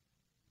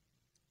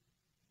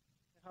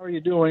 How are you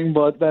doing?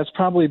 But that's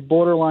probably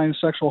borderline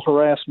sexual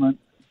harassment,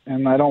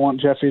 and I don't want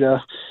Jeffy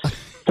to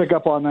pick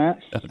up on that.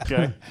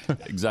 Okay,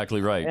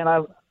 exactly right. And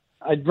I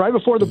right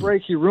before the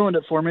break, he ruined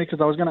it for me because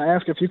I was going to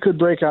ask if you could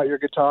break out your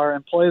guitar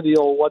and play the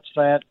old "What's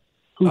That?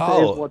 Who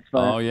pays What's That?"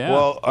 Oh yeah.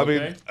 Well, I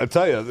mean, I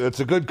tell you, it's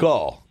a good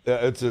call.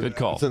 It's a good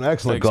call. It's an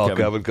excellent call,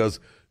 Kevin, because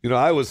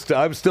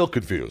I'm still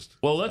confused.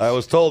 Well, I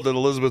was told that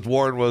Elizabeth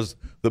Warren was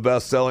the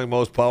best-selling,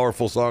 most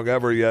powerful song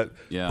ever. Yet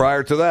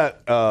prior to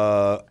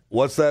that,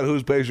 "What's That?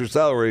 Who pays your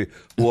salary?"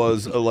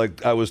 was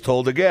like I was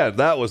told again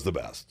that was the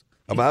best.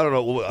 I mean, I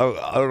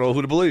don't know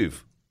who to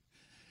believe.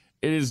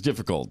 It is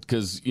difficult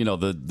because,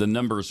 the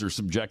numbers are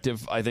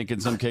subjective, I think, in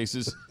some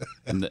cases,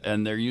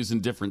 and they're using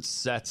different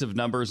sets of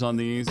numbers on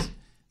these.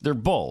 They're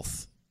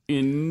both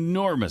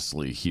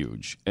enormously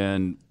huge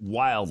and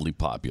wildly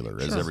popular,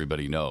 as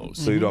everybody knows.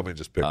 So you don't mean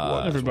just pick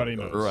one. Everybody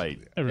knows. Right.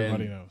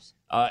 Everybody knows.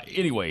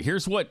 Anyway,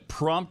 here's what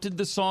prompted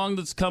the song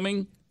that's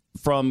coming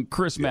from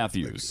Chris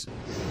Matthews.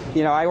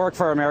 I work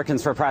for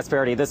Americans for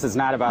Prosperity. This is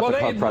not about the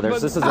Koch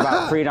brothers. This is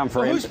about freedom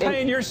for... Who's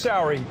paying your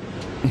salary?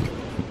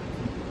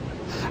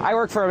 I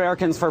work for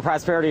Americans for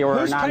Prosperity.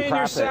 We're a nonprofit. Who's paying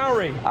your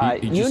salary?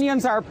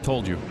 Unions are...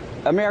 Told you.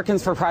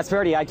 Americans for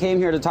Prosperity. I came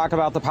here to talk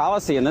about the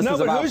policy, and this is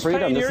about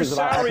freedom. This is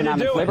about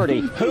economic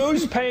liberty.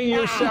 Who's paying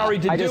your salary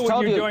to do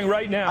what you're doing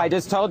right now? I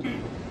just told you,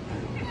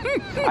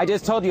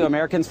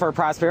 Americans for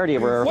Prosperity.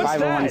 We're a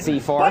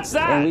 501c4. What's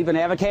that? And we've been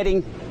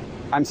advocating...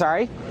 I'm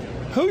sorry?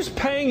 Who's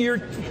paying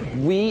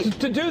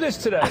to do this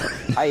today?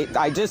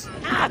 I just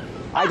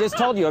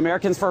told you,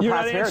 Americans for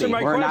Prosperity.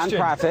 We're a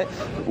nonprofit.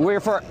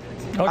 We're for...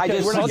 I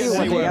just told you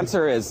what the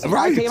answer is.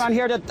 Right.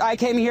 I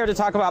came here to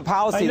talk about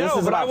policy. This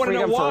is about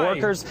freedom for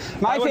workers.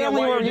 My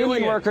family were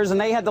union workers, and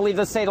they had to leave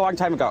the state a long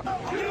time ago.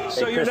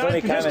 So you're not,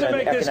 just to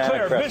make this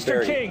clear,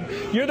 Mr. King,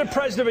 you're the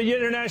president of an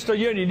international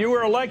union. You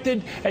were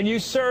elected, and you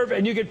serve,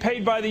 and you get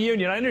paid by the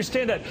union. I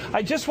understand that.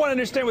 I just want to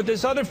understand with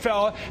this other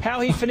fellow how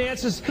he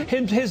finances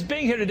his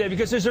being here today,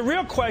 because there's a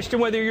real question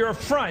whether you're a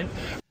front.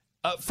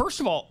 First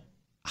of all,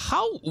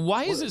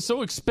 why is it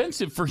so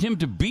expensive for him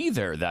to be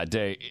there that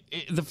day?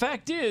 The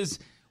fact is,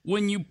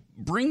 when you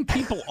bring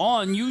people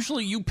on,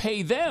 usually you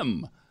pay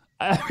them.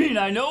 I mean,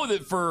 I know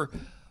that for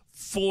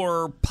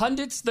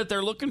pundits that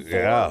they're looking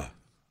for.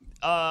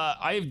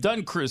 I've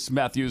done Chris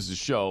Matthews'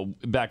 show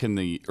back in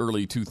the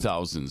early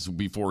 2000s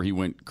before he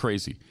went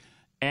crazy.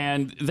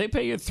 And they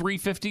pay you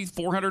 $350,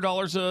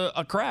 $400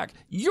 a crack.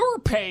 You're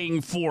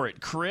paying for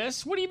it,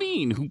 Chris. What do you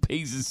mean? Who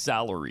pays his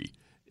salary?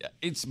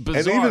 It's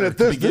bizarre. And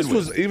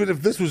even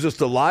if this was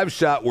just a live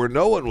shot where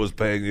no one was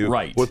paying you,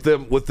 right? With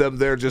them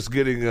there just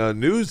getting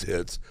news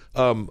hits.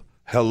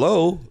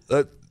 Hello.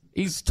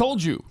 He's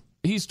told you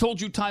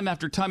time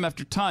after time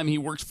after time he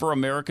works for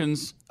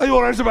Americans. Oh, you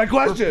won't answer my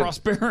question. For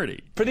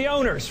prosperity. For the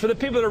owners, for the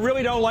people that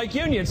really don't like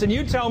unions, and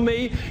you tell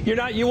me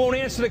you won't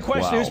answer the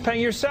question. Who's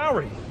paying your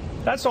salary?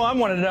 That's all I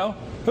want to know.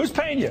 Who's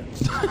paying you?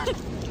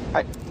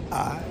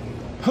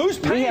 Who's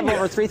paying you? We have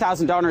over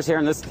 3,000 donors here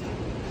in this.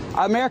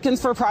 Americans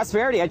for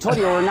Prosperity. I told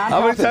you we're a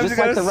nonprofit, just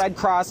like the Red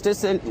Cross,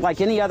 just like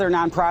any other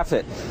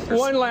nonprofit.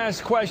 One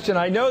last question.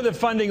 I know the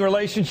funding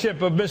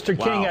relationship of Mr.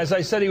 King. As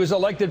I said, he was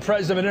elected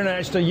president of an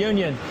international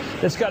union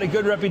that's got a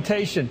good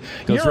reputation.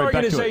 Your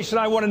organization,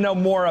 I want to know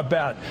more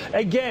about.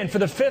 Again, for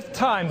the 5th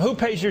time, who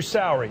pays your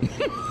salary?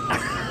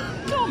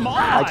 Come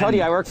on. I told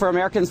you I work for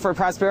Americans for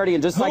Prosperity,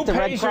 and just like the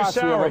Red Cross,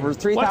 we have over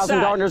 3,000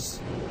 donors.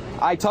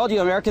 I told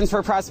you, Americans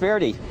for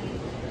Prosperity.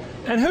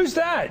 And who's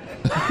that?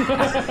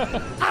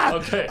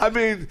 Okay. I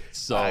mean,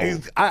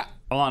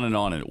 on and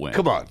on it went.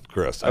 Come on,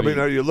 Chris. I mean,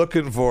 are you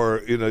looking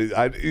for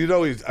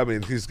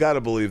he's got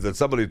to believe that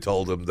somebody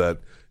told him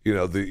that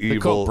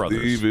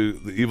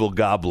the evil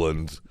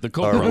goblins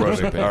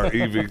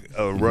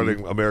are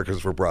running Americans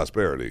for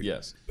Prosperity.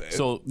 Yes.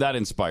 So that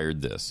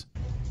inspired this.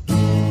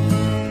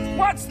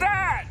 What's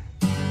that?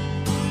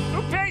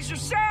 Who pays your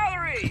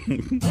salary?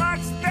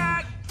 What's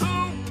that?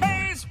 Who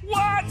pays?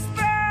 What's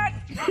that?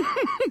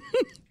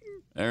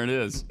 There it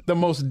is. The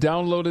most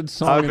downloaded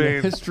song in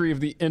the history of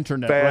the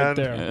internet right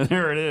there.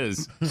 There it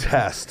is.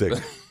 Fantastic.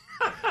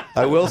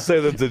 I will say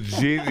that the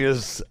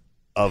genius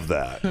of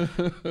that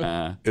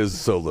is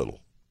so little.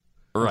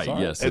 Right,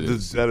 yes. That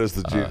is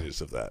the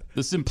genius of that.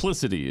 The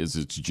simplicity is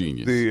its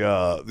genius.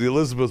 The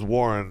Elizabeth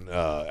Warren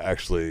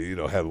actually,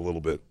 had a little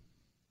bit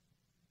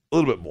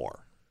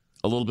more.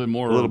 A little bit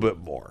more? A little bit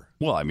more.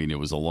 Well, I mean, it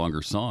was a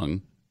longer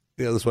song.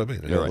 Yeah, that's what I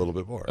mean. Yeah, a little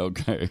bit more.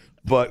 Okay.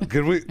 But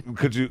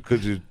could you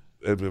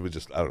maybe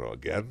just, I don't know,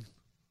 again?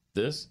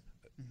 This?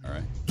 All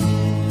right.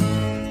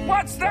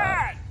 What's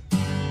that?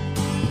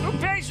 Who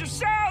pays your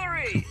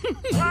salary?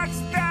 What's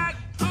that?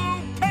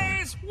 Who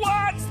pays?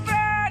 What's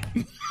that?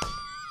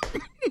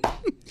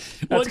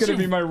 That's going to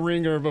be my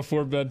ringer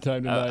before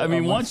bedtime tonight. I mean,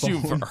 on my once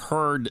you've phone.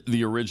 heard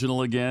the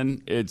original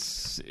again, it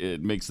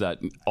makes that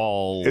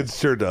all It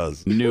sure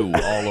does. new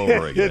all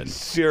over again. It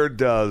sure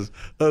does.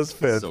 That's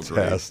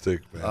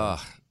fantastic, man.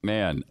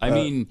 Man, I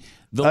mean,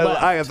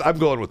 I'm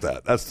going with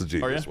that. That's the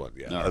genius Are ya? one.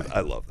 Yeah, All right.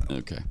 I love that.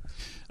 Okay.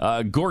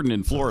 Gordon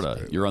in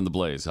Florida, you're on the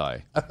Blaze.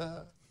 Hi.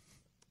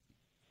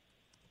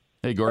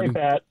 Hey, Gordon.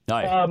 Hey, Pat.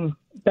 Hi.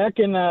 Back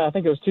in, I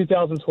think it was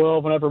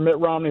 2012, whenever Mitt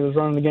Romney was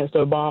running against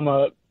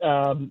Obama,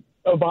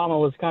 Obama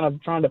was kind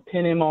of trying to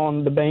pin him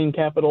on the Bain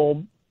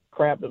Capital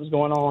crap that was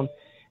going on.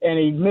 And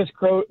he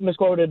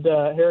misquoted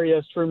Harry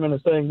S. Truman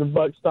as saying the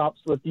buck stops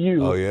with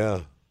you. Oh,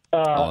 yeah.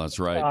 That's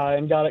right.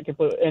 And got it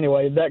completely.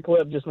 Anyway, that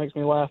clip just makes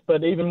me laugh.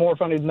 But even more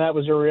funny than that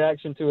was your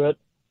reaction to it.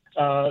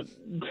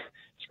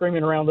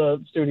 Screaming around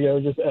the studio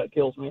just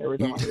kills me every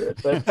time I hear it.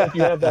 But if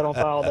you have that on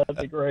file, that'd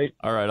be great.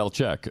 All right, I'll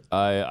check.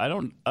 I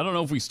don't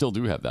know if we still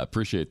do have that.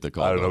 Appreciate the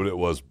call. I don't know, though. but it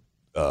was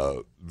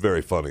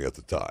very funny at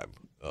the time.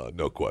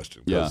 No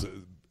question. 'Cause,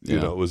 you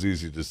know, it was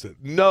easy to say,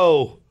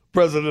 no,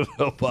 President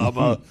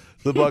Obama,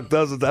 the buck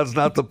doesn't. That's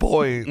not the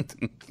point.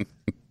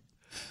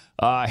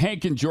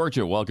 Hank in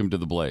Georgia, welcome to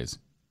the Blaze.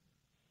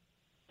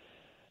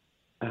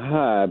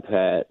 Hi,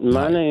 Pat.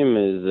 My name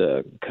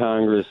is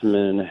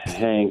Congressman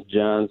Hank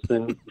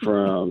Johnson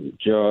from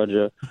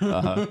Georgia.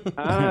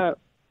 I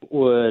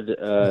would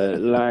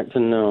like to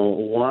know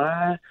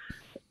why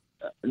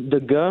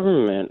the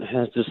government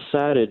has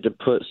decided to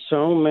put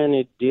so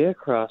many deer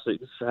crossing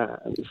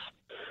signs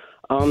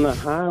on the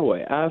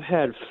highway. I've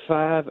had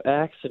 5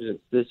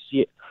 accidents this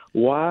year.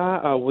 Why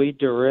are we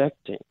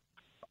directing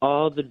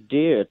all the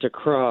deer to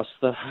cross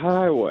the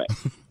highway?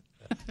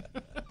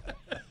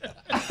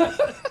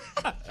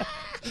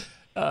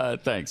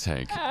 Thanks,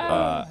 Hank.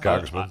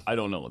 Congressman. I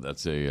don't know.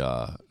 That's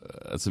a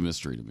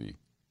mystery to me.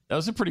 That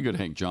was a pretty good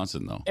Hank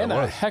Johnson, though. And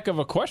a heck of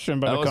a question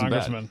by That the wasn't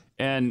bad. congressman.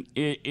 And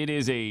it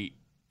is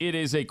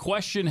a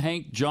question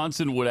Hank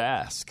Johnson would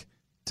ask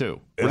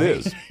too. It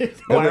is.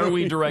 Why are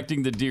we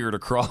directing the deer to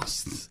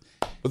cross?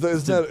 But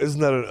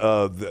isn't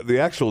that the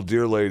actual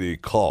Dear Lady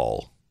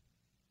call,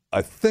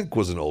 I think,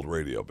 was an old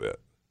radio bit.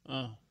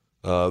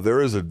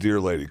 There is a Dear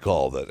Lady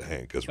call that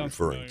Hank is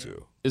referring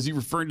to. Is he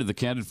referring to the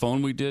candid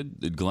phone we did,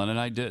 that Glenn and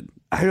I did?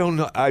 I don't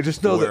know. I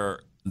just know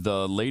where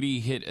the lady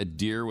hit a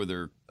deer with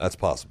her. That's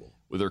possible.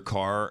 With her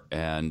car,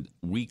 and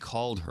we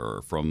called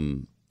her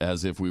from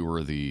as if we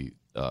were the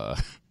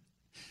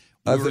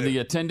the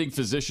attending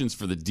physicians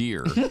for the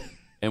deer,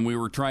 and we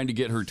were trying to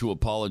get her to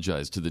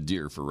apologize to the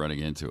deer for running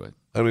into it.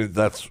 I mean,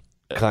 that's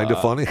kind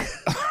of funny.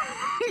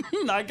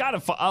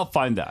 I'll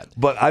find that.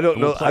 But I don't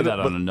know. We'll play I that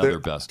don't, on another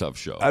best of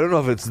show. I don't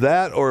know if it's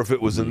that or if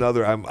it was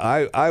another.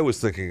 I was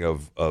thinking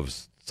of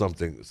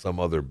some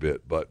other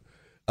bit, but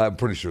I'm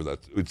pretty sure that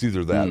it's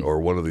either that or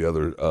one of the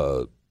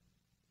other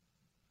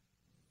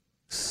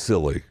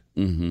silly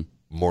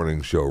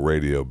morning show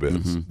radio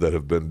bits that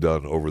have been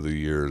done over the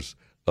years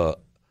that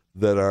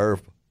are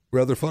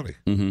rather funny.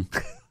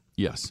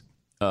 Yes.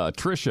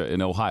 Tricia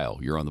in Ohio,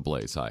 you're on the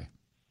Blaze. Hi.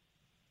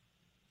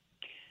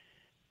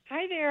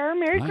 Hi there.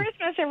 Merry Hi.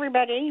 Christmas,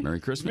 everybody. Merry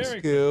Christmas.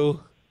 Thank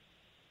you.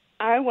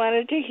 I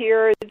wanted to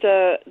hear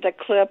the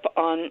clip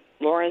on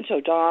Lawrence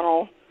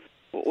O'Donnell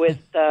with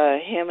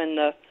him and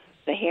the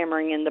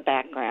hammering in the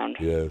background.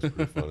 Yeah, it's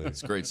pretty funny.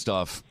 It's great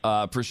stuff.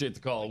 Appreciate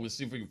the call. We'll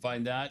see if we can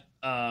find that.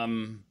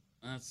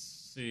 Let's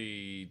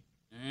see.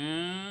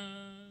 I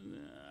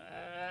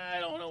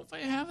don't know if I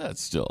have that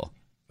still.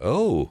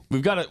 Oh,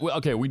 we've got it.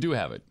 Okay, we do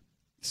have it.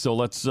 So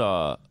let's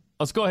go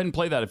ahead and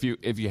play that if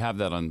you have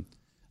that on.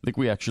 I think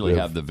we actually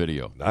have the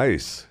video.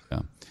 Nice.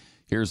 Yeah.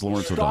 Here's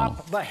Lawrence O'Donnell.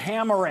 Stop the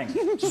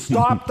hammering.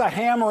 Stop the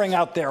hammering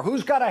out there.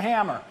 Who's got a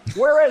hammer?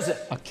 Where is it?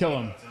 I'll kill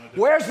him.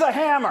 Where's the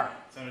hammer?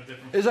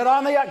 Is it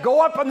on the... Go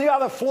up on the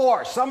other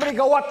floor. Somebody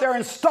go up there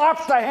and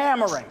stop the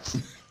hammering.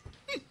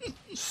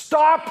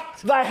 Stop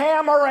the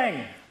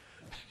hammering.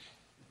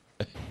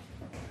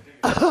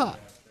 I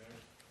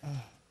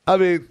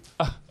mean...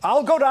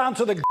 I'll go down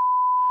to the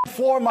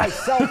floor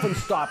myself and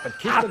stop it.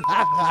 Keep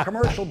the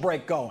commercial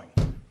break going.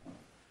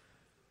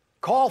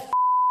 Call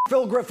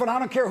Phil Griffin. I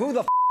don't care who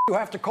the you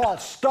have to call.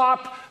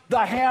 Stop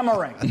the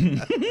hammering.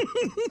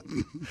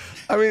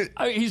 I mean,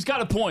 he's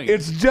got a point.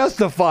 It's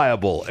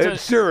justifiable. It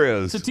sure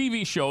is. It's a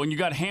TV show, and you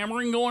got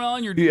hammering going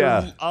on. You're Yeah.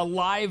 doing a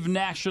live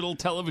national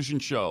television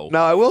show.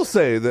 Now, I will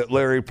say that,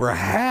 Larry,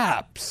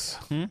 perhaps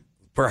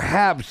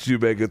you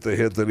may get the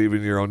hint that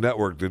even your own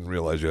network didn't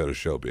realize you had a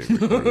show being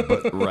recorded.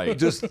 But Right.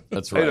 just,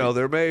 That's right. You know,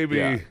 there may be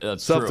Yeah,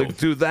 that's something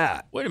true. to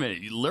that. Wait a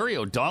minute. Larry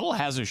O'Donnell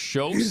has a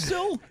show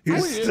still?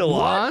 He's still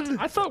on?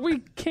 I thought we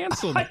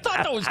canceled. I thought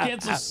that was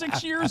canceled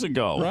 6 years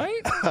ago.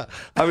 Right?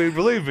 I mean,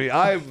 believe me,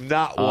 I'm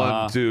not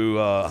one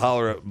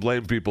to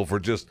blame people for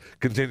just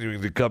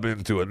continuing to come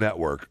into a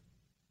network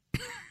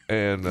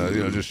and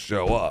just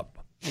show up.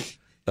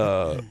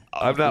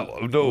 I'm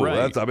not. No,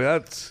 Right.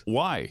 that's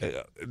why.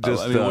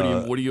 Just I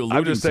mean, what are you alluding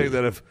I'm just saying to?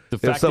 that if The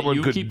fact that someone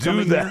you could keep do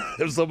coming that,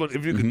 here?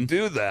 if you could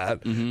do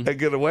that and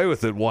get away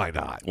with it, why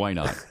not? Why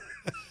not?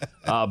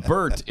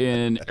 Bert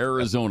in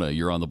Arizona,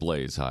 you're on the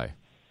Blaze. Hi.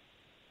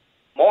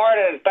 Morning.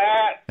 morning,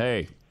 Pat.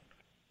 Hey.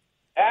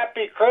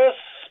 Happy Christmas,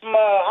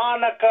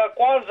 Hanukkah,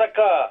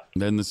 Kwanzaa.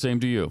 Then the same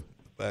to you.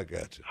 Back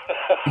at you.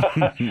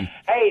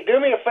 Hey, do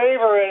me a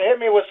favor and hit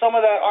me with some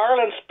of that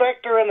Arlen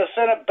Specter in the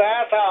Senate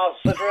bathhouse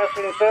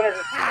addressing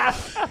senators.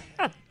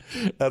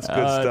 That's good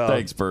stuff.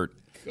 Thanks, Bert.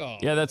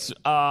 Yeah, that's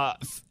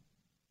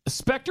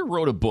Specter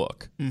wrote a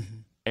book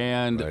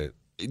and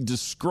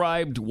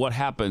described what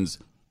happens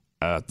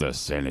at the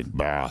Senate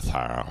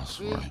bathhouse.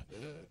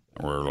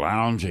 We're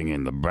lounging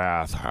in the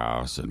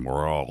bathhouse and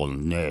we're all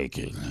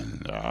naked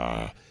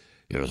and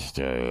just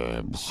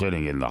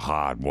sitting in the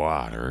hot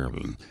water.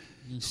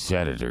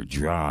 Senator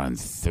John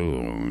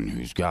Thune,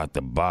 who's got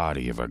the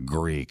body of a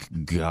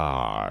Greek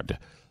god,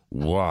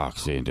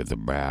 walks into the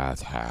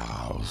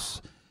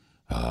bathhouse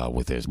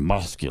with his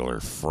muscular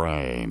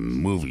frame,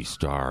 movie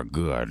star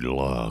good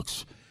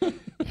looks.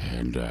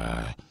 And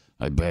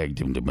I begged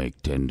him to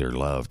make tender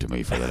love to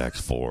me for the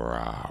next 4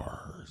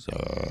 hours.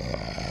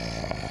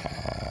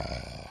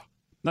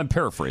 I'm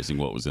paraphrasing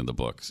what was in the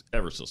books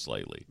ever so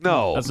slightly.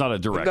 No. That's not a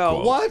direct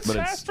quote. What? But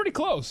That's pretty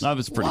close. No,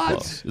 it's pretty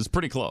close. It's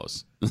pretty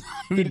close.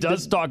 He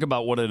does talk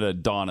about what an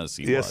Adonis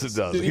he was. Yes, it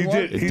does. He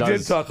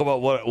did talk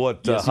about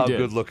how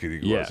good looking he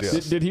was.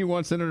 Yes. Did he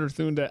want Senator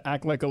Thune to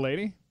act like a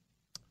lady?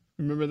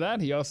 Remember that?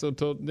 He also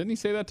didn't he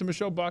say that to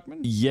Michelle Bachmann?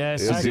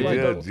 Yes, he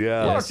did.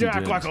 Yeah. Why don't you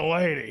act like a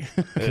lady?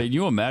 Can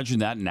you imagine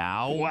that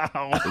now?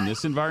 Wow. In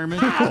this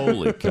environment?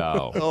 Holy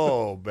cow.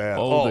 Oh, man.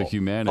 The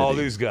humanity. Oh,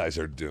 these guys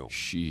are doomed.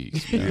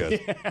 Jeez, man.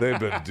 Yes, they've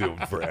been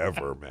doomed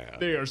forever, man.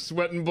 They are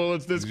sweating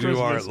bullets this Christmas.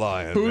 You aren't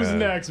lying, Who's man.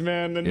 next,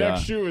 man? The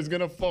next shoe is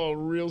going to fall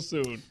real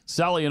soon.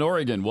 Sally in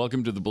Oregon,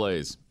 welcome to the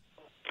Blaze.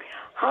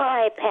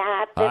 Hi,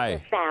 Pat. Hi.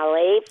 This is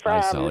Sally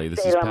from Sally. This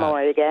is Salem, Pat.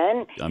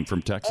 Oregon. I'm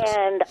from Texas.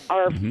 And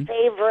our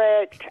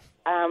favorite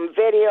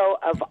video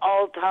of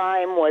all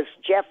time was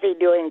Jeffy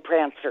doing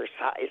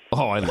Prancercise.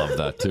 Oh, I love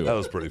that, too. That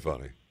was pretty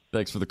funny.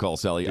 Thanks for the call,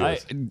 Sally.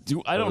 Yes.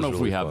 I don't know if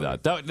really we have funny.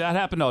 that. That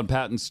happened on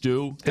Pat and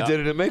Stu. It did,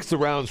 and it makes the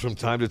rounds from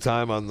time to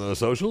time on the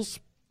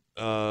socials.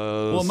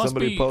 Well, it must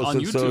somebody be posted,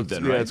 on YouTube so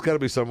then, yeah, right? it's got to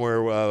be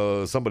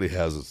somewhere. Somebody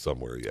has it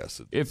somewhere.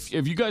 Yes. If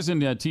you guys in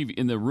the TV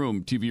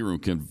room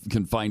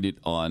can find it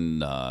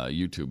on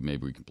YouTube,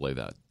 maybe we can play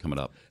that coming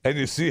up. And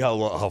you see how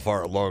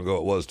long ago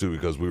it was too,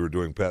 because we were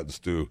doing Pat and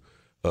Stu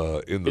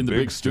in the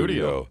big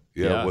studio.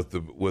 Yeah, with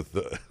the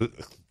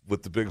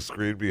with the big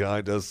screen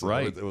behind us.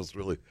 Right. It was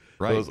really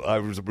right. I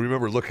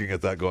remember looking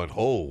at that, going,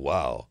 "Oh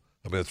wow!"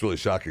 I mean, it's really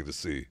shocking to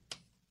see.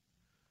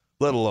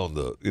 Let alone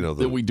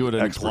that we do it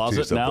in a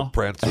closet now. The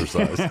Prancer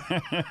size.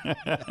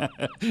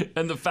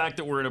 And the fact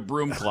that we're in a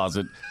broom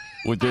closet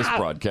with this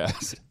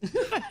broadcast.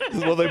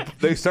 Well,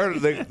 they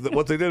started.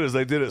 What they did is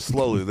they did it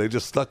slowly. They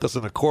just stuck us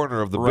in a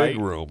corner of the big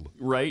room.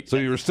 Right. So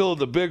you were still in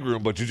the big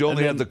room, but you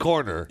only had the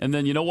corner. And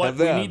then you know what?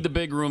 We need the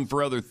big room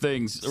for other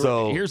things.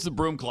 So here's the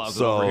broom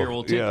closet over here.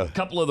 We'll take a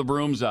couple of the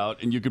brooms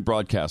out, and you can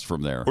broadcast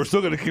from there. We're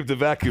still going to keep the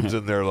vacuums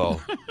in there,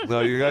 though.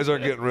 No, you guys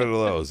aren't getting rid of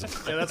those.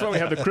 Yeah, that's why we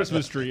have the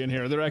Christmas tree in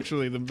here. They're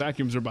actually, the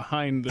vacuums are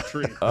behind the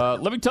tree.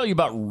 Let me tell you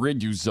about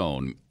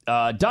Riduzone.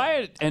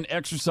 Diet and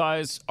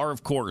exercise are,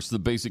 of course, the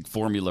basic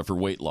formula for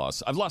weight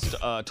loss. I've lost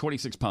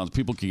 26 pounds.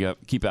 People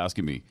keep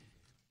asking me,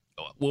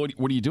 what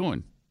are you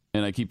doing?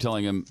 And I keep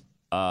telling them,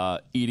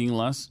 eating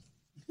less.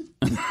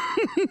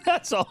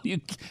 That's all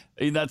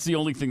that's the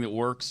only thing that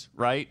works,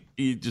 right?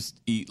 You just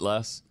eat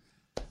less.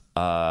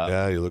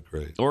 Yeah, you look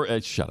great.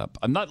 Or shut up.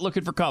 I'm not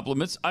looking for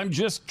compliments. I'm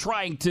just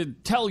trying to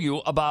tell you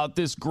about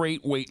this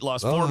great weight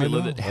loss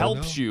formula that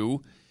helps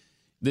you.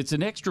 That's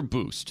an extra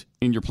boost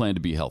in your plan to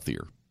be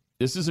healthier.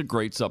 This is a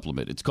great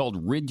supplement. It's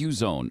called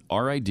Riduzone,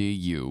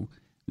 Riduzone.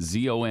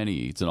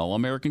 It's an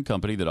all-American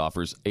company that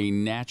offers a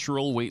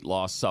natural weight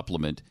loss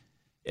supplement.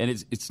 And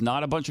it's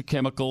not a bunch of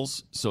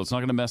chemicals, so it's not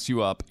going to mess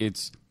you up.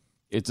 It's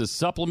a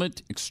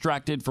supplement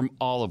extracted from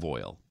olive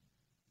oil.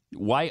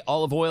 Why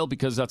olive oil?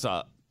 Because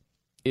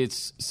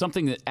it's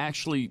something that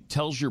actually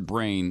tells your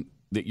brain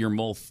that you're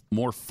more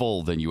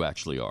full than you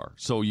actually are.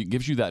 So it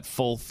gives you that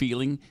full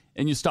feeling,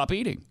 and you stop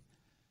eating.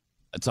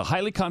 It's a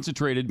highly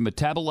concentrated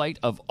metabolite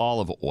of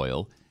olive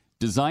oil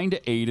designed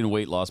to aid in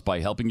weight loss by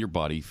helping your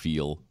body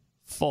feel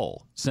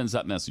full. Sends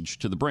that message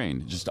to the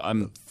brain. Just,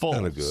 I'm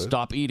full.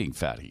 Stop eating,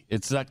 fatty.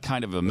 It's that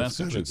kind of a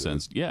message it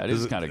sends. Yeah, it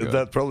is kind of good.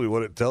 That's probably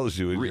what it tells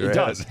you in your It head.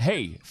 does.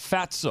 Hey,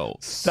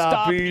 fatso,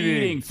 stop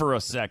eating for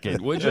a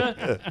second, would you?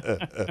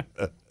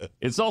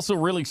 It's also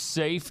really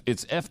safe.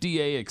 It's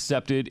FDA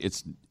accepted.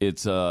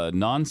 It's a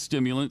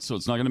non-stimulant, so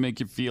it's not going to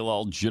make you feel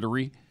all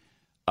jittery.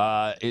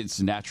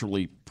 It's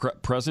naturally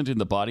present in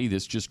the body.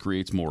 This just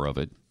creates more of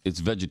it. It's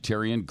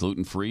vegetarian,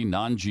 gluten-free,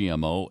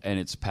 non-GMO, and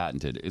it's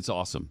patented. It's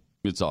awesome.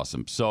 It's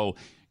awesome. So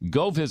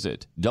go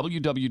visit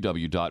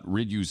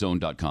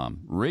www.riduzone.com.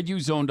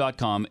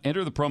 Riduzone.com.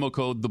 Enter the promo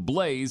code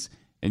THEBLAZE,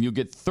 and you'll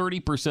get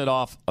 30%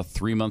 off a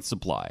 3-month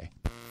supply.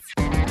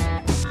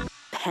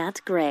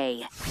 Pat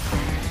Gray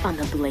on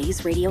the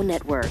Blaze Radio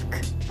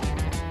Network.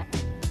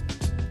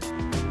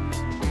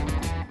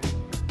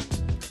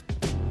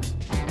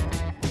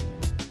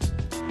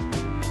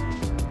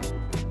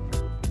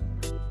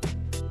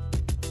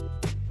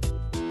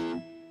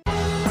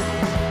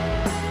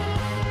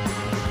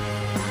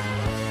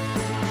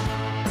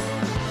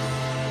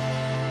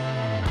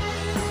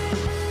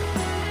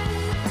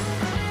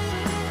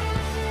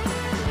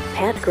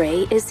 Pat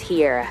Gray is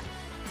here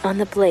on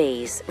the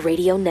Blaze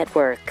Radio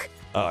Network.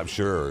 I'm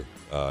sure.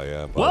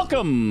 Yeah.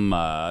 Welcome,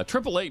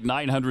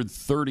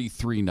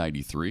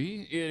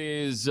 888-900-3393. It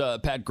is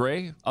Pat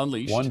Gray,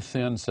 Unleashed. One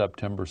thin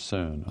September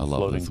soon, a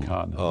floating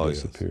continent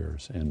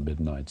disappears in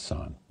midnight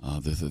sun.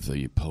 This is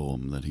a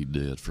poem that he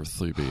did for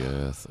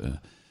CBS.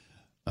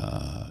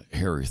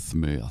 Harry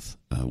Smith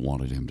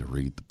wanted him to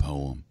read the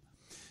poem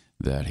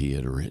that he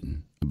had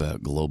written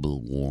about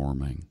global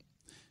warming,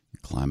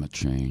 climate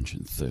change,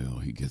 and so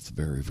he gets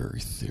very, very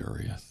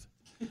serious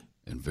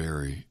and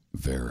very,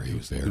 very, He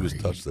was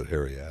touched that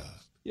Harry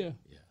asked. Yeah.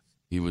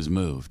 He was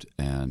moved,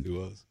 and he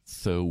was.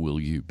 So will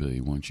you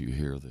be once you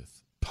hear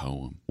this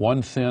poem.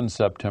 One thin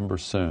September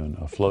soon,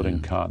 a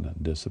floating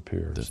continent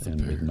disappears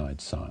in midnight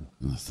sun.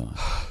 In the sun.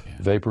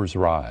 Vapors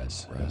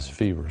rise as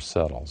fever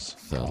settles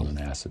on an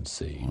acid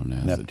sea.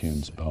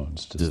 Neptune's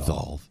bones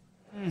dissolve.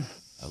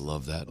 I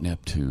love that.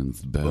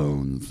 Neptune's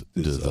bones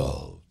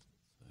dissolve.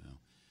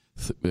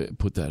 So,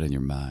 put that in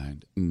your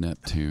mind.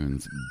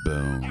 Neptune's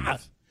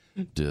bones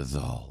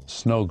dissolve.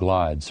 Snow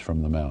glides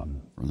from the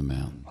mountain.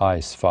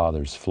 Ice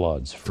fathers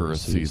floods for a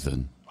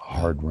season.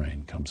 Hard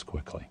rain comes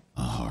quickly.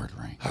 A hard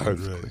rain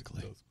comes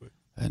quickly.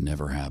 That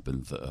never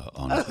happens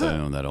on its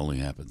own. That only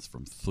happens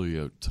from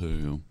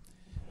CO2.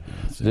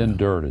 Then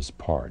dirt is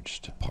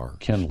parched.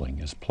 Kindling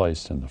is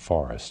placed in the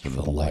forest for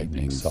the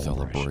lightning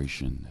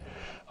celebration.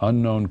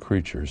 Unknown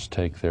creatures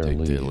take their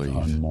leave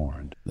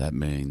unmourned. That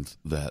means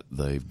that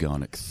they've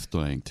gone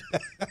extinct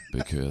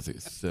because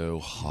it's so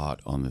hot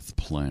on this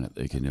planet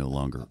they can no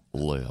longer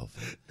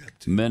live.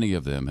 Many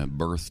of them have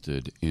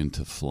bursted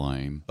into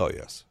flame. Oh,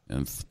 yes.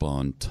 And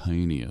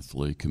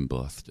spontaneously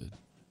combusted.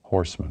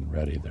 Horsemen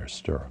ready their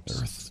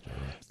stirrups.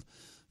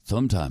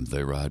 Sometimes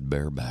they ride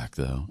bareback,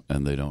 though,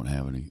 and they don't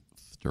have any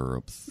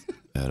stirrups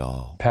at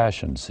all.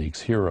 Passion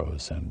seeks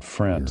heroes and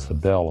friends. The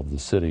bell of the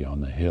city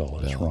on the hill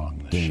is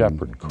rung. The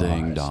shepherd cries.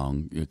 Ding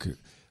dong.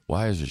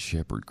 Why is a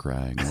shepherd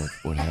crying?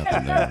 What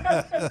happened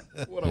there?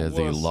 Has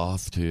he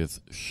lost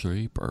his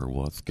sheep, or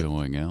what's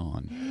going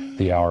on?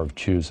 The hour of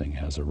choosing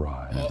has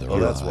arrived.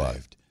 That's why.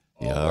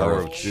 The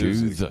hour of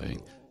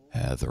choosing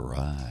has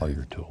arrived. Are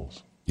your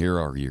tools. Here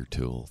are your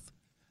tools.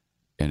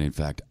 And in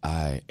fact,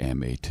 I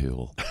am a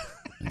tool.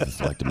 I'd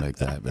just like to make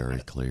that very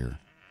clear.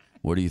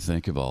 What do you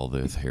think of all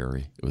this,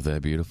 Harry? Was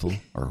that beautiful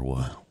or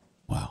what?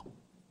 Wow.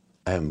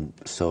 I'm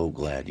so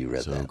glad you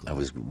read that.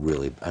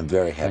 I'm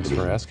very happy.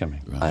 Thanks for asking me.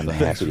 I'm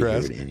happy to hear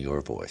it in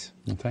your voice.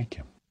 Well, thank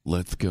you.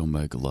 Let's go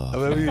make love.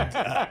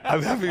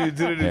 I'm happy you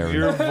did it in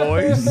your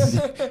voice.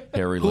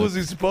 Harry, who was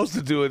he supposed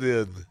to do it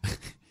in?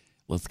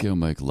 Let's go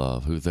make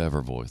love.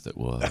 Whosever voice it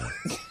was.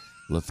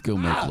 Let's go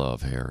make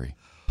love, Harry.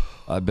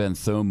 I've been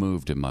so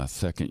moved in my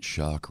second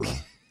chakra.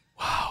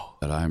 Wow.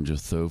 That I'm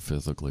just so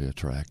physically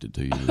attracted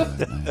to you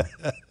right now.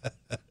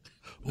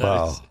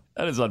 Wow.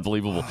 That is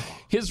unbelievable.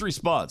 His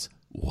response,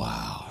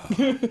 wow.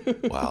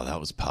 Wow, that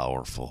was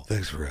powerful.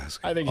 Thanks for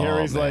asking. I think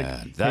Harry's like,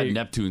 that hey.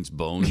 Neptune's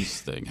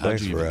bones thing. How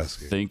did you even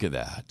think of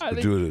that? For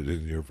doing it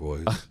in your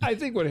voice. I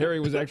think what Harry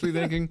was actually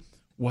thinking,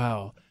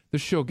 wow, the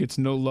show gets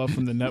no love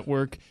from the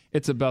network.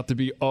 It's about to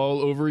be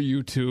all over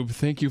YouTube.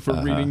 Thank you for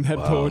reading that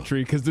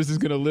poetry, because this is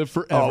going to live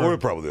forever. Oh, we're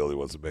probably the only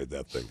ones that made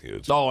that thing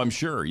huge. Oh, I'm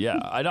sure. Yeah,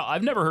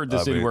 I've never heard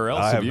this anywhere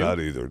else. I have you? not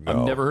either. No.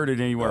 I've never heard it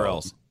anywhere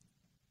else.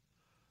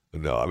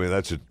 No, I mean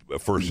that should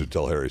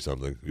tell Harry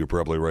something. You're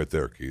probably right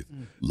there, Keith.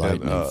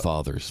 Lightning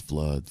fathers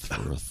floods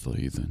for a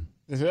season.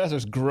 That's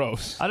just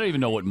gross. I don't even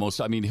know what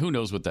who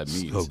knows what that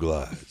means. Snow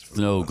glides.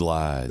 Snow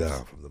glides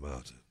down from the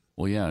mountain.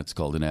 Well, yeah, it's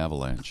called an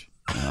avalanche.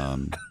 I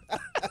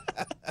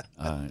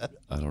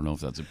don't know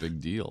if that's a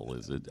big deal,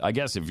 is it? I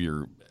guess if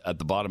you're at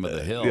the bottom of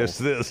the hill. Yes,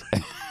 it is.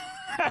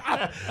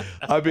 I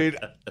mean,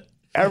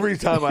 every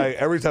time I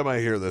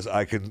hear this,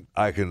 I can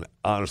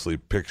honestly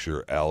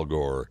picture Al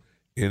Gore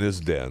in his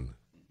den,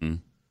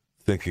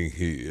 thinking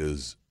he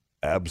is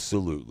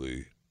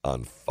absolutely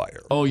on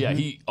fire. Oh yeah,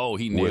 he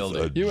nailed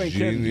it. You ain't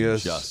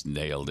genius, just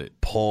nailed it.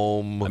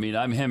 Poem. I mean,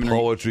 I'm Henry.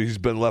 Poetry. He's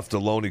been left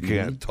alone. He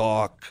can't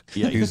talk.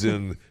 Yeah, he's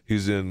in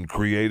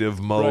creative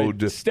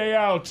mode. Right. Stay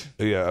out.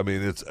 Yeah, I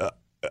mean it's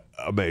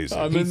amazing.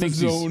 I'm in the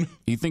zone.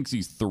 He thinks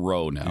he's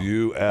Thoreau now.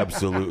 You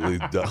absolutely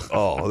do.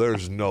 Oh,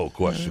 there's no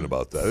question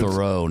about that.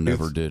 Thoreau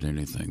never did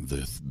anything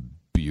this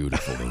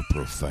beautiful or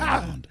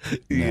profound.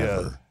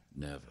 Never.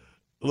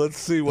 Let's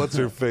see what's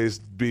her face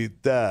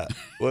beat that.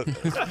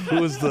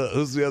 Who's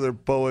the other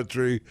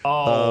poetry?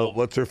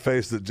 What's her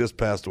face that just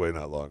passed away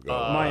not long ago?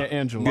 Maya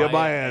Angelou. Yeah,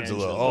 Maya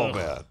Angelou. Oh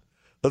man,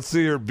 let's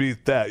see her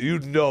beat that. You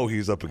know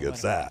he's up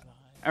against that.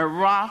 A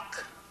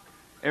rock,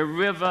 a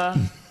river,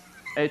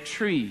 a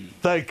tree.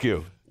 Thank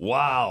you.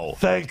 Wow.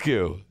 Thank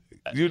you.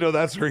 You know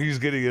that's where he's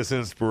getting his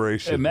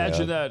inspiration.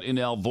 Imagine that in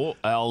Al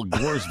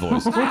Gore's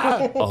voice.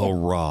 A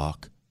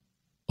rock,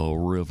 a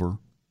river,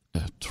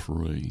 a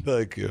tree.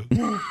 Thank you.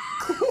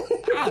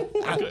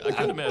 I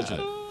can imagine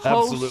it.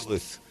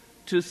 Absolutely.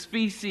 to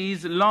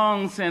species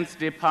long since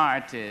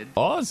departed.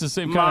 Oh, it's the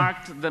same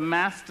marked the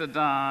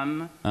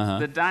mastodon,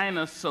 the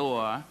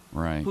dinosaur,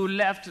 who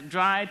left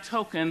dry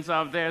tokens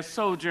of their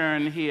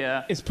sojourn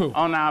here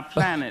on our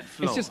planet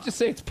floor. It's just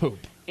say it's poop.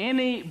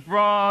 Any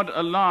broad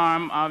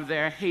alarm of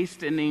their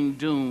hastening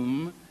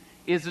doom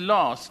is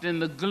lost in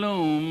the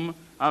gloom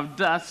of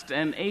dust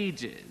and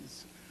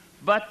ages.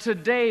 But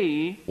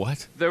today,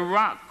 the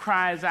rock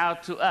cries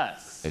out to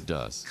us. It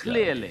does.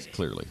 Clearly. Yeah,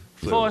 clearly.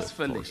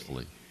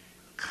 Forcefully.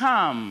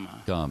 Come.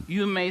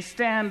 You may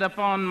stand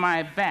upon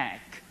my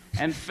back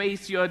and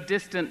face your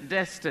distant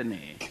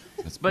destiny.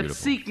 But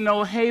seek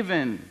no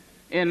haven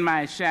in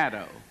my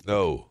shadow.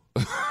 No.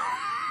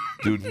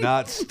 Do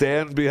not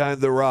stand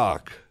behind the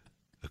rock.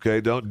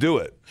 Okay, don't do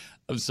it.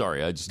 I'm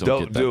sorry, I just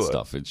don't get that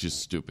stuff. It's just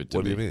stupid to me.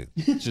 What do you mean?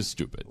 It's just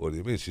stupid. What do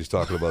you mean? She's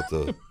talking about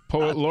the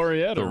poet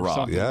laureate The or Rock.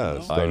 something. Yeah,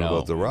 it's talking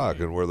about the rock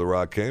and where the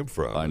rock came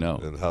from. I know.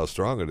 And how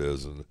strong it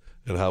is and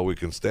how we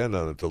can stand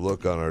on it to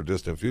look on our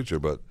distant future,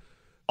 but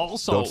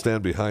also don't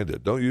stand behind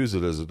it. Don't use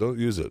it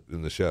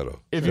in the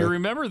shadow. If you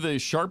remember the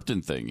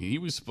Sharpton thing, he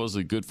was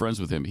supposedly good friends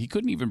with him. He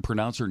couldn't even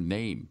pronounce her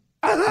name.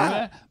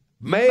 Maya,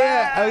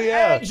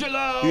 yeah.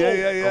 Angelo!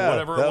 Yeah. Or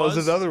whatever that it was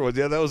another one.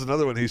 Yeah, that was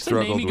another one he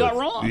struggled name he with. got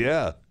wrong.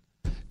 Yeah.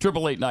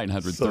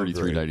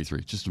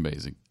 888-900-3393. Just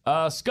amazing.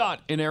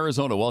 Scott in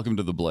Arizona, welcome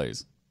to the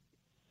Blaze.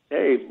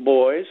 Hey,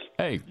 boys.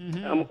 Hey.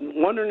 I'm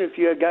wondering if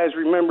you guys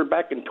remember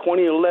back in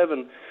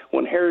 2011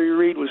 when Harry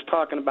Reid was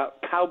talking about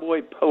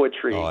cowboy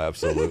poetry. Oh,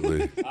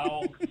 absolutely.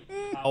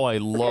 Oh, I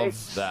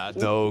love that.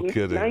 No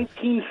kidding.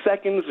 19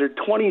 seconds or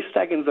 20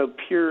 seconds of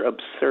pure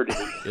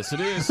absurdity. Yes, it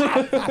is.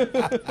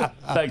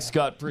 Thanks,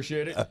 Scott.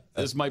 Appreciate it.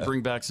 This might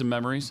bring back some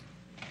memories.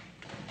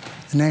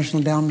 The National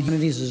Endowment of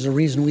Humanities is a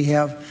reason we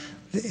have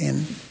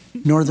in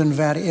Northern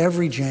Nevada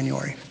every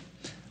January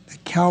the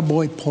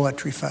Cowboy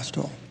Poetry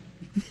Festival.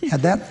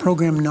 Had that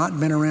program not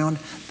been around,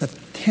 the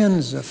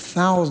tens of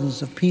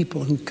thousands of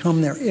people who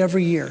come there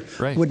every year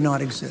would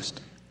not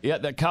exist. Yeah,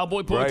 that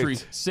cowboy poetry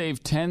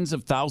saved tens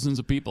of thousands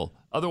of people.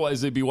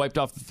 Otherwise, they'd be wiped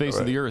off the face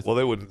of the earth. Well,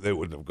 they wouldn't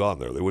have gone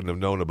there. They wouldn't have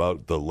known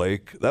about the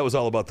lake. That was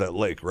all about that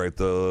lake, right?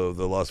 The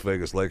Las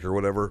Vegas lake or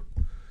whatever.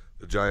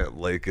 The giant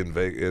lake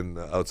in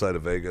outside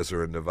of Vegas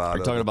or in Nevada. Are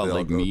you talking about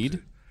Lake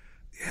Mead?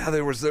 Yeah,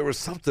 there was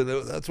something.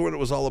 That's what it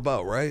was all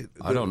about, right?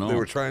 I don't know. They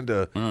were trying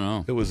to. I don't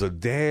know. It was a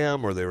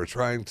dam, or they were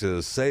trying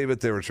to save it.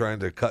 They were trying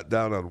to cut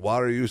down on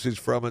water usage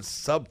from it.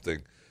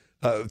 Something.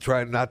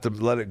 Trying not to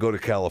let it go to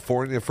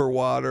California for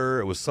water.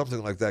 It was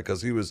something like that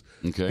because he was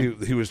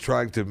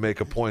trying to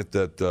make a point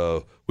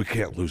that we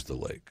can't lose the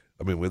lake.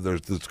 I mean, when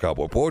there's this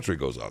cowboy poetry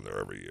goes on there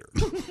every year.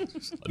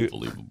 It's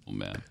unbelievable,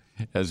 man.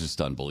 That's just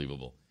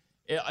unbelievable.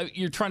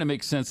 You're trying to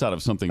make sense out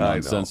of something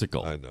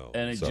nonsensical. I know.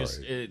 And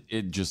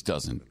it just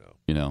doesn't.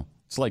 You know,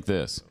 it's like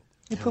this.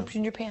 You pooped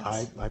in your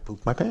pants. I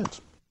pooped my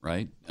pants.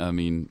 Right? I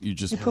mean, you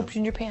just... You pooped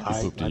in your pants.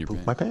 I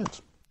pooped my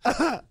pants.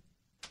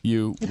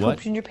 You what?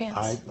 Pooped in your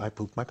pants. I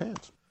pooped my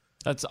pants.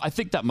 I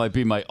think that might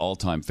be my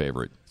all-time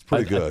favorite. It's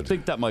pretty good. I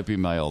think that might be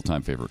my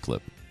all-time favorite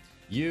clip.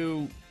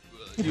 You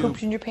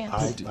pooped in your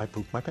pants. I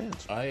pooped my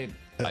pants. I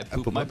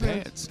pooped my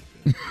pants.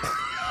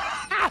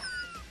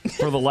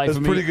 For the life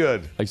of me, pretty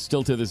good. I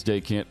still to this day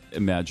can't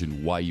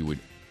imagine why you would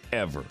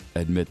ever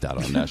admit that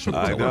on national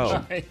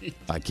television. I know.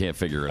 I can't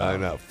figure it out. I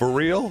know. For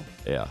real?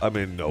 Yeah. I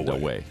mean, no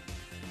way.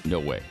 No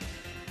way.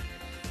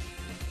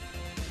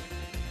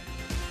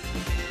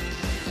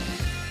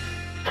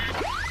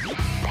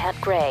 Pat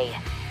Gray,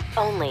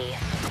 only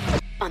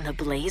on the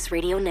Blaze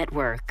Radio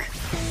Network.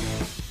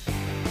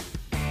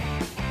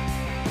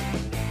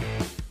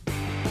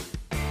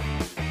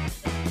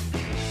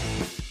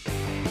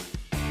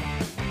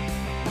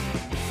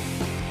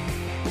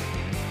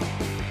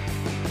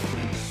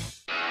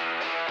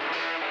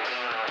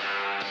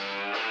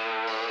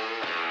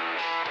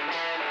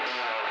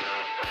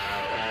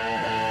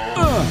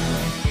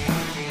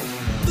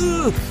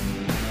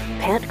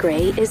 Pat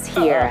Gray is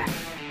here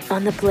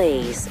on the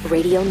Blaze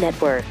Radio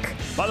Network.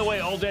 By the way,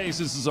 all days,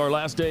 this is our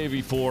last day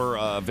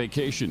before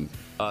vacation.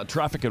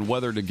 Traffic and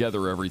weather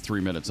together every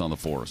 3 minutes on the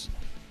force.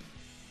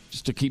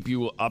 Just to keep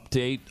you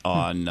update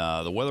on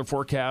the weather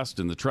forecast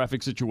and the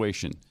traffic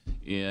situation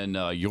in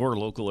your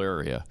local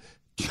area.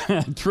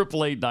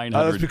 888-900.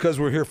 That's because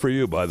we're here for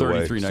you, by the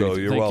way. So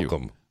you're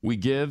welcome. You. We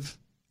give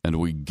and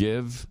we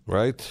give.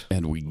 Right?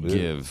 And we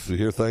give. Do we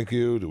hear thank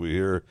you? Do we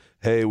hear,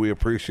 hey, we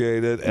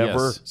appreciate it?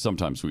 Ever? Yes,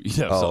 sometimes we.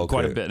 Yeah,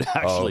 quite a bit.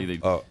 Actually,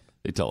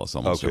 they tell us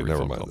almost every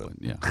phone call.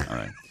 Yeah, all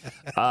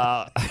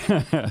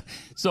right.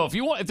 So if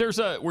you want,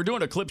 we're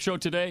doing a clip show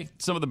today.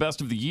 Some of the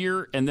best of the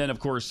year, and then of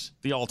course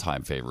the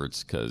all-time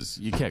favorites because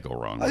you can't go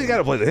wrong. You got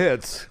to play the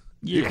hits.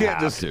 You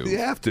can't have to. You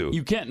have to.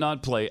 You can't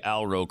not play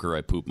Al Roker.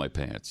 I poop my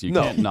pants. You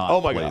can't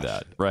not play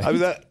that. Right? I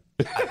mean,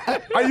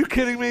 are you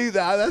kidding me?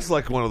 That's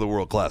like one of the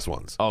world-class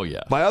ones. Oh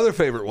yeah. My other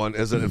favorite one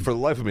is that, and for the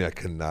life of me, I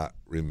cannot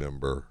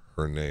remember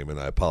her name, and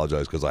I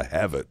apologize because I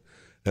have it.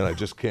 And I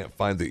just can't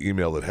find the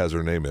email that has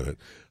her name in it,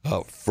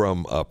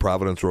 from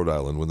Providence, Rhode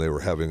Island, when they were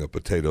having a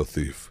potato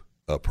thief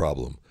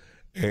problem.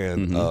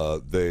 And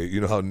they,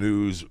 you know how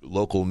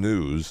local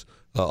news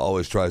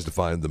always tries to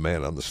find the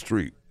man on the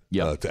street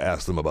to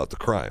ask them about the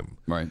crime.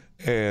 Right.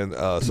 And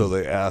so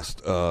they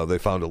asked. They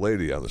found a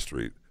lady on the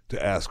street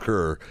to ask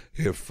her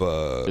if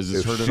is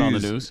this heard it on the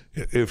news?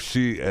 If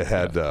she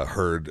had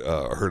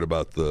heard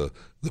about the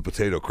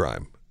potato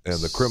crime and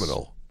the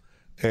criminal,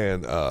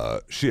 and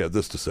she had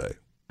this to say.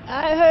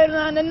 I heard it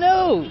on the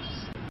news,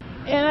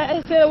 and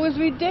I said it was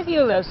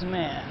ridiculous,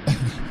 man.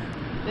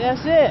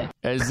 That's it.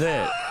 Is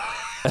it?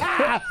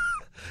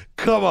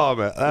 Come on,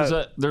 man.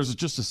 There's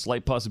just a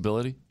slight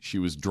possibility she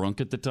was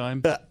drunk at the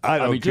time. I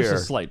don't care. Just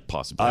a slight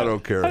possibility. I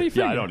don't care. How do you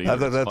figure? I don't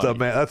either.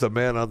 That's a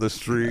man on the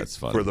street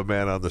for the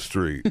man on the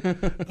street.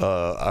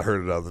 I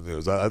heard it on the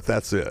news.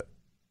 That's it.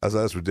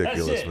 That's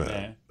ridiculous,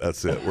 man.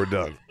 That's it. We're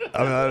done. I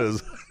mean, that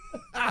is.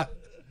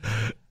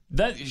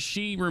 That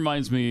she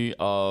reminds me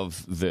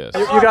of this.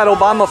 You got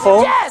Obama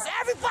phone? Yes,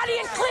 everybody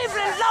in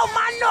Cleveland, low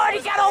minority,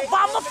 got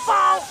Obama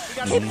phone.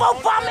 Keep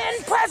Obama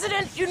in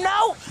president, you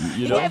know.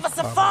 He gave us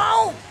a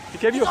phone. He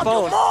gave you a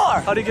phone?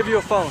 More. How'd he give you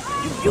a phone?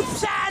 You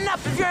sign up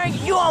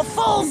if you on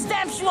food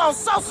stamps, you on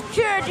Social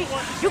Security,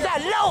 you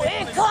got low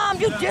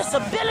income, you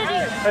disability.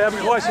 Hey, I have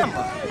a question.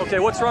 Okay,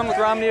 what's wrong with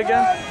Romney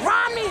again?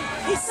 Romney,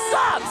 he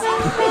sucks.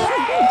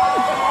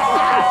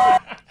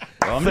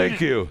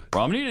 Thank you.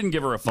 Romney didn't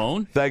give her a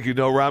phone. Thank you.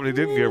 No, Romney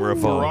didn't give her a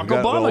phone. Barack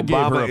Obama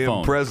gave her a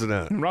phone.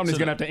 President. Romney's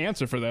going to have to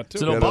answer for that, too.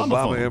 It's an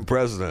Obama phone. in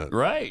president.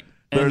 Right.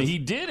 And he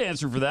did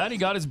answer for that. He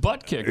got his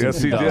butt kicked.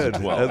 Yes, in he did.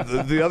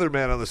 2012. The other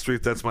man on the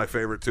street, that's my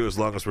favorite, too, as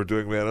long as we're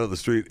doing man on the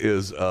street,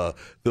 is the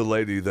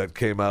lady that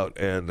came out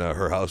and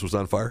her house was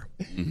on fire.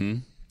 Mm-hmm.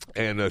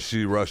 And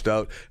she rushed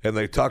out, and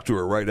they talked to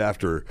her right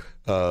after,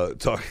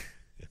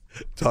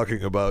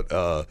 talking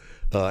about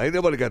ain't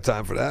nobody got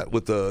time for that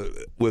with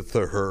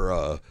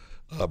her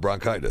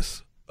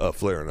bronchitis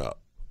flaring up.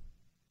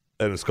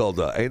 And it's called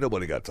Ain't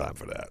Nobody Got Time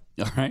for That.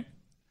 All right.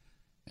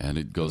 And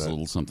it goes a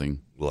little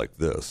something like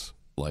this.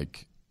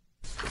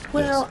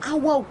 Well, I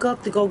woke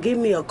up to go get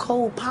me a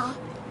cold pop,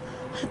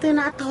 and then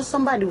I thought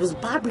somebody was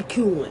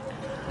barbecuing.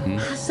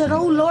 I said,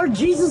 oh, Lord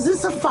Jesus,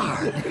 it's a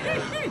fire.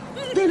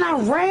 Then I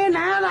ran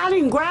out. I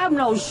didn't grab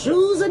no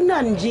shoes or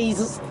nothing,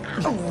 Jesus.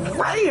 I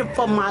ran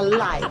for my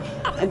life.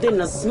 And then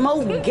the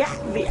smoke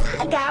got me.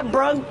 I got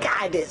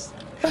bronchitis.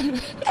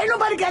 Ain't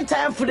nobody got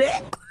time for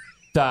that.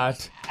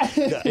 That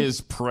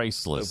is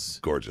priceless.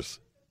 Gorgeous.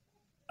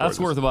 That's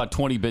worth about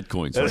 20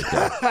 Bitcoins right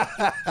there.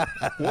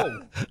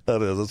 Whoa.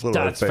 That is. That's one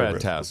of my favorites.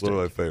 Fantastic. That's one of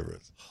my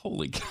favorites.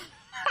 Holy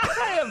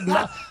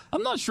cow.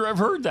 I'm not sure I've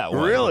heard that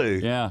one.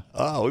 Really? Yeah.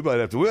 Oh, we might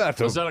have to.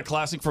 Was that a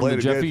classic from the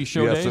Jeffy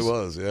show days? Yes, it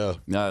was. Yeah.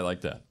 No, I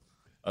like that.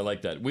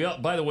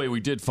 By the way, we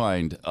did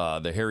find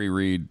that Harry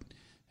Reid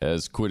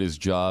has quit his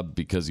job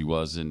because he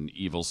was an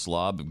evil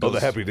slob. The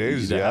Happy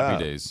Days. The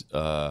Happy Days.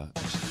 Harry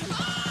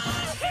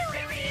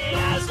Reid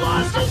has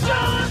lost his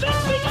job.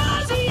 It's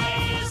because he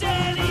is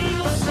an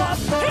evil slob.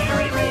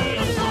 Harry Reid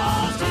has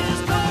lost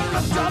his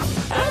corrupt job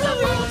as the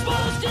world's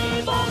most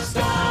evil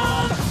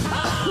slob.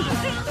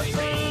 Harry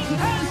Reid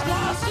has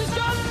lost his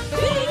job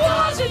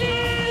because he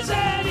is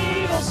an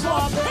evil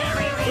slob.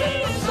 Harry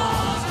Reid has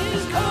lost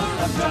his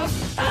corrupt job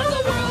as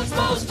the world's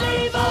most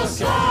evil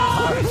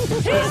slob.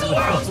 He's the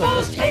world's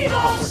most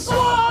evil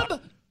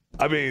slob.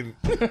 I mean,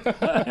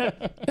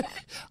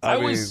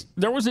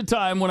 there was a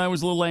time when I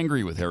was a little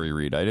angry with Harry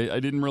Reid.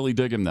 I didn't really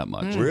dig him that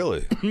much.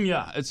 Really?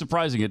 Yeah, it's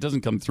surprising. It doesn't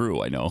come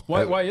through, I know.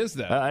 Why is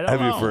that? I don't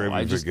know.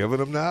 Have you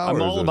forgiven him now?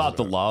 I'm all about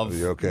the love. Are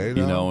you okay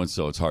now? You know, and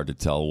so it's hard to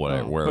tell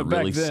where I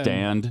really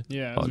stand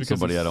on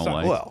somebody I don't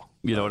like. Well,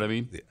 you know what I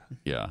mean?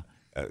 Yeah.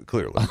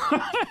 Clearly.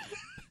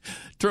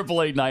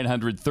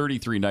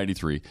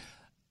 888-900-3393.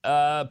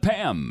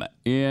 Pam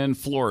in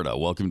Florida.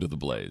 Welcome to the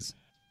Blaze.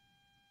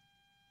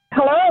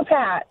 Hello,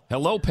 Pat.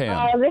 Hello,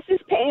 Pam. This is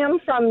Pam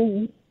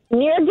from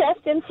near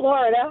Destin,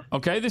 Florida.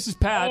 Okay, this is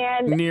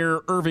Pat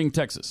near Irving,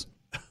 Texas.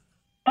 Okay.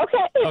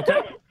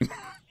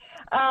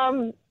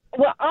 Well,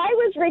 I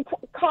was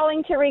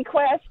calling to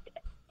request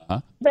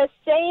the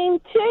same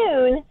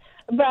tune,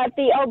 but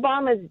the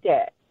Obama's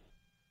dead.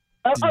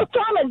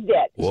 Osama's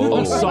dead.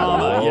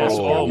 Osama, yes.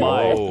 Oh,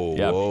 my.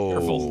 Yeah,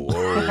 careful.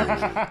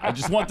 I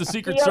just want the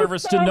Secret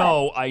Service to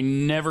know I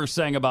never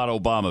sang about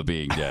Obama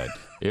being dead.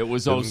 It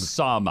was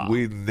Osama.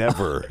 We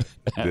never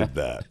did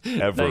that,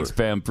 ever. Thanks,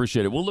 Pam.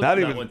 Appreciate it. We'll look at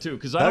that one, too.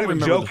 Because I don't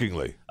remember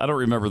jokingly. I don't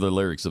remember the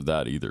lyrics of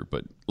that either,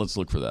 but let's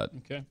look for that.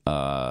 Okay.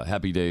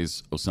 Happy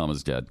Days,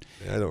 Osama's dead.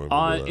 Yeah, I don't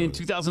remember that. In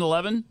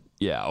 2011?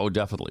 Yeah,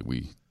 definitely.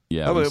 We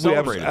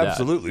celebrated that.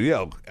 Absolutely,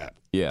 yeah.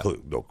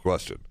 No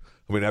question.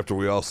 I mean, after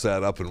we all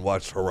sat up and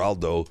watched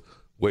Geraldo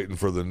waiting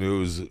for the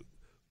news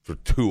for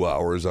 2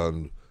 hours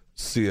on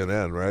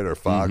CNN, right, or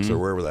Fox, or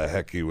wherever the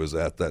heck he was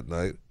at that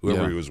night,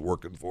 whoever he was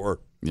working for.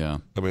 Yeah.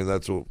 I mean,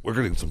 we're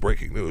getting some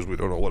breaking news. We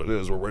don't know what it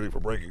is. We're waiting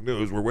for breaking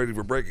news. We're waiting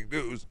for breaking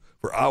news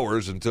for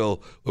hours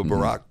until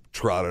Barack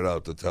trotted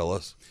out to tell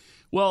us.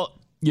 Well,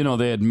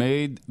 they had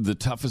made the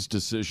toughest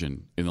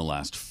decision in the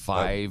last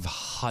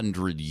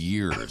 500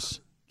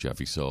 years.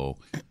 Jeffy, so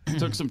it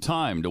took some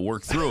time to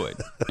work through it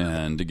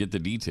and to get the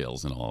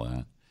details and all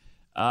that.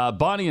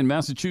 Bonnie in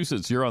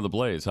Massachusetts, you're on the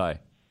Blaze. Hi.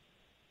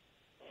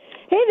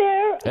 Hey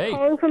there. Hey.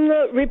 calling from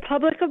the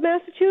Republic of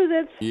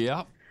Massachusetts.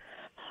 Yeah.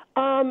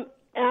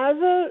 As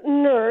a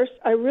nurse,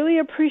 I really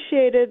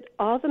appreciated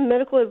all the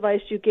medical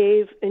advice you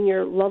gave in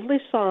your lovely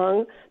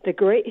song, the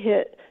great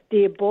hit,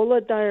 the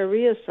Ebola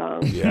Diarrhea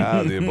song.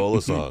 Yeah, the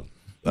Ebola song.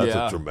 That's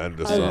a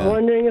tremendous I was song.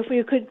 wondering if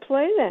we could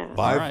play that.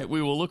 All right,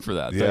 we will look for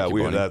that. Yeah, Thank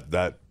you,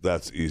 buddy.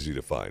 that's easy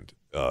to find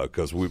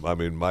because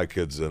my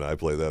kids and I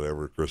play that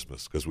every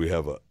Christmas because we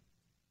have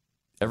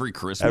every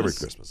Christmas. Every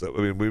Christmas. I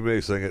mean, we may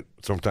sing it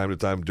from time to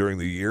time during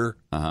the year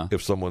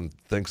if someone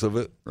thinks of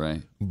it.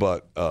 Right.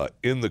 But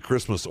in the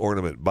Christmas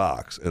ornament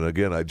box, and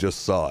again, I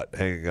just saw it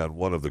hanging on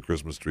one of the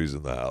Christmas trees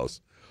in the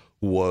house,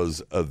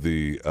 was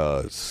the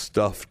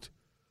stuffed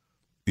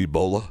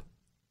Ebola.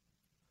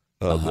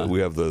 We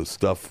have the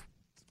stuffed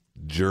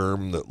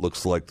germ that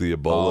looks like the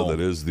Ebola that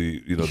is the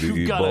the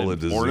You've got Ebola an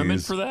disease.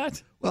 ornament for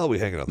that? Well, we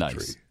hang it on the Nice.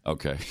 tree.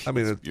 Okay. I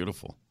mean, it's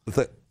beautiful.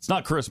 It's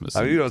not Christmas.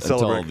 I mean, you don't until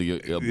celebrate the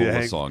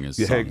Ebola song is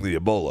you sung. hang the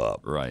Ebola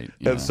up, right?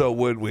 And so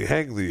when we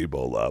hang the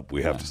Ebola up,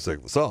 we have to sing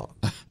the song.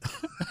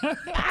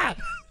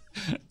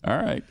 All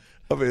right.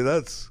 I mean,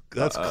 that's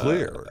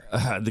clear.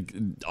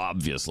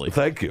 Obviously.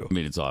 Thank you. I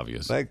mean, it's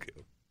obvious. Thank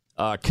you.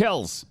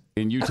 Kels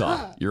in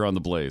Utah, you're on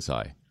the Blaze.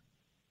 Hi.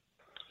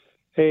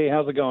 Hey,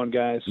 how's it going,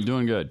 guys?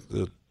 Doing good.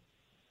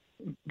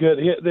 Good.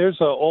 There's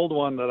an old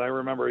one that I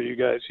remember you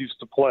guys used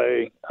to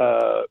play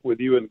with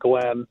you and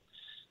Glenn,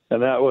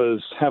 and that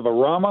was "Have a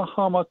Rama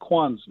Hama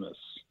Kwanzmas."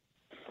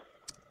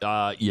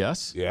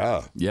 Yes.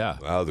 Yeah. Yeah.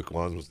 Wow, the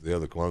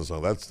Kwanzaa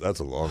song. That's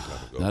a long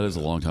time ago. That is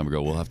a long time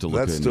ago. We'll have to look.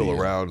 That's in still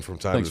the, around from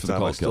time thanks to for the time.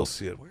 call, I still Kels.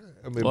 see it.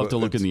 We'll have to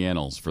look in the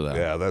annals for that.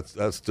 Yeah,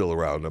 that's still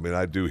around. I mean,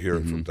 I do hear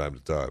it from time to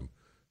time.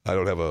 I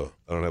don't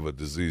have a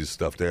diseased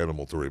stuffed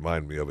animal to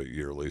remind me of it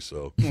yearly.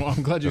 So Well,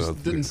 I'm glad you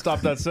didn't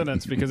stop that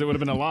sentence because it would have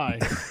been a lie.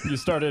 You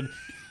started,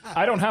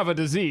 I don't have a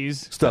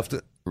disease. Stuffed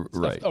it.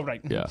 Right. Oh,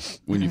 right. Yeah.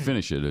 When you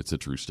finish it, it's a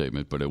true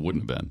statement, but it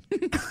wouldn't have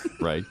been.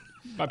 Right?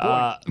 My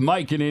point.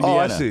 Mike in Indiana. Oh,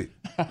 I see.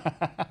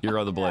 You're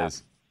on the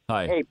Blaze.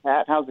 Hi. Hey,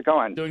 Pat, how's it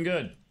going? Doing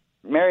good.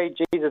 Merry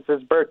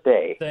Jesus'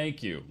 birthday.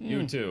 Thank you.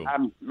 You too.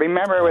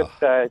 Remember with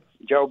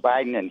Joe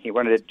Biden, and he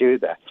wanted to do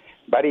the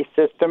buddy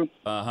system?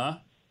 Uh-huh.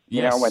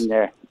 You Yes. know,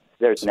 when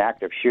there's an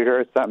active shooter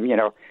or something,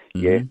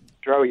 you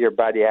throw your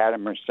buddy at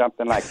him or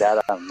something like that.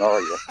 I don't know.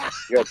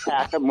 You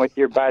attack him with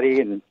your buddy.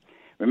 And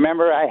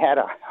remember, I had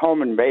a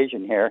home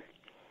invasion here,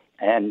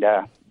 and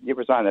it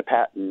was on the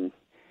Pat and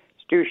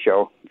Stu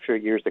show a few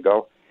years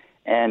ago.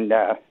 And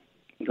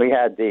we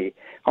had the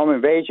home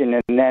invasion,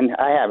 and then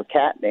I have a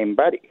cat named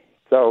Buddy.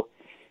 So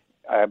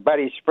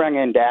Buddy sprung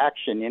into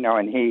action,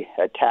 and he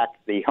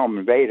attacked the home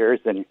invaders,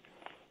 and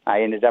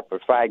I ended up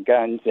with 5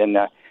 guns and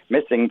a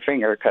missing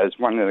finger because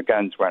one of the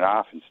guns went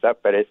off and stuff.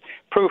 But it's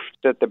proof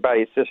that the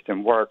buddy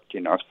system worked,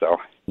 so.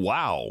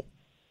 Wow.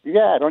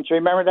 Yeah, don't you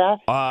remember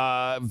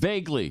that?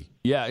 Vaguely.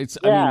 Yeah, it's.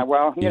 Yeah,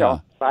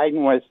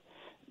 Biden was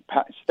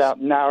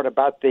spouting out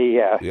about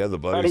the the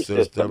buddy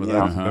system.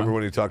 Remember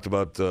when he talked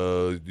about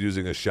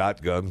using a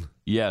shotgun?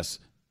 Yes,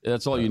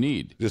 that's all you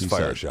need. Just he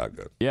fire said. a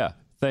shotgun. Yeah.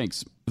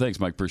 Thanks,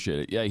 Mike. Appreciate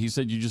it. Yeah, he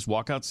said you just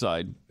walk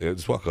outside. Yeah,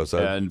 just walk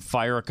outside and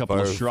fire a couple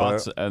of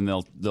shots, and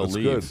they'll that's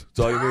leave. Good. That's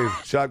all you need.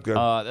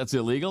 Shotgun. That's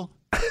illegal.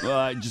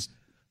 I mean, just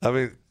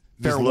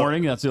fair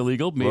warning. That's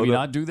illegal. Maybe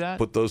not do that.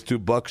 Put those 2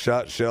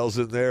 buckshot shells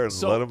in there and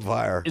let them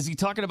fire. Is he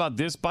talking about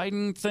this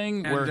Biden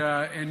thing?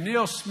 And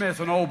Neil Smith,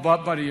 an old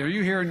butt buddy. Are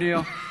you here,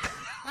 Neil?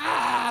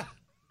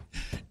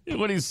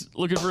 When he's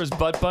looking for his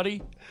butt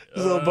buddy?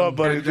 His old butt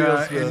buddy,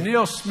 Neil Smith. And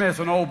Neil Smith,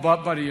 an old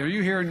butt buddy. Are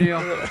you here, Neil?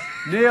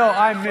 Neil,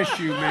 I miss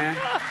you, man.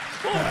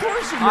 Well, of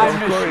course you I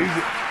miss miss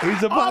him. you.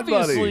 He's a butt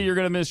Obviously, buddy. you're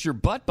going to miss your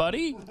butt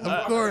buddy.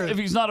 Of course. If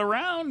he's not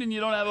around and you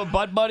don't have a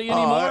butt buddy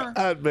anymore.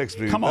 That makes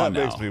me. Come on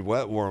that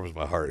now. warms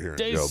my heart here.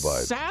 It's Joe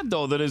Biden. sad,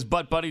 though, that his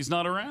butt buddy's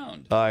not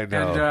around. I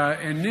know.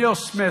 And Neil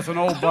Smith, an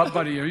old butt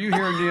buddy. Are you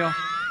here, Neil?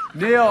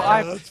 Neil,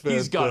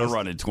 he's got to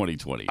run in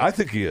 2020. I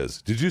think he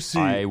is. Did you see?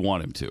 I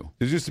want him to.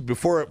 Did you see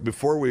before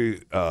we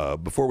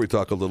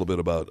talk a little bit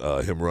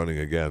about him running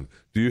again?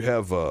 Do you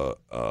have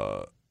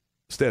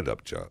stand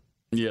up, John?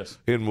 Yes.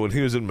 When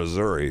he was in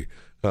Missouri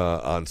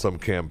on some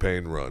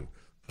campaign run,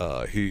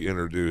 he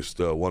introduced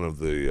one of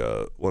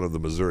the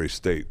Missouri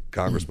state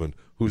congressmen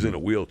who's in a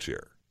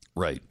wheelchair.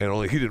 Right. And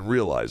only he didn't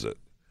realize it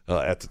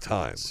at the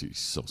time. He's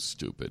so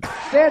stupid.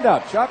 Stand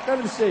up, Chuck. Let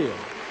him see you.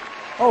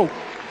 Oh,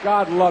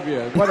 God love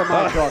you. What am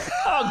I talking?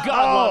 Oh,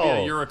 God love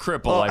you. You're a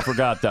cripple. I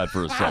forgot that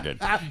for a second.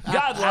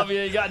 God love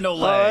you. You got no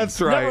legs.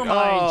 That's right. Never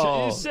mind.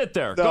 Oh, You sit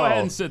there. no. Go ahead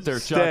and sit there,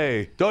 Chuck.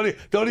 Stay.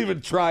 Don't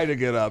even try to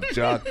get up,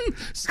 Chuck.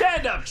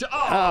 Stand up, Chuck.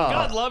 Oh,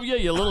 God love you,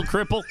 you little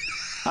cripple.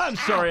 I'm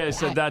sorry I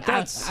said that.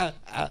 That's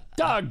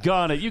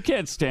doggone it. You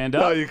can't stand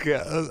up. No, you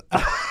can't.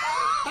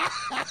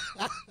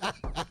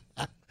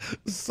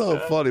 So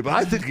funny, but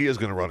I think he is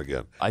going to run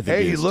again. I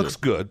think he looks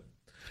good.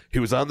 He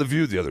was on The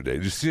View the other day.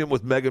 Did you see him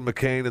with Meghan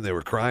McCain and they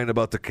were crying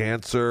about the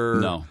cancer?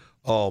 No.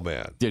 Oh,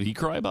 man. Did he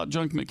cry about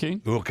Junk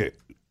McCain? Okay.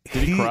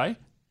 Did he cry?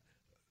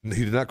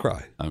 He did not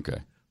cry. Okay.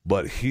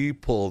 But he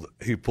pulled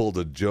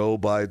a Joe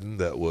Biden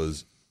that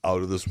was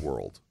out of this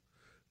world.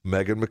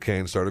 Meghan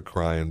McCain started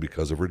crying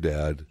because of her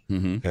dad,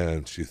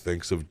 and she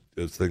thinks of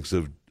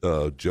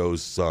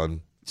Joe's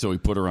son. So he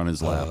put her on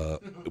his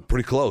lap.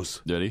 Pretty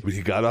close. Did he? But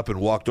he got up and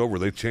walked over.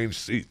 They changed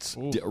seats.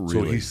 Really?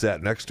 So he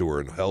sat next to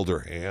her and held her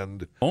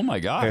hand. Oh, my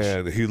gosh.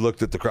 And he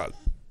looked at the crowd.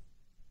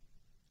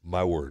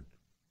 My word,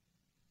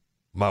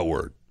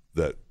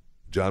 that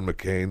John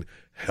McCain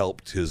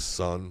helped his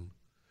son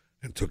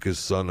and took his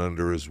son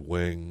under his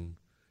wing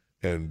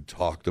and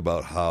talked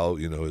about how,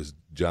 his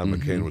John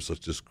McCain was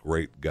such this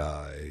great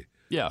guy.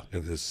 Yeah.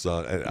 And his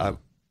son. And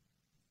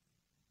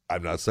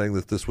I'm not saying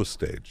that this was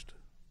staged.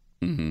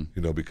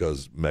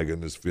 Because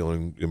Meghan is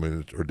feeling.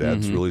 Her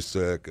dad's really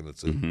sick, and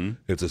it's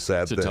a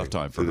sad thing. It's a tough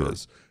time for her.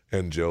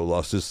 And Joe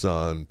lost his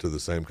son to the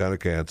same kind of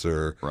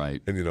cancer,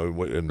 right?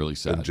 And really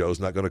sad. And Joe's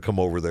not going to come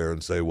over there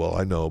and say, "Well,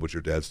 I know, but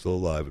your dad's still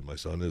alive, and my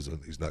son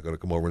isn't." He's not going to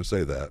come over and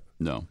say that.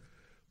 No.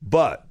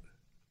 But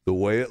the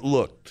way it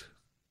looked,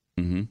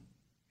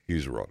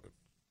 he's running.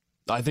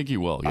 I think he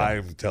will. Yeah.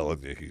 I'm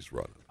telling you, he's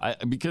running.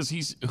 Because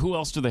who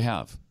else do they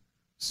have?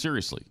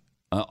 Seriously.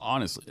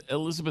 Honestly,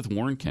 Elizabeth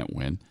Warren can't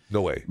win.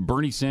 No way.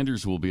 Bernie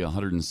Sanders will be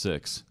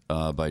 106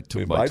 by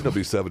Biden will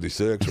be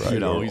 76,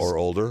 right? Or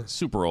older.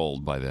 Super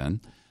old by then.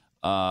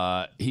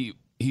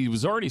 He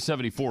was already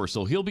 74,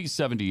 so he'll be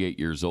 78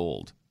 years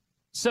old.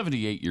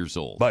 78 years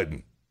old.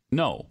 Biden.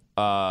 No,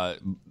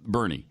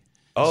 Bernie.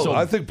 Oh, so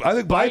I think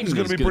Biden's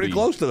going to be pretty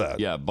close to that.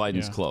 Yeah,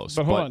 Biden's close,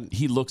 but hold on.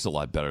 he looks a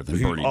lot better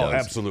than Bernie does. Oh,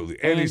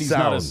 absolutely, and he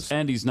sounds.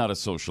 And he's not a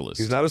socialist.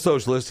 He's not a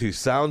socialist. He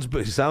sounds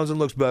and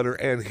looks better,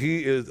 and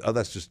he is. Oh,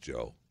 that's just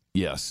Joe.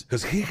 Yes,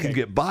 because he can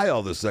get by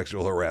all this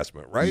sexual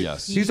harassment, right?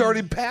 Yes, he's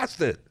already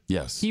past it.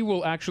 Yes, he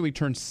will actually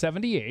turn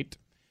 78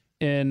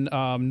 in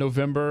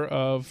November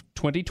of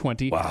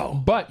 2020.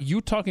 Wow! But you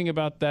talking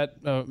about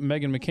that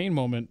Meghan McCain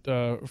moment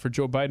for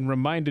Joe Biden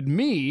reminded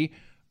me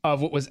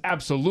of what was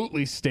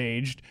absolutely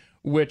staged,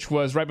 which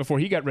was right before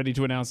he got ready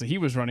to announce that he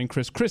was running.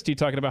 Chris Christie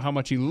talking about how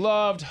much he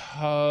loved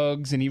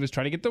hugs, and he was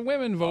trying to get the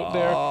women vote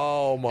there.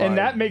 Oh, my And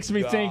that makes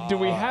me think, do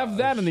we have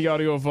that in the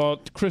audio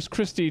vault? Chris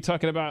Christie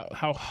talking about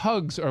how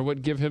hugs are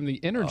what give him the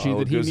energy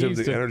that he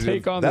needs to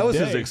take on the day. That was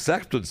his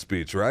acceptance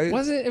speech, right?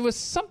 Was it? It was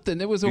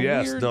something. It was a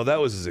weird... Yes, no, that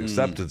was his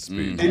acceptance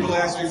speech. People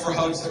ask me for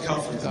hugs to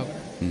comfort them.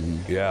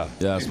 Yeah.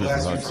 People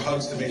ask me for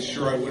hugs to make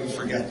sure I wouldn't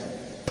forget them.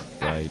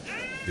 Right.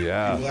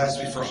 Yeah. People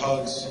ask me for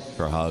hugs.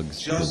 For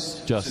hugs.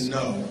 Just to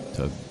know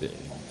that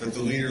the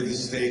leader of the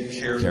state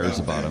cares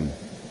about him.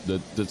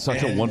 That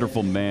such a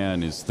wonderful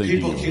man is thinking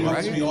people of him. came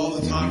up to me all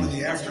the time in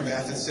the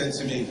aftermath and said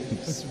to me,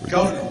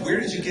 Governor, where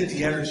did you get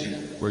the energy?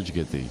 Where'd you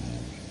get the...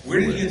 Where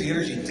did you get the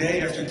energy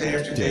day after day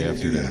after day to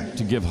do that?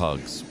 To give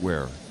hugs.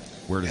 Where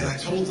did And I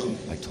told them.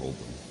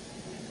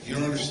 You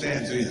don't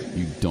understand, do you?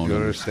 You don't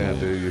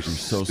understand, do you? You're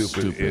so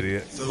stupid.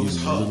 Idiot. Those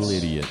you hugs little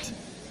idiot.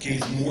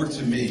 Gave more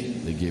to me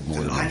They gave more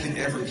than to me. I can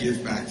ever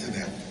give back to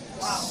them.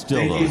 Still,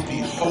 they though. gave me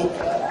hope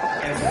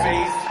and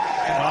faith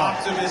and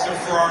optimism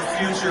for our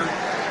future.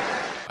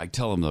 I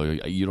tell them, though,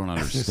 you don't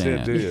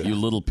understand. do you? You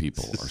little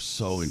people are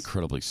so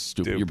incredibly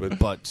stupid. You're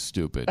butt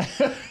stupid.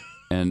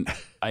 And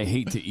I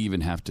hate to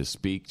even have to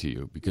speak to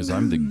you because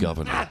I'm the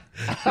governor.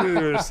 You don't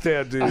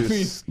understand, dude.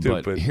 You're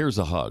stupid. But here's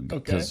a hug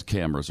because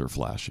cameras are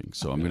flashing.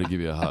 So I'm going to give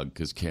you a hug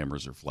because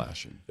cameras are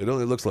flashing. It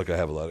only looks like I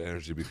have a lot of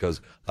energy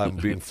because I'm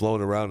being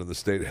flown around in the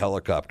state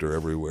helicopter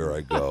everywhere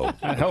I go.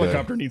 That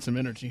helicopter needs some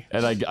energy.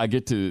 And I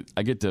get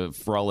to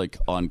frolic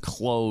on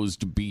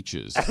closed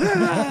beaches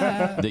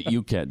that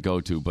you can't go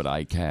to, but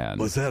I can.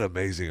 Was that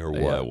amazing or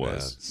what? Yeah, it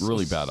was. Man?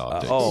 Really bad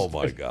optics. Oh,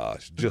 my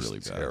gosh. Just Really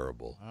bad.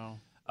 terrible. Wow.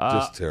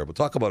 Just terrible.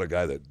 Talk about a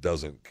guy that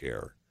doesn't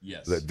care.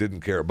 Yes. That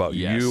didn't care about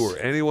Yes. you or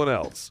anyone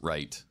else.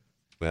 Right.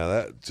 Man,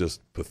 that's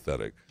just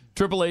pathetic.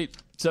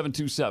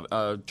 888-727,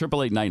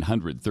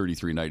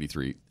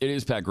 888-900-3393. It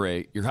is Pat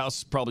Gray. Your house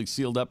is probably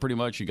sealed up pretty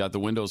much. You got the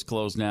windows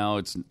closed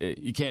now.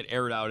 You can't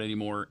air it out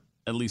anymore,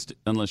 at least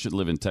unless you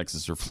live in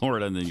Texas or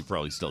Florida, and then you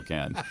probably still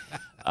can.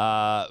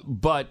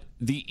 But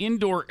the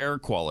indoor air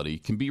quality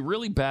can be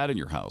really bad in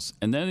your house.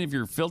 And then if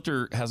your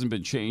filter hasn't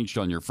been changed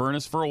on your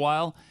furnace for a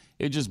while,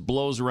 it just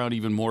blows around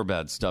even more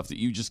bad stuff that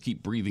you just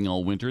keep breathing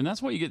all winter. And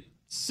that's why you get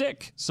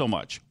sick so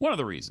much. One of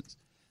the reasons.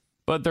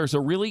 But there's a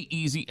really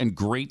easy and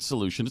great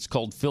solution. It's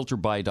called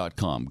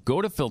filterbuy.com.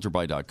 Go to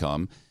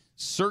filterbuy.com,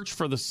 search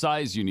for the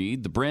size you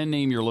need, the brand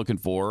name you're looking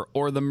for,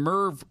 or the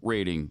MERV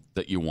rating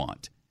that you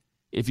want.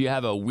 If you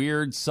have a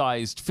weird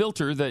sized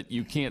filter that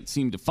you can't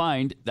seem to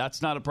find,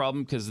 that's not a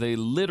problem because they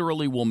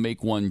literally will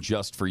make one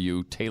just for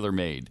you,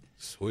 tailor-made.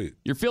 Sweet.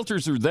 Your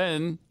filters are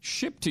then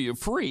shipped to you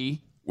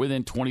free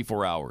within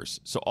 24 hours.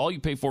 So all you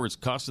pay for is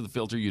the cost of the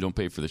filter. You don't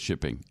pay for the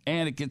shipping.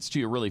 And it gets to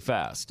you really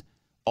fast.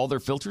 All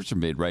their filters are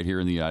made right here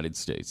in the United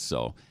States.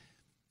 So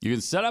you can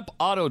set up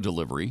auto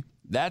delivery.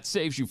 That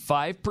saves you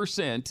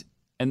 5%.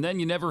 And then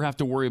you never have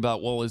to worry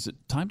about, well, is it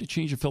time to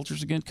change your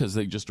filters again? Because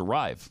they just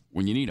arrive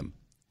when you need them.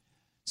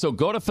 So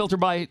go to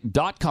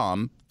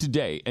filterbuy.com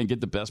today and get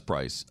the best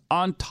price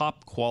on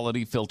top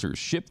quality filters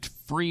shipped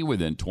free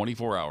within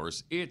 24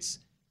 hours. It's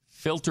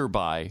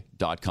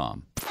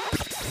filterbuy.com.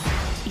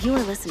 You're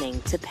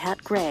listening to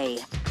Pat Gray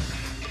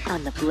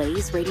on the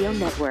Blaze Radio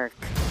Network.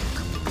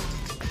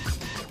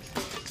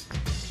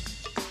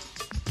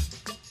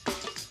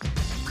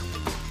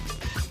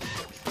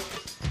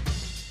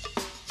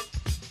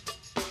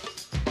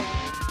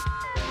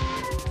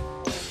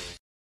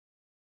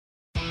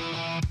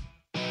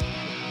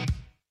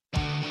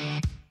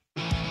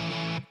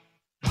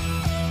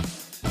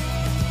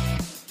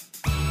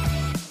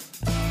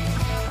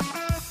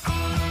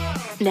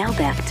 Now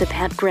back to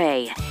Pat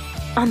Gray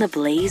on the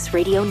Blaze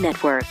Radio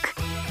Network.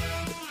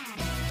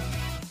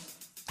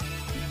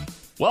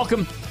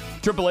 Welcome.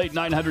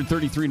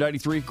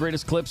 888-933-93.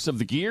 Greatest clips of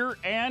the year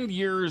and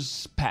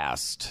years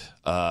past.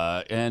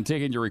 And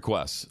taking your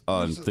requests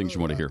on things you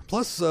want to hear.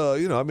 Plus, I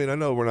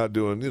know we're not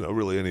doing,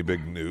 really any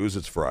big news.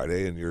 It's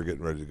Friday and you're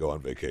getting ready to go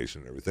on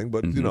vacation and everything.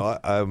 But,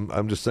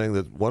 I'm just saying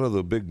that one of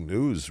the big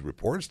news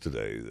reports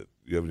today that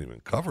you haven't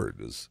even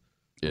covered is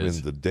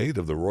the date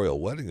of the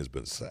royal wedding has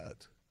been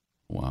set.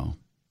 Wow.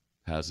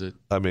 Has it?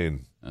 I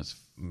mean, that's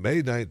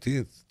May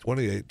 19th,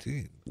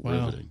 2018.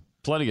 Wow. Riveting.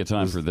 Plenty of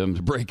time for them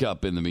to break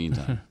up in the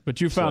meantime.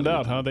 But you found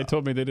out, huh? They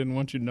told me they didn't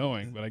want you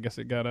knowing, but I guess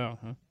it got out,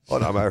 huh? Oh,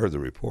 no, I heard the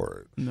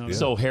report. No. Yeah.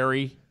 So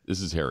Harry,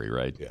 this is Harry,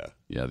 right? Yeah.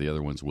 Yeah, the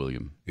other one's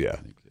William. Yeah.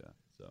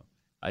 So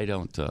I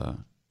don't...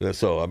 yeah,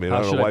 so, I mean, I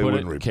how don't should know why I you put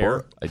wouldn't it? Care?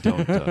 report. I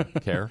don't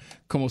care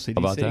Como se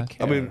about dice that.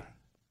 care. I mean,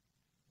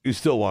 you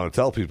still want to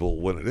tell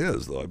people when it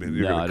is, though. I mean,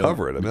 you're No, going I to don't,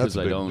 cover it. I mean, that's because a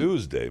I big don't-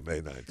 news day, May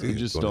 19th. I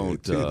just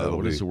don't... 2018.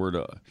 what is the word?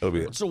 that'll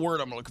be What's the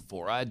word I'm looking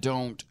for? I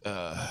don't...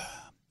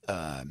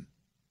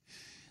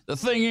 the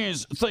thing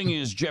is,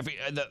 Jeffy,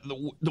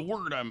 the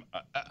word I'm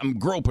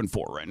groping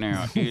for right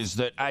now is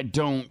that I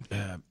don't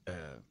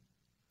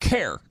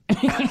care.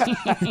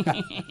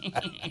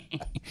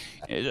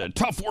 It's a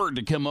tough word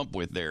to come up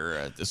with there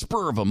at the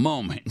spur of a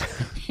moment.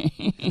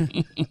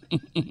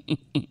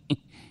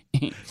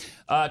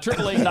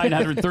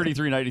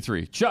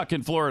 888-933-93. Chuck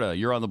in Florida,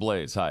 you're on the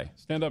Blaze. Hi.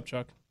 Stand up,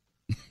 Chuck.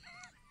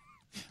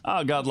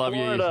 Oh, God love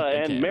you. Florida,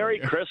 Okay. and Merry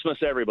Christmas,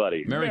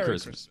 everybody. Merry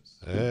Christmas.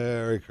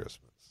 Merry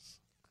Christmas.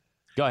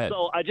 Go ahead.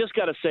 So I just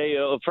got to say,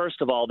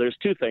 first of all, there's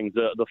two things.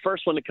 The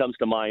first one that comes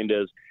to mind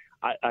is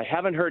I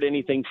haven't heard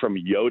anything from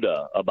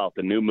Yoda about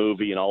the new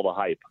movie and all the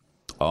hype.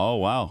 Oh,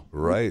 wow.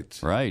 Right.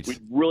 We'd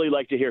really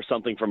like to hear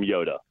something from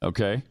Yoda.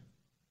 Okay.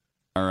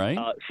 All right.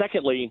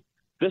 Secondly,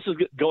 this is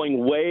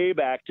going way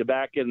back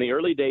in the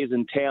early days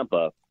in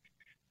Tampa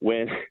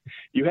when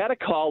you had a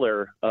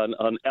caller,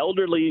 an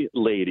elderly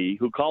lady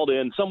who called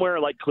in somewhere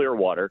like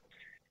Clearwater,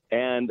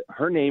 and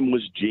her name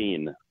was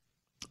Jean.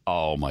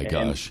 Oh, my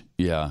gosh.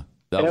 Yeah.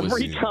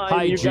 Every time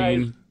Hi, you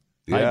Jean.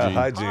 Yeah,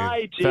 Hi, Jean.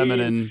 Hi, Jean.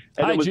 Feminine.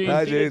 And Hi, it was Jean.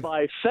 preceded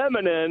by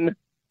feminine.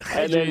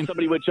 And then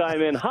somebody would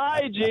chime in,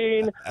 "Hi,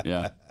 Gene."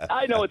 Yeah.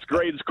 I know it's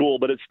grade school,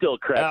 but it still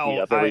cracks me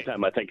up every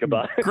time I think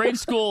about it. Grade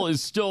school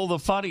is still the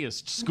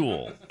funniest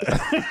school.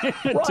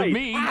 Right. To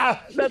me.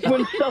 That's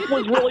when stuff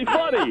was really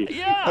funny.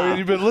 Yeah. I mean,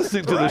 you've been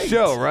listening to the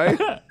show, right?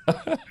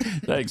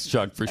 Thanks,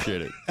 Chuck.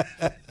 Appreciate it.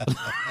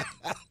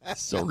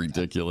 So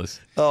ridiculous.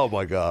 Oh,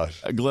 my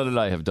gosh. Glenn and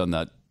I have done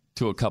that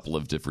to a couple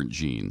of different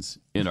Jeans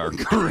in our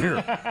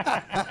career.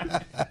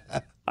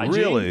 Hi,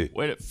 Really? Gene.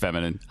 Wait,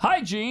 feminine.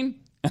 Hi,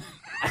 Gene.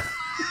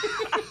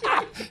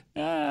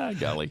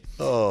 Golly.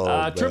 Oh,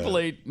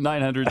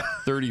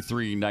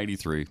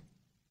 888-933-93.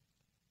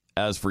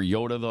 As for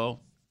Yoda, though,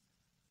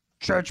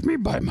 judge me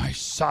by my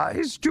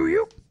size, do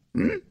you?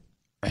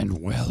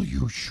 And well,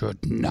 you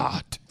should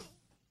not.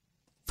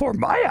 For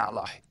my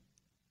ally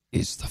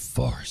is the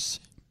Force.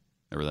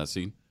 Remember that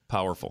scene?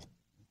 Powerful.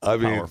 I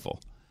mean,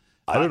 Powerful.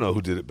 I don't know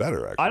who did it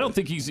better, actually. I don't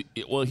think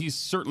he's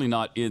certainly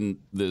not in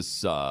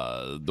this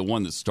the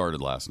one that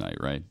started last night,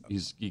 right?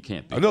 He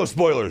can't be. No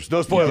spoilers.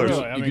 No spoilers.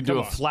 You could do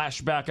a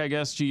flashback, I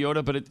guess, to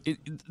Yoda, but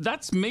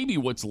that's maybe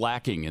what's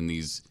lacking in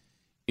these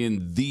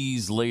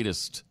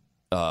latest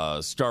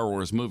Star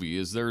Wars movie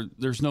is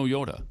there's no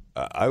Yoda.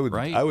 I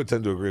would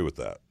tend to agree with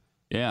that.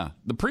 Yeah,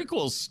 the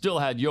prequels still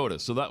had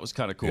Yoda, so that was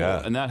kind of cool,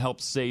 Yeah. and that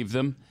helped save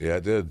them. Yeah,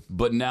 it did.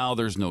 But now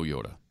there's no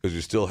Yoda. Because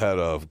you still had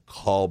a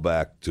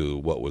callback to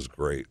what was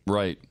great.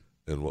 Right.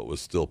 And what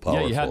was still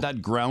powerful. Yeah, you had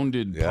that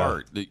grounded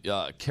part, the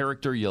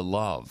character you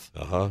love.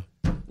 Uh-huh.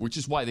 Which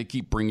is why they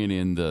keep bringing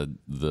in the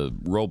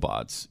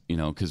robots,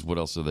 because what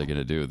else are they going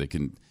to do? They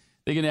can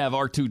have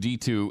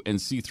R2-D2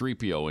 and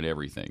C-3PO and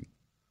everything.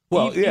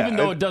 Well, yeah, even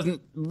though it doesn't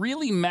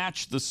really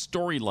match the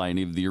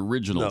storyline of the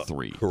original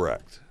three.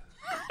 Correct.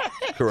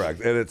 Correct.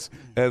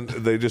 And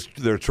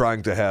they're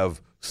trying to have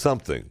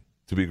something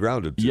to be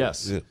grounded to.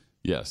 Yes. Yeah.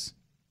 Yes.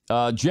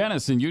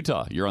 Janice in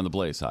Utah, you're on the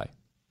Blaze. Hi.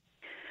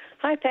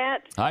 Hi,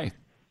 Pat. Hi.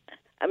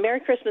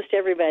 Merry Christmas to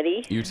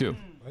everybody. You too.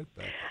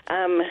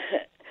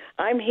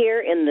 I'm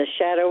here in the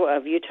shadow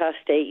of Utah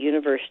State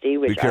University,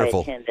 which I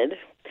attended.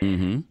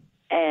 Mm-hmm.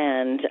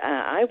 And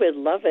I would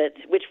love it,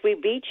 which we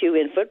beat you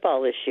in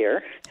football this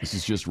year. This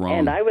is just wrong.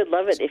 And I would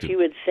love it if you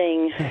would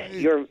sing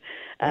your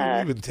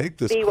even take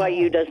this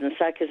BYU Doesn't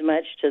Suck as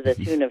Much to the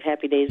tune of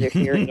Happy Days Are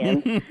Here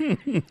Again.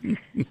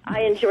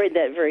 I enjoyed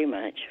that very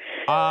much.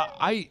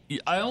 I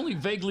only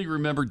vaguely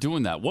remember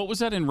doing that. What was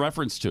that in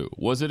reference to?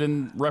 Was it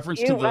in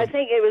reference to the... I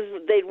think it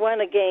was they'd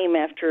won a game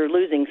after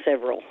losing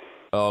several.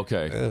 Oh,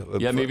 okay.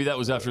 Yeah, maybe that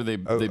was after they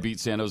beat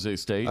San Jose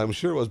State. I'm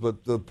sure it was,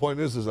 but the point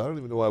is I don't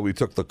even know why we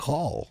took the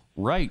call.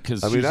 Right,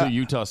 because she's a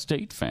Utah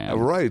State fan.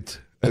 Right.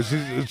 As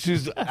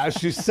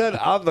she said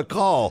on the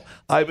call,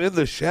 I'm in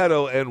the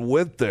shadow and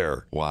went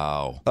there.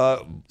 Wow.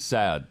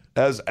 Sad.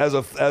 As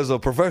a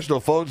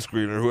professional phone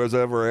screener who is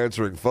ever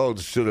answering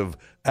phones should have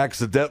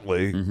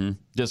accidentally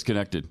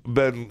disconnected,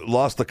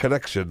 lost the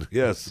connection.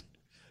 Yes.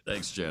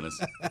 Thanks, Janice.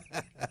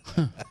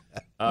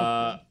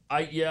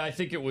 I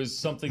think it was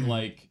something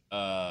like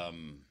no,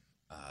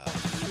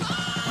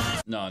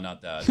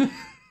 not that.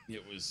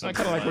 It was. I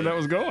kind of like where that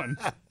was going.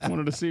 I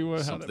wanted to see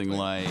what something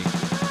like.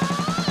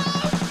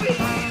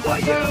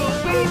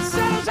 BYU beat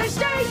San Jose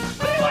State.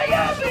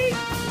 BYU beat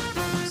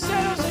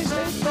San Jose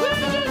State.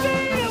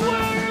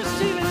 We're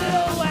Stephen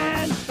Hill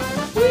and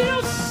we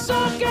don't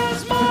suck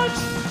as much.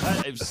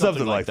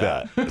 Something like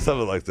that.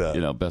 Something like that.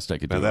 You know, best I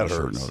could do. And that on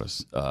short hurts.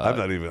 notice. I'm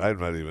not even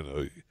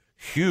a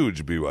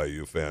huge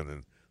BYU fan,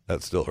 and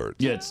that still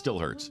hurts. Yeah, it still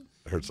hurts.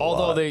 It hurts a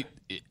Although lot.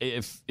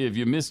 if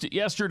you missed it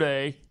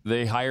yesterday,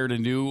 they hired a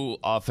new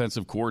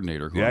offensive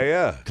coordinator. Who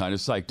Yeah. I'm kind of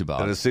psyched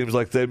about. And it seems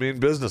like they mean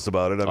business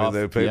about it. I mean,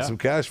 they paid some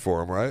cash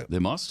for him, right? They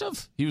must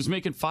have. He was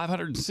making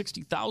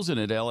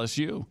 $560,000 at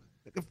LSU.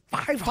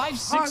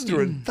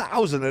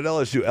 $560,000 at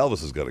LSU.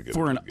 Elvis has got to get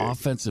for an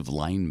offensive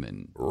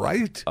lineman,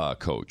 right?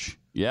 Coach.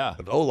 Yeah,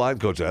 an O-line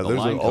coach. There's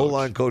an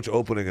O-line coach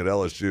opening at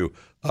LSU.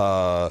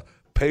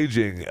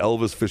 Paging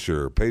Elvis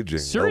Fisher.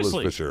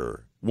 Seriously, Elvis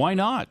Fisher. Why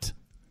not?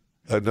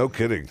 No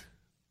kidding.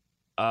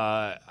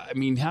 I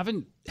mean,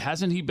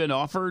 hasn't he been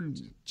offered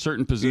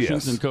certain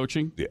positions in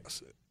coaching?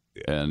 Yes.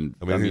 Yeah. And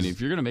I mean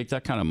if you're going to make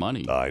that kind of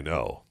money, I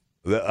know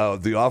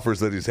the offers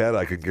that he's had.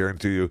 I can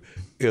guarantee you,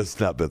 it's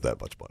not been that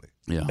much money.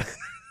 Yeah,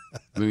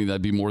 I mean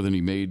that'd be more than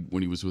he made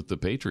when he was with the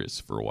Patriots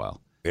for a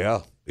while.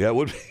 Yeah, it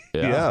would be.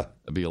 Yeah,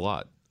 that'd be a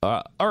lot.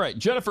 All right,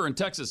 Jennifer in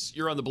Texas,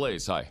 you're on the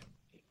Blaze. Hi.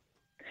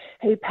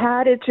 Hey,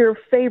 Pat, it's your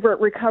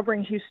favorite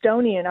recovering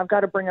Houstonian. I've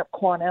got to bring up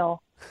Quanell.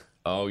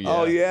 Oh, yeah.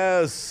 Oh,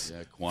 yes.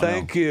 Yeah, Quanell.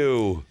 Thank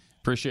you.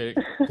 Appreciate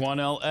it.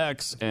 Quanell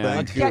X. And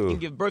Thank A cat you. can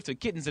give birth to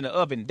kittens in the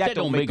oven. That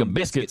don't make them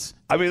biscuits.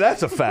 I mean,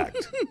 that's a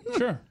fact.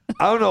 Sure.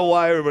 I don't know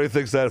why everybody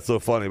thinks that's so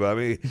funny, but I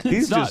mean,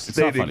 he's just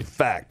stating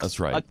facts. That's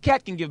right. A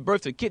cat can give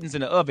birth to kittens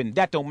in the oven.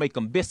 That don't make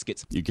them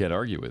biscuits. You can't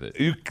argue with it.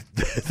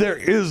 There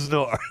is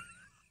no.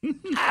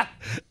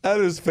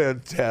 That is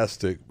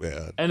fantastic,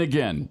 man. And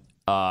again,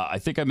 I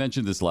think I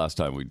mentioned this last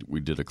time we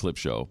did a clip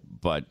show,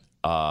 but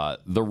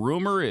the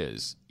rumor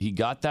is he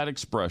got that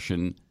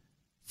expression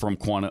from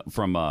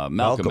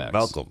Malcolm X.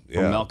 Malcolm,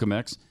 yeah. From Malcolm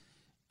X.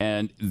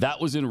 And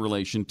that was in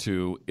relation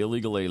to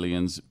illegal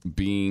aliens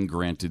being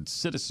granted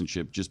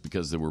citizenship just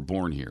because they were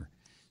born here.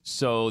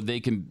 So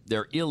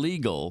they're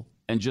illegal,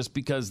 and just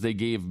because they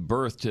gave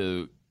birth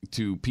to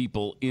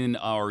people in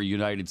our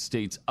United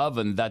States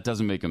oven, that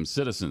doesn't make them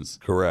citizens.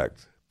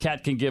 Correct.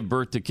 Cat can give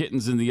birth to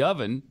kittens in the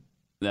oven,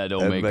 that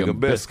don't make them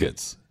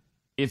biscuits.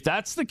 If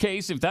that's the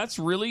case, if that's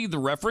really the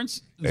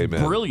reference, it's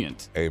Amen.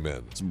 brilliant.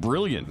 Amen. It's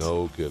brilliant.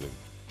 No kidding.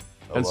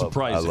 And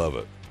surprising. I love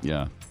it.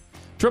 Yeah.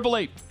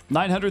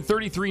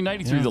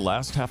 888-933-93, the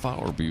last half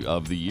hour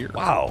of the year.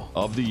 Wow.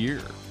 Of the year.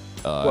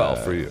 Well,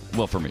 for you.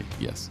 Well, for me,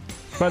 yes.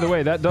 By the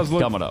way, that does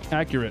look Coming up.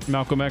 accurate.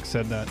 Malcolm X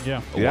said that.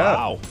 Yeah.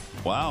 Wow.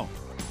 Wow.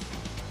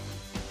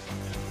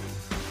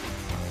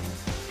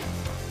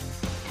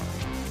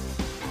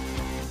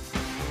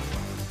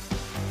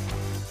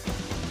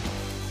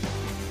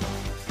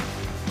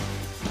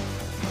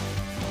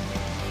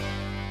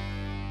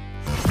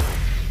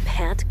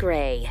 Pat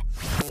Gray,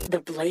 the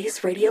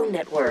Blaze Radio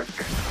Network.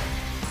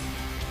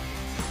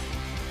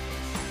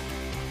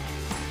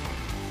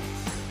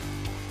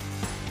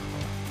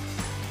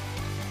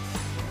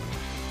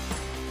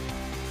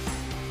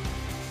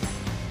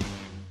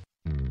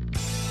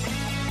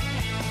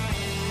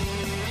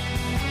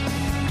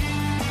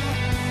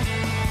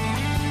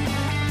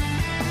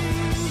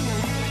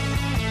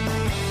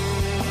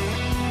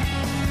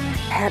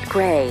 Pat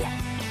Gray.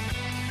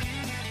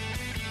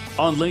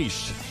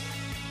 Unleashed.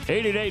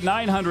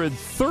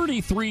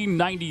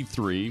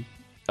 888-900-3393.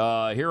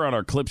 Here on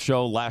our clip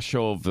show, last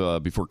show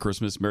of before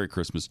Christmas. Merry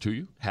Christmas to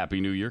you. Happy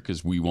New Year,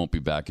 because we won't be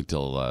back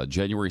until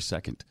January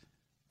 2nd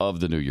of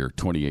the new year,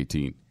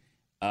 2018.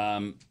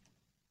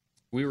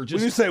 We were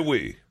just... When you say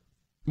we.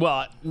 Well,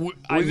 I When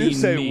you mean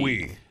say me,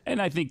 we.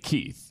 and I think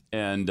Keith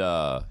and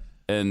our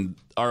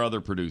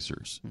other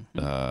producers,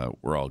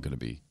 we're all going to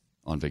be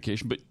on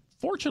vacation. But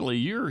fortunately,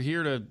 you're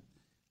here to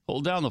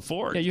hold down the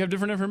fort. Yeah, you have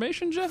different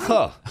information, Jeff?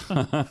 Huh.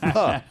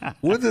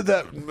 When did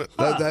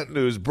that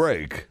news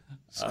break?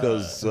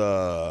 Because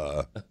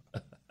that's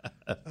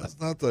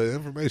not the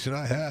information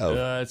I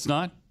have. It's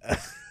not?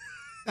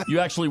 You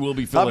actually will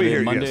be I'll filling be in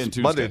here, Monday yes. and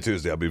Tuesday. Monday and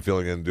Tuesday, I'll be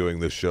filling in doing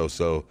this show.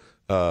 So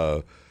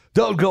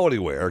don't go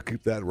anywhere.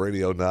 Keep that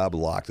radio knob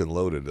locked and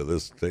loaded to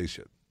this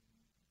station.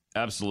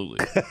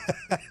 Absolutely.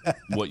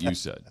 What you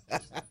said.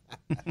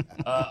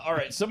 All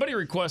right. Somebody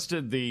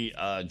requested the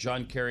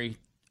John Kerry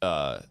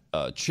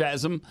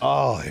chasm.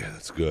 Oh, yeah,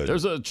 that's good.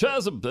 There's a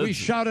chasm. We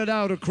shouted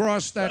out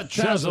across that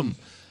chasm.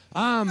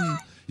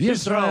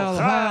 Yisrael,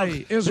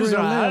 hi,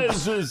 Israel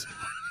lives.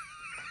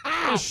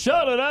 I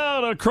shouted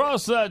out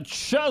across that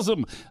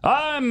chasm.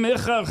 I'm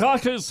Israel. I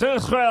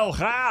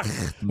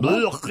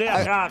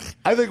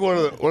think one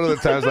of the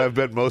times I've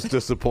been most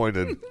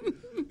disappointed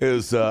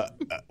is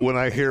when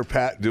I hear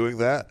Pat doing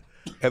that,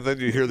 and then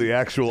you hear the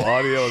actual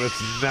audio, and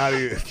it's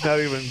not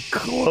even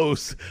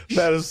close.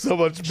 That is so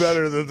much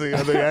better than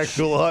the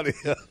actual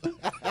audio.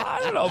 I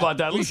don't know about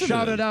that. We Listen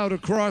shouted out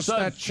across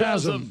that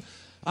chasm.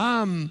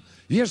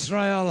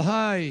 Yisrael,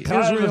 hi,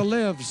 Israel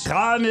lives.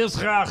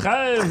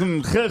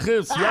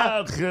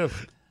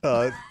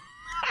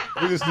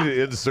 We just need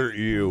to insert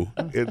you.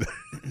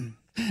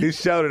 He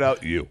shouted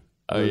out you.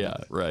 Oh, yeah,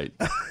 right.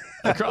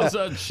 Across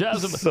that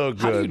chasm. So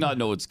good. How do you not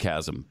know it's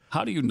chasm?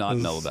 How do you not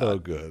know that? So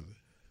good.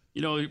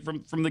 You know,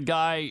 from the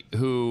guy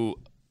who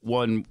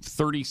won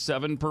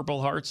 37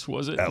 Purple Hearts,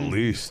 was it? At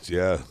least,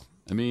 yeah.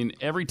 I mean,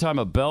 every time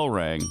a bell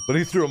rang. But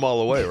he threw them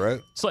all away,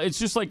 right? So it's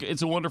just like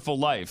It's a Wonderful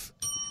Life.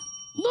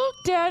 Look,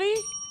 Daddy,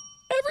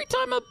 every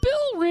time a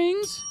bell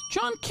rings,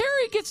 John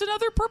Kerry gets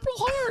another Purple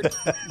Heart.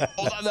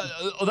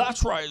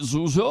 That's right,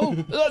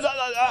 Zuzo.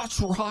 That's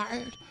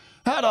right.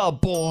 Atta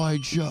boy,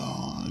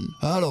 John.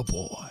 Atta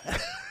boy.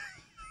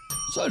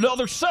 It's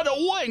another set of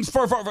wings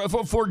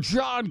for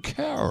John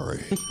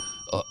Kerry.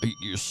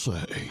 You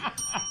say.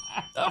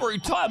 Every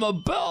time a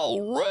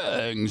bell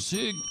rings,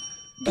 he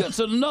gets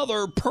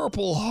another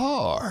Purple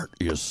Heart,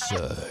 you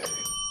say.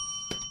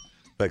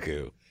 Thank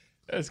you.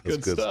 That's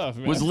good stuff,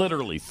 man. It was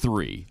literally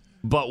 3.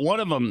 But one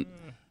of them,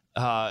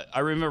 I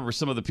remember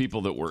some of the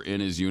people that were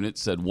in his unit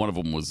said one of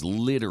them was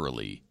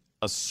literally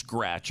a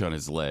scratch on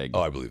his leg.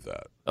 Oh, I believe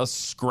that. A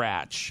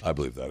scratch. I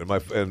believe that.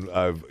 And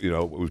I've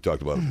we've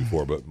talked about it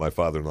before, but my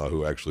father-in-law,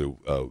 who actually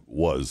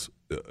was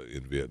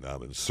in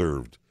Vietnam and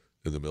served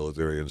in the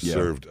military and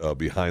served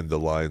behind the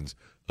lines,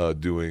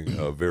 doing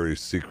a very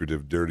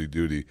secretive, dirty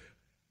duty.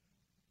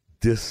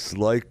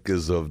 Dislike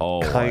is a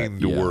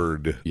kind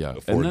word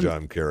for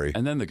John Kerry.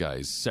 And then the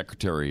guy's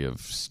Secretary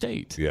of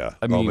State. Yeah.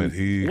 I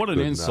mean, what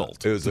an insult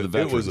to the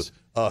veterans. It was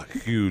a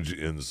huge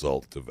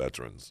insult to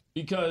veterans.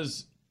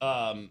 Because,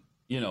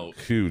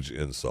 huge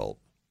insult.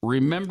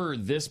 Remember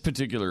this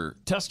particular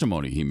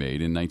testimony he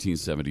made in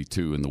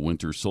 1972 in the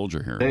Winter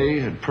Soldier hearing. They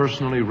had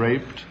personally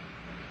raped,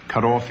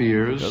 cut off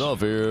ears,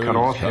 cut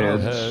off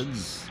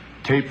heads,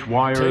 taped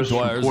wires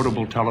from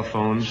portable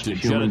telephones to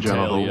human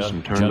genitals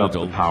and turned up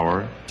the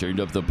power,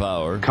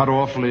 cut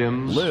off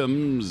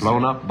limbs,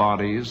 blown up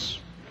bodies,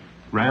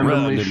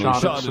 randomly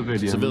shot at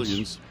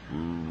civilians,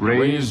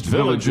 raised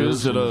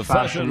villages in a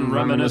fashion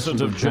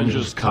reminiscent of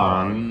Genghis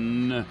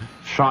Khan,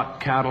 shot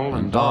cattle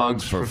and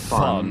dogs for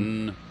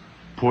fun,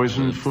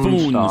 poisoned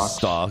food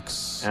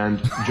stocks,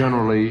 and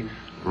generally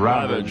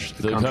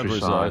ravaged the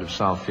countryside of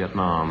South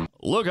Vietnam.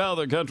 Look how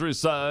the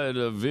countryside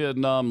of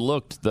Vietnam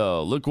looked,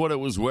 though. Look what it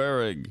was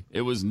wearing.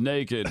 It was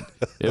naked.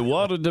 It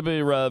wanted to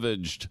be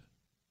ravaged.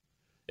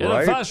 In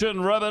a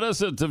fashion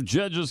reminiscent of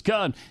Genghis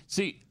Khan.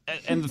 See,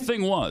 and the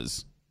thing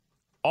was,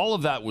 all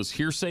of that was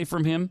hearsay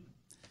from him,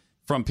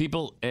 from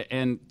people,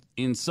 and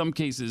in some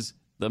cases,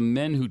 the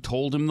men who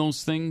told him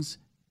those things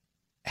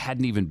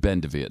hadn't even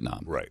been to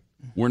Vietnam. Right.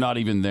 We're not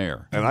even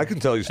there. And I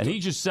can tell you... And he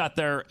just sat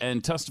there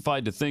and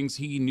testified to things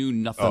he knew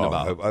nothing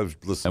about. I've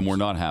listened, and we're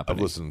not happening.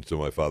 I've listened to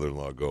my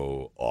father-in-law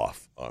go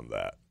off on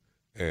that.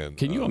 And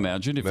can you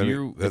imagine if many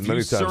you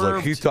times,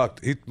 served...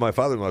 like my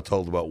father-in-law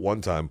told about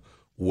one time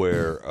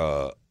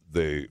where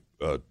they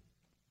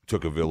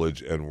took a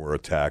village and were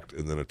attacked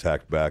and then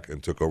attacked back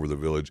and took over the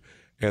village.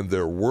 And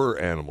there were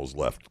animals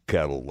left,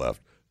 cattle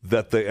left,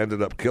 that they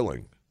ended up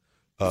killing.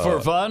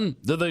 For fun?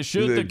 Did they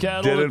shoot the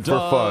cattle and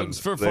dogs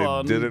for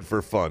fun? They did it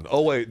for fun.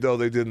 Oh, wait, no,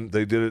 they didn't.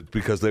 They did it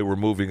because they were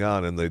moving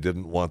on and they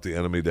didn't want the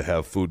enemy to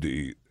have food to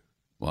eat.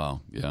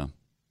 Wow, yeah.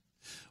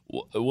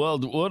 Well,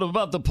 what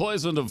about the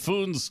poison of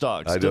food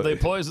stocks? Did they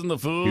poison the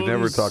food? He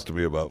never talked to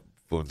me about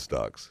food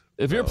stocks.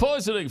 If you're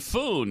poisoning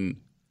food,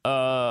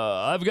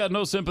 I've got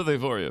no sympathy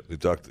for you. He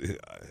talked.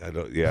 I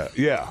don't. Yeah.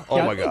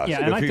 Oh my gosh!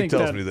 Yeah, if he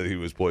tells me that he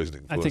was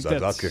poisoning food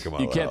stocks, I'll kick him out.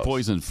 You of the can't house.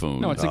 poison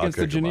food. No, it's against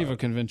the Geneva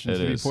Convention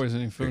to be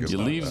poisoning food. You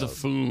leave the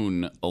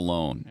food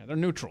alone. Yeah, they're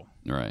neutral.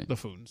 Right. The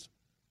foons.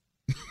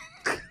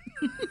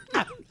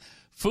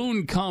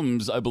 Food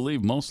comes, I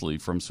believe, mostly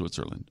from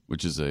Switzerland,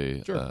 which is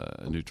a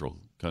neutral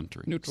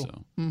country. Neutral.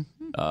 So.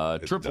 Mm-hmm.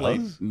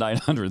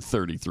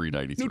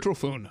 888-933-93. Neutral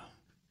Foon.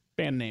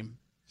 Band name.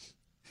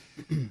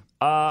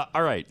 All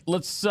right,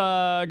 let's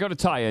go to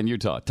Ty in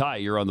Utah. Ty,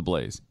 you're on the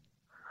Blaze.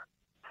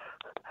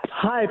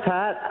 Hi,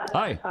 Pat.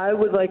 Hi. I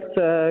would like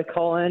to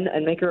call in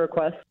and make a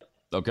request.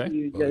 Okay.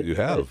 You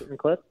have.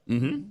 Clip.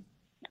 Mm-hmm.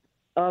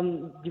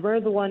 Do you remember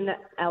the one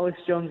Alex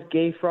Jones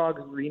Gay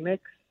Frogs remix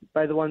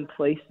by the one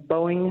Place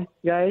Boeing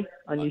guy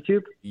on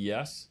YouTube?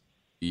 Yes.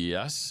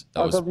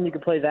 I was hoping you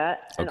could play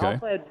that. And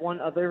also I had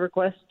one other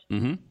request.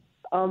 Mm-hmm.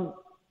 Do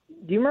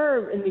you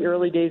remember in the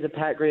early days of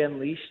Pat Gray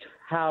Unleashed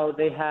how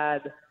they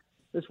had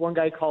this one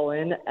guy call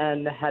in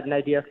and had an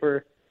idea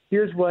for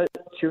here's what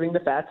Chewing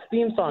the Fat's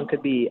theme song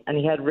could be, and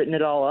he had written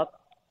it all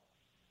up.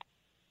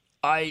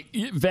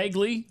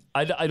 Vaguely,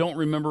 I don't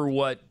remember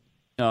what.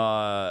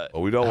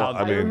 we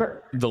don't.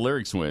 The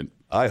lyrics went.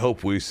 I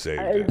hope we saved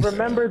I it.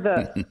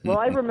 remember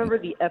I remember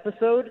the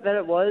episode that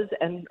it was,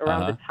 and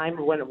around the time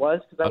of when it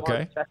was, because I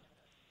wanted to check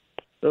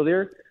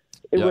earlier.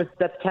 It was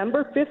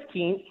September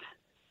 15th,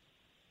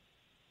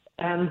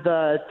 and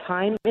the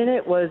time in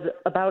it was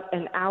about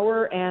an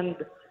hour and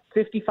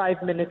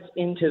 55 minutes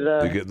into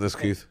the. You getting this,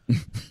 Keith?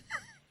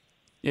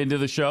 Into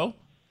the show.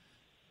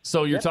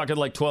 So you're talking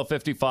like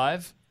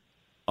 12:55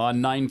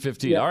 on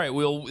 9:15. Yeah. All right,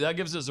 that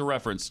gives us a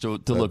reference to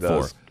look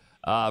for.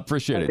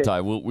 Appreciate it,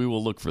 Ty. We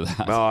will look for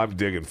that. No, I'm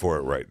digging for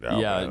it right now.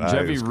 Yeah, man.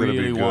 Jeffy It's gonna really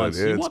be good. wants.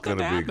 It's going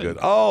to be good.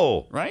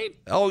 Oh, right?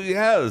 Oh,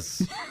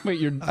 yes. Wait,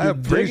 you're I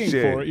digging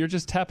for it. You're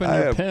just tapping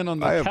your pen on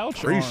the couch. I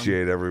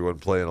appreciate everyone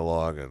playing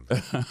along and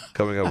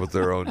coming up with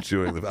their own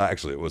chewing.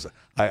 Actually, it was.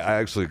 I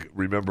actually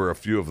remember a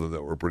few of them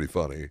that were pretty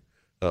funny.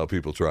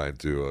 People trying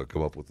to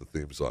come up with the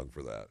theme song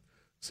for that.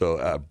 So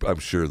I'm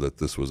sure that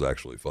this was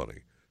actually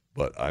funny,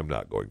 but I'm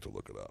not going to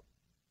look it up.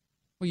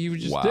 Well, you were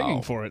just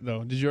digging for it,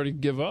 though. Did you already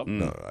give up?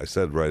 No, I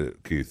said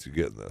Keith, you're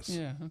getting this.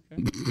 Yeah,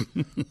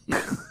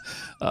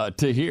 okay.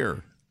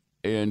 Tahir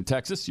in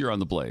Texas, you're on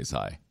the Blaze.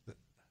 Hi.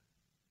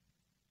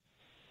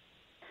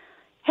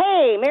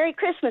 Hey, Merry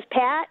Christmas,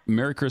 Pat.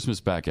 Merry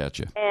Christmas back at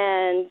you.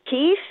 And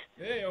Keith.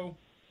 Hey-o.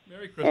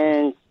 Merry Christmas.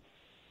 And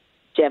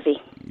Jeffy.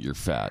 You're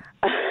fat.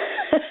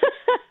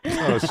 She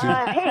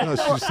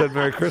said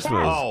Merry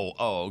Christmas.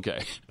 Oh,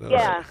 okay.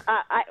 Yeah,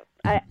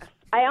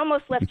 I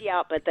almost left you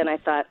out, but then I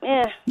thought,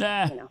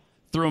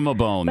 Threw him a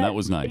bone. That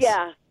was nice.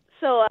 Yeah.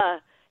 So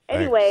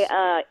anyway,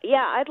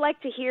 I'd like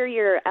to hear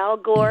your Al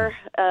Gore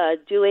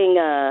doing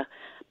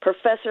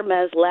Professor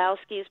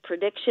Maslowski's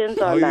predictions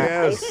on the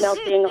ice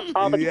melting,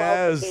 all the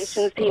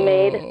qualifications he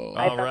made.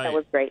 I thought that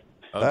was great.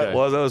 Okay. That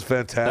was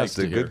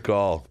fantastic. Good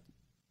call.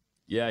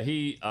 Yeah,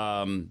 he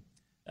that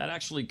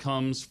actually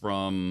comes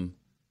from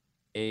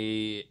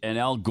an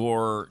Al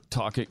Gore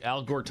talking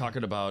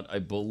about, I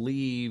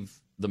believe,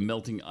 the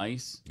melting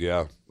ice.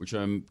 Yeah. Which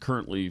I'm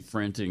currently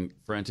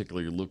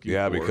frantically looking for.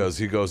 Yeah, because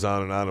he goes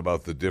on and on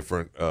about the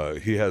different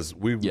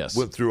we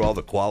went through all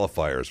the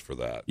qualifiers for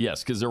that.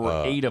 Yes, because there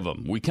were 8 of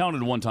them. We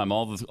counted one time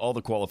all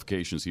the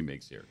qualifications he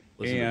makes here.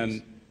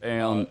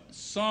 And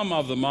some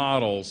of the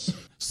models.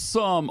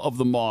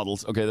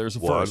 Okay, there's a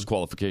first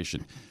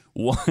qualification.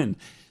 1,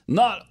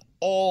 not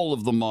all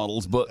of the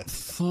models, but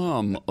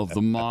some of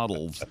the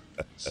models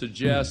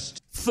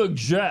Suggest.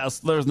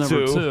 There's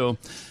number 2.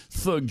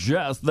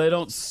 Suggest. They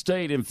don't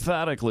state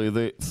emphatically.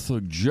 They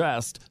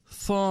suggest.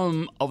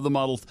 Some of the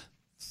models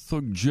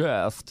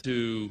suggest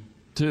to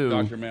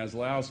Dr.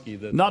 Maslowski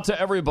that not to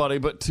everybody,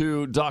 but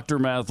to Dr.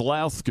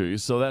 Maslowski.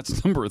 So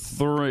that's number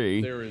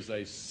 3. There is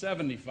a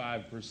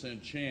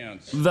 75%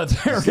 chance That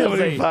there is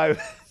a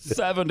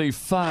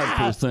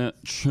 75%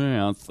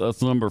 chance.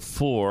 That's number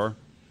 4.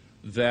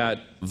 That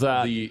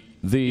the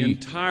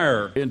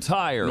entire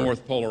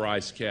North Polar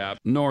ice cap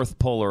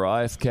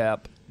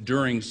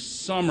during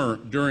summer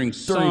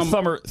months.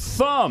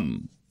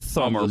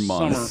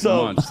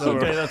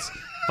 Okay, that's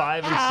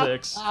 5 and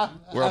 6.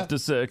 We're up to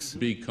 6.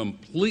 Be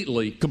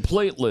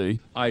completely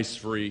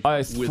ice-free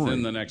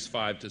within the next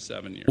 5 to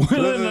 7 years.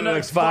 Within the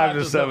next 5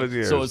 to 7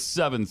 years. So it's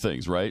 7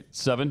 things, right?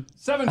 7?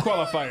 7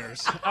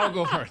 qualifiers. I'll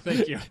go for it.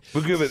 Thank you.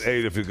 We'll give it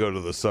 8 if you go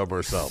to the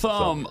summer.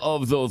 Some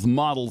of those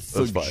models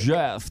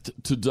suggest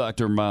to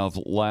Dr.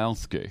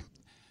 Maslowski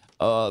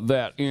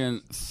that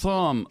in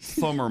some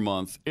summer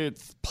months,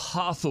 it's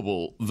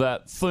possible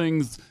that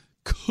things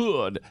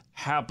could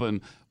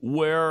happen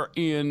where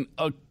in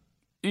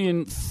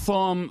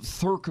some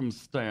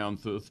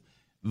circumstances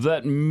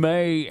that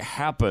may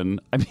happen.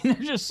 I mean,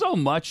 there's just so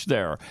much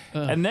there.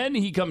 And then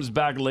he comes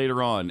back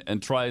later on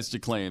and tries to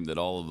claim that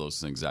all of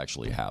those things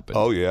actually happened.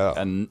 Oh, yeah.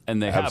 And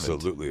they haven't.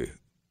 Absolutely.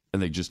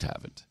 And they just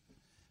haven't.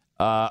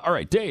 All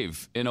right,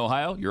 Dave in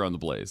Ohio, you're on the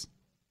Blaze.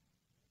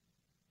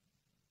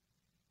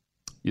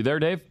 You there,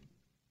 Dave?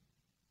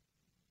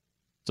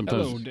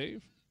 Hello,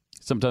 Dave.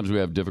 Sometimes we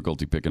have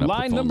difficulty picking up the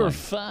Line phone number line.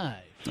 5.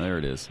 There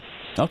it is.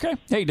 Okay.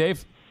 Hey,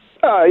 Dave.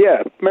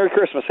 Yeah. Merry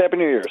Christmas. Happy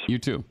New Year's. You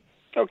too.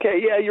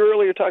 Okay, yeah, you were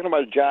earlier talking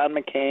about John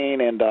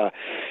McCain and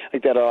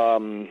like that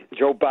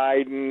Joe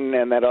Biden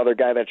and that other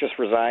guy that just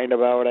resigned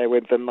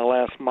within the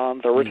last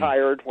month or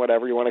retired,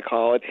 whatever you want to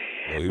call it.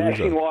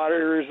 Maxine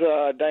Waters,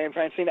 Dianne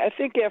Feinstein. I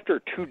think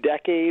after 2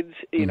 decades,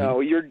 you know,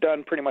 you're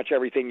done pretty much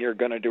everything you're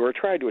going to do or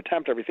try to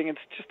attempt everything. It's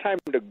just time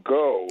to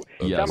go.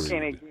 Yes.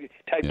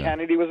 Ted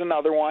Kennedy was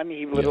another one.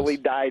 He literally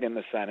died in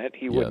the Senate.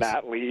 He would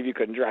not leave. You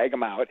couldn't drag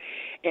him out.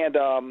 And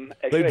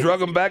they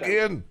drug him back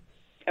in.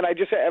 And I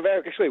just have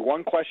actually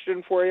one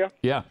question for you.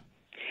 Yeah.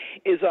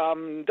 Is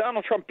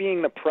Donald Trump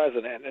being the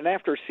president, and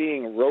after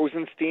seeing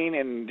Rosenstein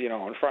in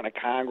front of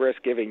Congress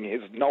giving his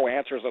no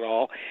answers at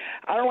all,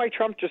 I don't know why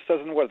Trump just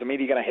doesn't. What is the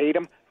media going to hate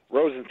him?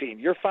 Rosenstein,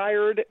 you're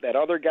fired. That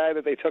other guy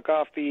that they took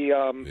off the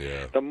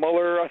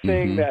Mueller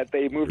thing that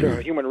they moved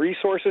to Human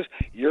Resources,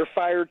 you're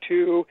fired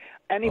too.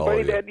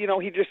 Anybody that,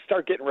 he just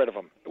start getting rid of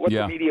him. What's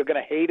the media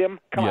going to hate him?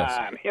 Come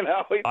on,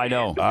 I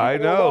know.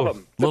 know.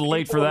 A little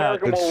late for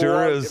that. It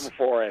sure is.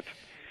 For it.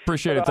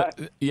 Appreciate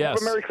it. Yes.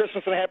 Have a Merry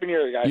Christmas and a Happy New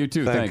Year, guys. You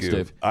too. Thank Thanks, you.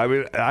 Dave. I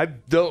mean, I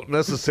don't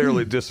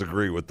necessarily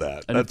disagree with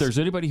that. And if there's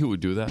anybody who would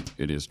do that,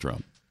 it is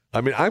Trump.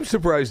 I mean, I'm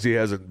surprised he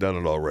hasn't done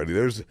it already.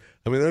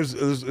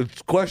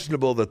 It's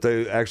questionable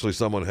that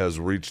someone has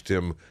reached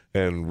him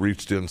and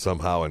reached in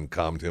somehow and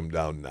calmed him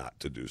down not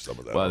to do some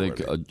of that. Well, I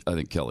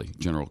think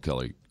General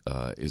Kelly,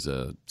 is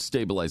a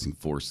stabilizing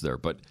force there.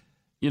 But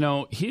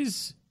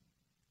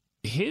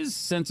his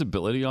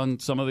sensibility on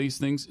some of these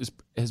things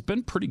has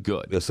been pretty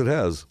good. Yes, it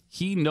has.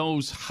 He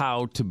knows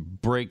how to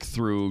break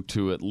through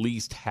to at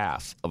least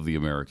half of the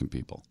American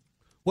people.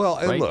 Well,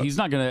 and right? look, He's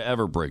not going to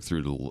ever break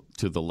through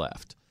to the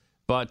left.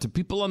 But to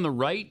people on the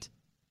right,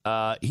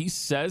 he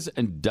says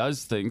and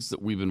does things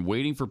that we've been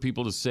waiting for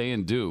people to say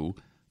and do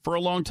for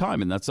a long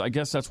time. And I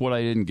guess that's what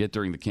I didn't get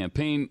during the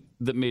campaign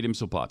that made him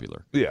so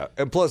popular. Yeah,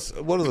 and plus,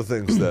 one of the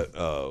things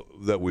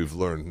that we've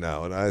learned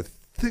now, and I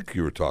think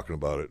you were talking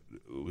about it,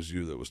 it was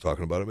you that was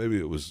talking about it. Maybe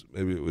it was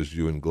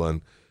you and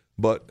Glenn.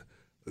 But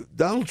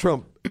Donald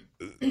Trump,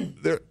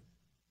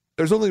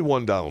 there's only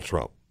one Donald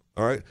Trump.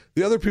 All right,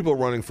 the other people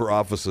running for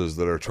offices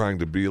that are trying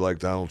to be like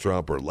Donald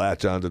Trump or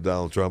latch on to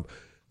Donald Trump,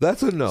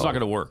 that's a no. It's not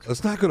going to work.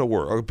 It's not going to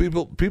work.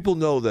 People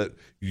know that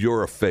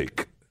you're a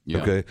fake.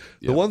 Yeah. Okay.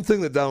 The one thing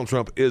that Donald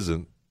Trump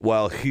isn't,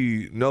 while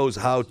he knows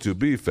how to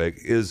be fake,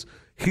 is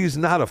he's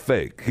not a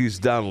fake. He's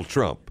Donald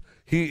Trump.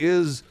 He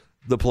is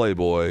the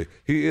playboy.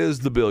 He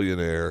is the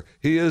billionaire.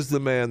 He is the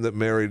man that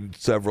married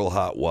several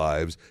hot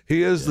wives.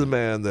 He is the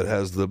man that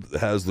has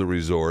the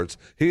resorts.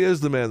 He is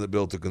the man that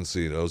built the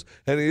casinos,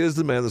 and he is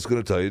the man that's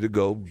going to tell you to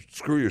go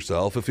screw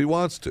yourself if he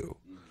wants to.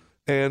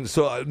 And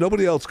so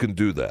nobody else can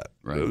do that.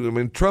 Right. I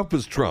mean, Trump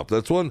is Trump.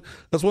 That's one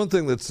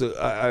thing that's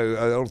I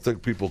don't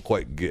think people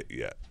quite get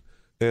yet.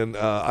 And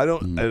I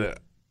don't. And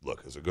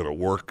look, is it going to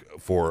work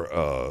for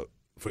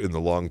in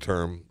the long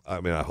term? I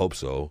mean, I hope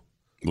so.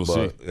 We'll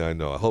see. I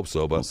know. I hope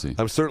so. But We'll see.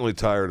 I'm certainly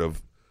tired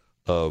of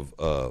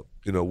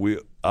we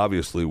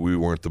obviously we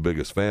weren't the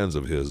biggest fans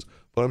of his,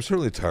 but I'm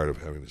certainly tired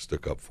of having to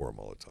stick up for him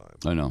all the time.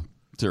 I know.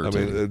 It's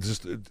irritating. I mean,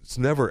 it's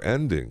never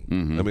ending.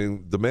 Mm-hmm. I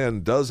mean, the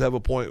man does have a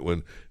point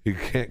when he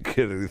can't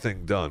get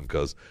anything done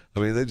because, I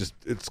mean,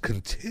 it's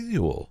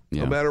continual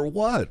no matter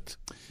what.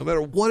 No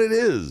matter what it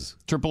is.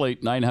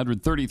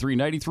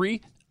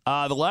 888-900-3393.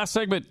 The last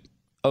segment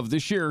of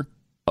this year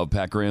of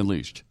Pat Gray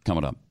Unleashed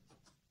coming up.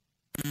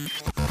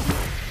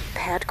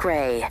 Pat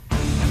Gray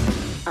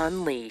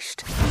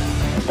Unleashed.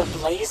 The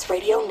Blaze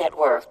Radio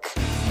Network.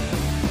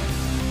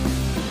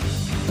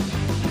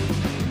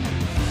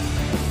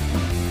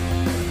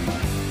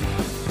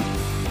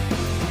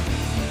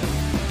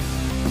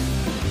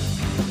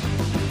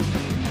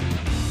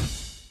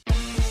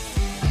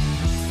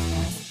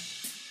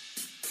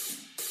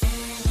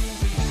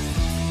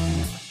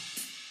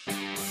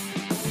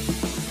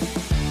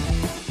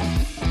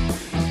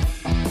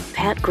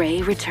 Pat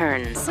Gray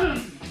returns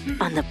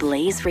on the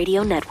Blaze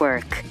Radio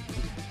Network.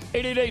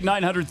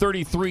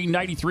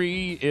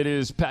 888-900-3393. It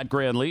is Pat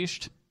Gray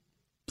Unleashed.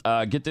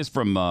 Get this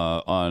from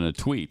on a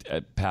tweet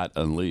at Pat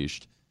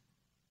Unleashed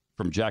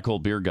from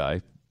Jackhole Beer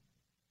Guy.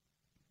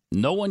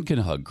 No one can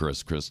hug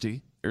Chris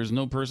Christie. There's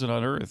no person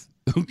on earth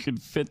who can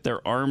fit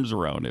their arms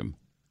around him.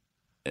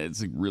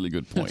 It's a really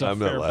good point.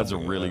 That's a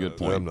really good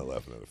point. I'm not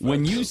laughing at it.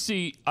 When you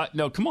see,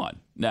 no, come on.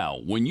 Now,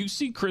 when you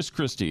see Chris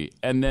Christie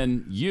and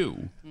then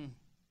you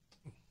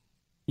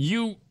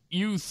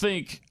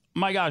think,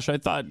 my gosh, I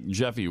thought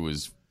Jeffy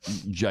was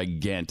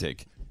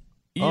gigantic.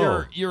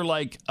 You're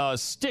like a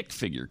stick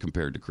figure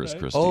compared to Chris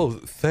Christie. Oh,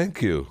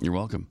 thank you. You're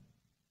welcome.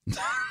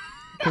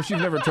 Of course,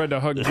 you've never tried to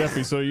hug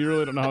Jeffy, so you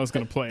really don't know how it's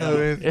going to play out.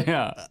 I mean,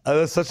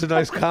 that's such a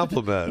nice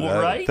compliment.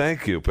 Well, right?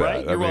 Thank you, Pat.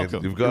 Right? You're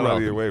welcome. You've gone You're out welcome.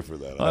 of your way for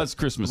that. Well, that's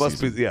Christmas must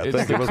season. Be, yeah, it's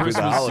thank you. It must be the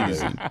Christmas holiday.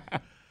 season.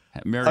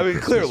 Merry I mean,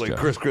 Christmas, clearly, Jeff.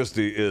 Chris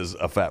Christie is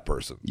a fat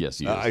person. Yes,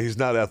 he is. He's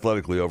not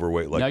athletically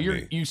overweight like now,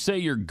 me. you say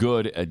you're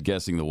good at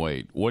guessing the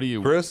weight. What do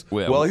you... Chris?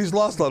 Well, he's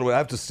lost a lot of weight. I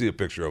have to see a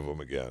picture of him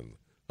again.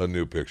 A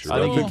new picture. I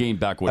think he gained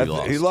back what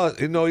he lost.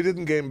 No, he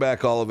didn't gain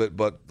back all of it,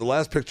 but the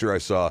last picture I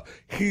saw,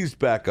 he's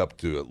back up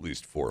to at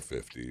least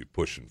 450,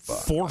 pushing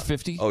 5.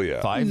 450? Oh,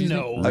 yeah. 5?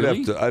 No.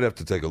 Really? I'd have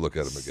to take a look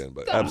at him again,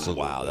 but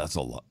absolutely. Wow, that's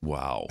a lot.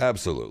 Wow.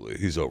 Absolutely.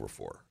 He's over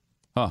 4.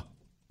 Huh.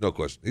 No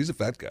question. He's a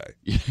fat guy.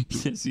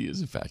 Yes, he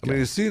is a fat guy. I mean,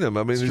 you've seen him.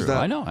 I mean, It's he's true.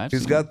 not. I know. I've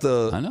He's seen got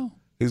the. him. I know.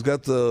 He's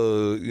got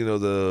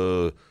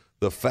the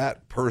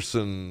fat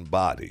person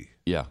body.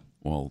 Yeah.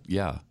 Well,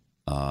 yeah.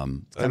 I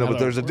know, but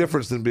there's a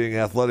difference in being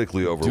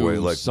athletically overweight,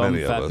 like some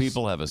many of fat us.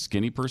 people have a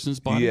skinny person's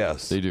body?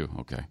 Yes, they do.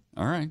 Okay.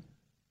 All right.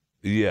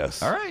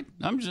 Yes. All right.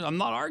 I'm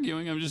not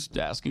arguing. I'm just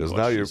asking 'Cause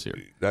questions now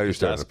here. you're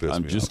starting to piss me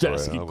I'm just off, right?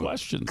 asking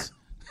questions.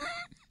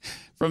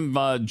 From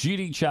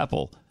GD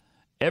Chapel,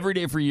 every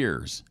day for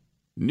years,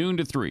 noon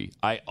to 3,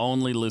 I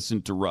only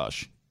listened to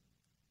Rush.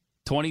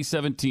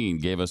 2017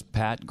 gave us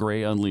Pat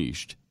Gray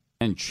Unleashed.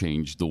 and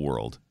changed the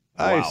world.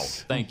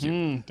 Nice. Wow. Thank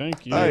you.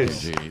 Thank you.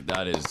 Nice. Gee,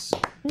 that is...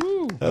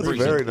 That's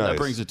brings very a, nice. That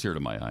brings a tear to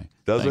my eye.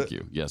 Does Thank it?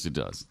 you. Yes, it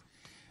does.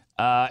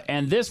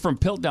 And this from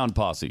Piltdown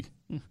Posse.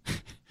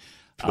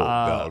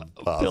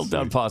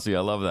 Piltdown Posse. I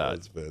love that.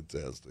 That's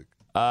fantastic.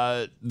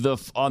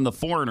 On the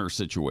Foreigner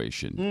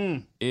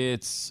situation,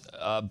 it's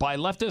by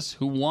leftists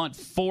who want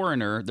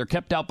Foreigner. They're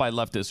kept out by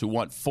leftists who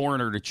want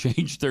Foreigner to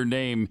change their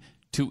name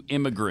to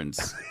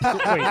Immigrants.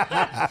 Wait,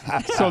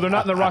 so they're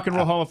not in the Rock and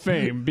Roll Hall of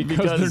Fame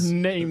because their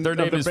name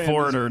is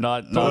Foreigner,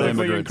 not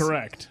politically Immigrants.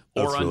 incorrect.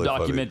 Or That's really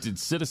undocumented funny.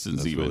 citizens,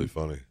 That's even. really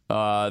funny.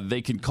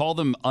 They can call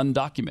them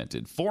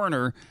undocumented.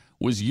 Foreigner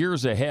was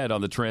years ahead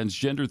on the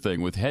transgender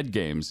thing with Head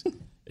Games.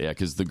 Yeah,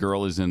 because the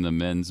girl is in the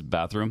men's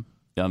bathroom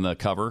on the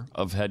cover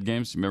of Head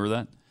Games. Remember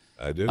that?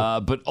 I do.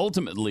 But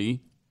ultimately,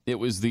 it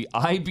was the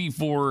I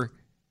before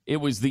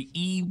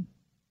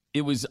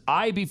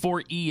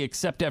E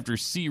except after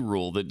C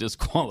rule that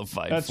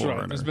disqualified That's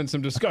Foreigner. right. There's been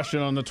some discussion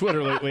on the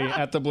Twitter lately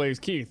at the Blaze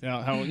Keith.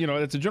 Now, how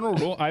it's a general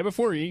rule: I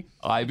before E,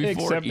 I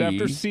before except E,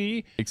 after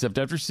C, except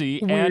after C,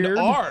 Weird. and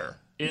R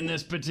in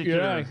this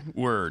particular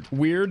word.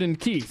 Weird and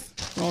Keith.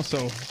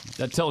 Also,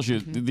 that tells you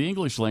the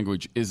English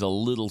language is a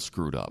little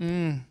screwed up.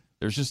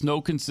 There's just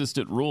no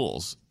consistent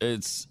rules.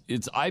 It's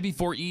I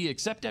before E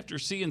except after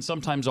C and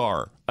sometimes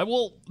R.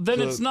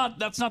 That's not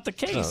the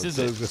case, is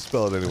it? Just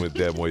spell it any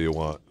damn way you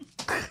want.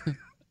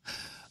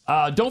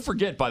 Don't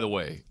forget, by the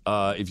way,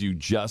 if you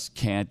just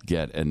can't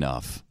get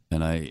enough,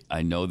 and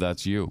I know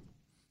that's you.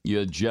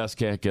 You just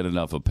can't get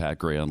enough of Pat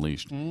Gray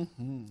Unleashed.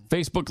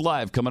 Facebook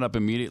Live coming up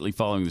immediately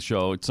following the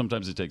show.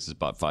 Sometimes it takes us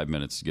about 5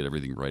 minutes to get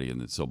everything ready,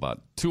 and it's about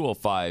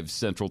 2:05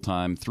 Central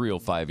Time,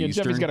 3:05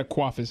 Eastern. Jeffy's got to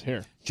quaff his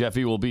hair.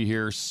 Jeffy will be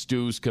here.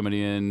 Stu's coming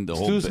in.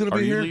 Stu's going to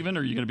be here? Are you leaving, or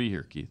are you going to be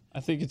here, Keith? I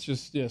think it's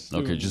just yes.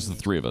 Okay, just the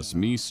three of us.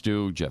 Me,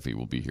 Stu, Jeffy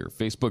will be here.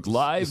 Facebook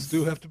Live. Does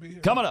Stu have to be here?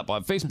 Coming up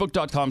on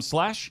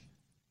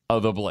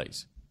Facebook.com/The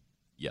Blaze.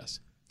 Yes.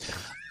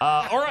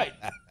 All right.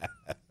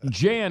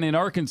 Jan in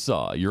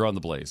Arkansas, you're on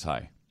The Blaze.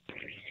 Hi.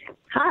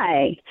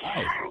 Hi.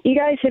 You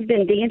guys have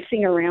been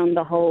dancing around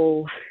the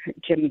whole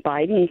Jim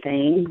Biden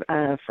thing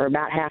for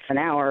about half an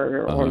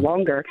hour or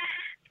longer.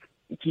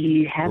 Do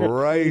you have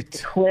a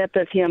clip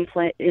of him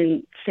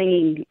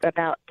singing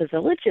about the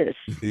villages?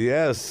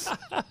 Yes.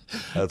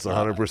 That's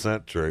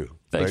 100% true.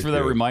 Thanks for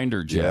that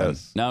reminder, Jan.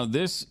 Yes. Now,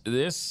 this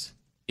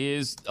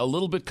is a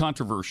little bit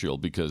controversial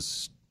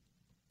because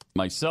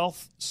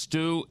myself,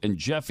 Stu, and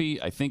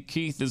Jeffy, I think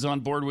Keith is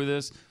on board with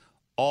this,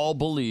 all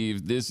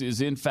believe this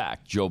is, in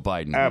fact, Joe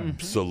Biden.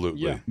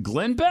 Absolutely. Yeah.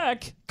 Glenn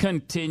Beck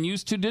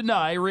continues to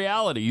deny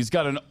reality. He's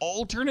got an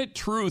alternate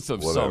truth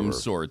of some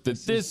sort, that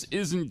this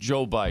isn't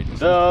Joe Biden.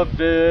 The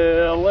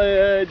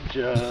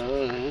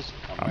villages,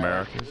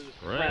 America's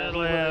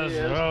friendliest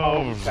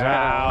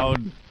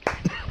hometown.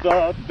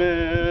 The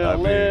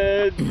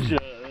villages,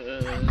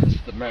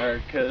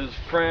 America's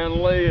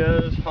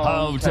friendliest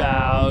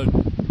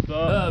hometown.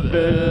 The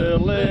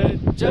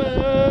villages.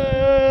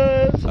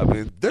 I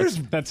mean,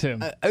 that's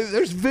him.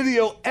 There's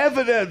video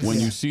evidence. When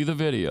you see the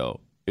video,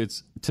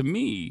 to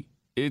me,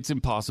 it's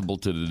impossible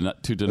to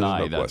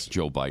deny that's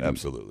Joe Biden.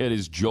 Absolutely. It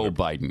is Joe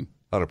Biden.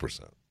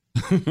 100%.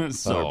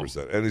 So,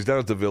 100%. And he's down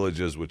at the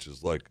Villages, which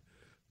is like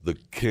the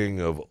king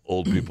of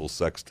old people's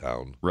sex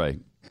town. Right.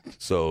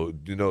 So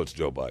it's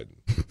Joe Biden.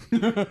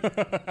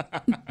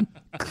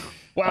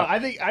 Wow, I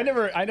think I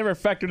never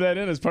factored that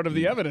in as part of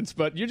the evidence,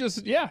 but you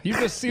just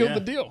sealed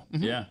the deal.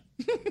 Yeah.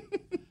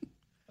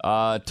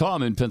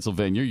 Tom in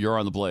Pennsylvania, you're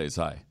on The Blaze.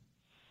 Hi.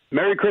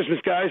 Merry Christmas,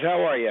 guys.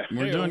 How are you?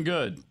 We're doing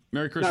good.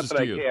 Merry Christmas Not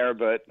that to you. I care,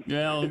 but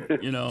Well,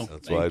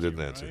 That's why I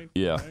didn't answer.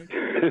 Yeah.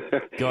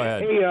 Go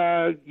ahead.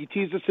 Hey, you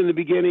teased us in the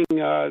beginning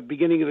of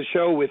the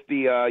show with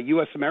the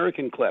U.S.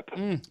 American clip.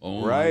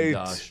 Oh Right. my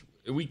gosh.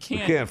 We can't.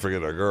 We can't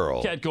forget our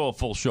girl. Can't go a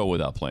full show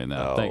without playing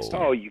that. No. Thanks,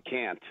 Tom. Oh, you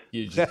can't.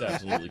 You just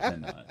absolutely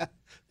cannot.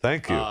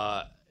 Thank you.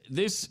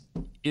 This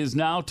is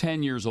now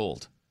 10 years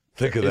old.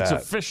 Think of It's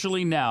that.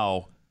 officially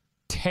now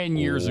 10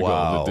 years ago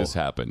that this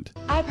happened.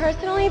 I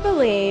personally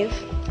believe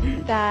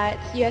that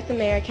U.S.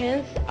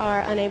 Americans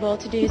are unable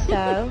to do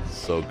so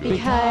So good.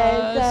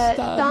 because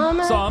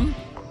some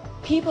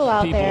people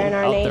out there in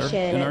our out there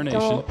nation in our nation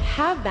don't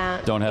have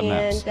that. don't have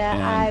maps. And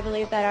And I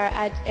believe that our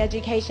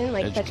education,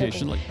 like such as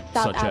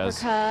South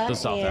Africa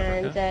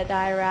and the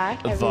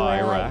Iraq,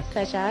 everywhere like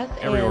such as.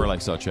 Everywhere and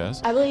like such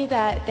as. I believe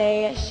that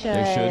they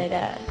should,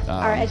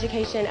 our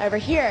education over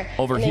here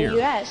in the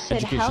U.S. should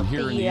Education help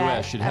here the in the U.S.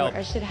 U.S. should help.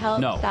 Or should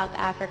help No. South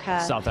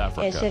Africa. South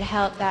Africa. And should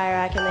help the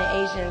Iraq and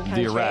the Asian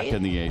countries. The Iraq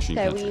and the Asian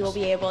so countries. we will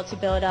be able to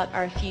build up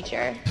our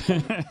future.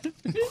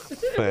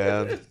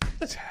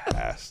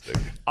 Fantastic.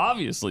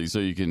 Obviously, so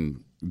you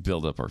can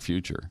build up our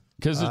future.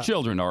 Because the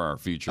children are our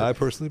future. I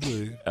personally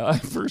believe. I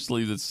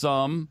personally that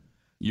some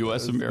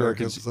U.S.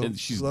 Americans, and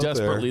she's out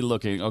desperately there.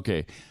 looking.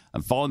 Okay,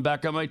 I'm falling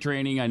back on my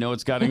training. I know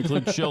it's got to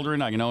include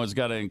children. I know it's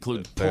got to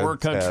include poor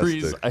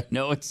countries. I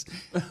know it's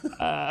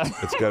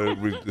got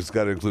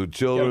to include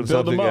children,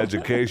 something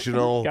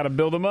educational. Got to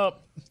build them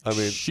up. I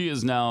mean, she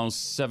is now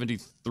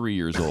 73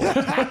 years old.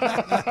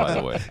 By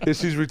the way,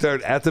 she's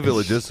retired at the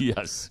Villages.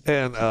 Yes,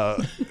 and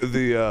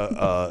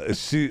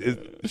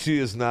she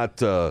is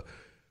not.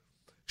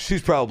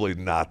 She's probably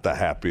not the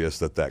happiest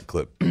that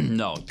clip.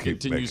 No,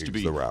 continues to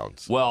be the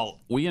rounds.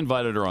 Well, we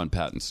invited her on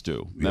Pat and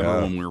Stu.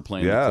 Remember when we were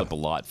playing the clip a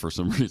lot for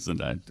some reason?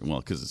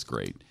 Because it's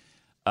great.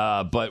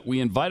 But we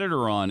invited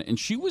her on, and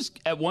she was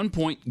at one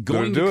point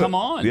going to come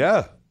on.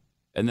 Yeah.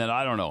 And then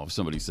I don't know if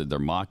somebody said they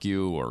mock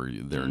you or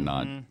they're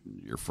not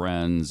your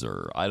friends,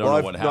 or I don't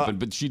know what happened,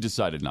 but she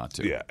decided not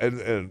to. Yeah,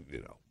 and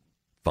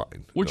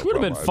fine. Which would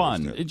have been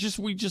fun.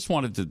 We just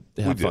wanted to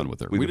have fun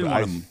with her. We didn't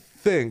want to.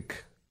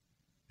 Think,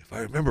 if I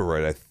remember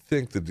right, I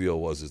think the deal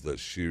was that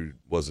she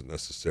wasn't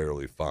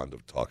necessarily fond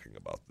of talking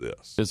about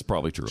this. It's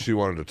probably true. She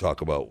wanted to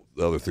talk about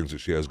the other things that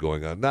she has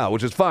going on now,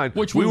 which is fine.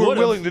 Which we were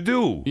willing to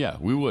do. Yeah,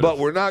 we would. But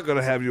we're not going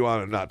to have you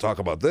on and not talk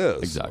about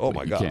this. Exactly. Oh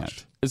my gosh.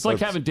 Can't. It's like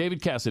having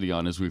David Cassidy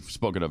on, as we've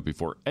spoken of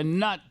before, and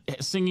not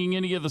singing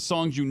any of the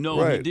songs he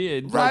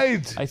did.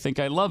 Right. Like, I Think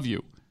I Love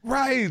You.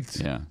 Right.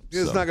 Yeah.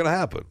 It's not going to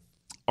happen.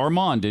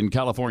 Armand in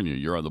California,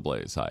 you're on the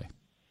Blaze. Hi.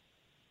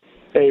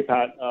 Hey,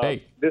 Pat.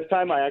 Hey. This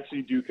time I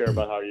actually do care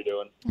about how you're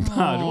doing.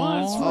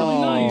 Well, that's really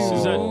nice.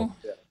 Is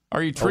that,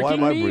 are you tricking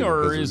me,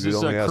 or is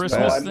this a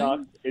Christmas thing? Not.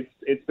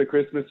 It's the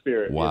Christmas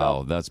spirit.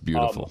 Wow, that's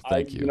beautiful.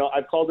 Thank you.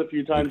 I've called a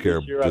few times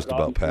this year. Just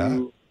about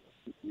Pat?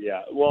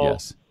 Yeah. Well,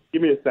 yes.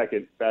 Give me a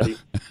second, Fatty.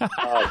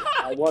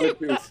 I wanted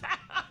to...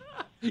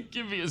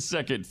 Give me a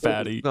second,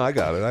 Fatty. No, I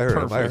got it. I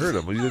heard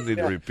him. You didn't need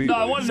to repeat. No,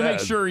 I wanted to make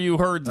sure you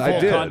heard the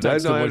full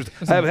context.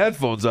 I have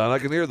headphones on. I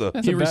can hear the.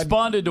 He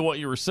responded to what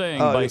you were saying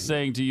by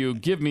saying to you,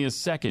 "Give me a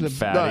second,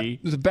 Fatty."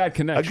 There's a bad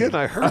connection. Again,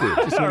 I heard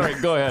it. All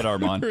right, go ahead,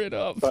 Armand. Hurry it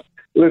up.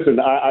 Listen,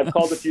 I've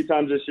called a few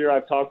times this year.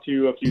 I've talked to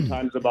you a few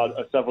times about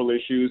several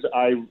issues.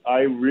 I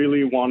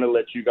really want to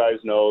let you guys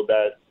know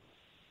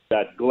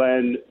that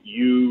Glenn,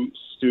 you,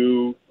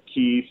 Stu,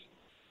 Keith,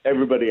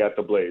 everybody at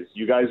the Blaze,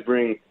 you guys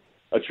bring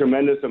a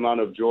tremendous amount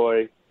of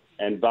joy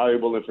and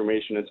valuable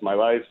information into my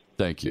life.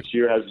 Thank you. This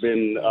year has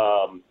been,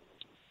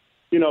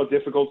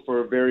 difficult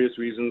for various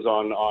reasons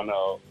on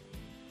a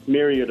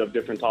myriad of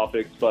different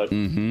topics, but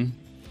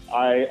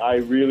I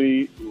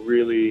really,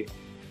 really,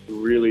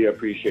 really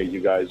appreciate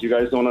you guys. You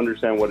guys don't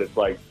understand what it's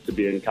like to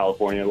be in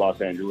California, Los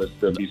Angeles,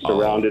 to be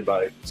surrounded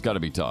by it's got to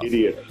be tough.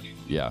 Idiots.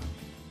 Yeah,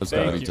 it's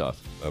got to be tough.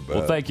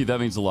 Well, thank you. That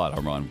means a lot,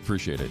 Armand.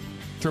 Appreciate it.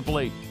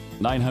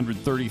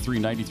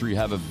 888-933-93.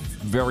 Have a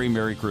very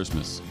Merry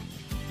Christmas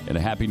and a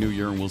Happy New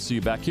Year, and we'll see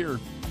you back here.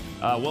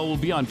 We'll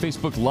be on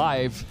Facebook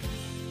Live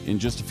in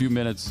just a few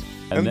minutes,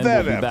 and then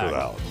we'll be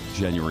back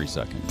January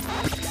 2nd.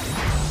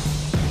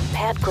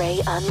 Pat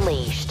Gray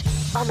Unleashed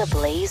on the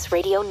Blaze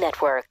Radio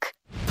Network.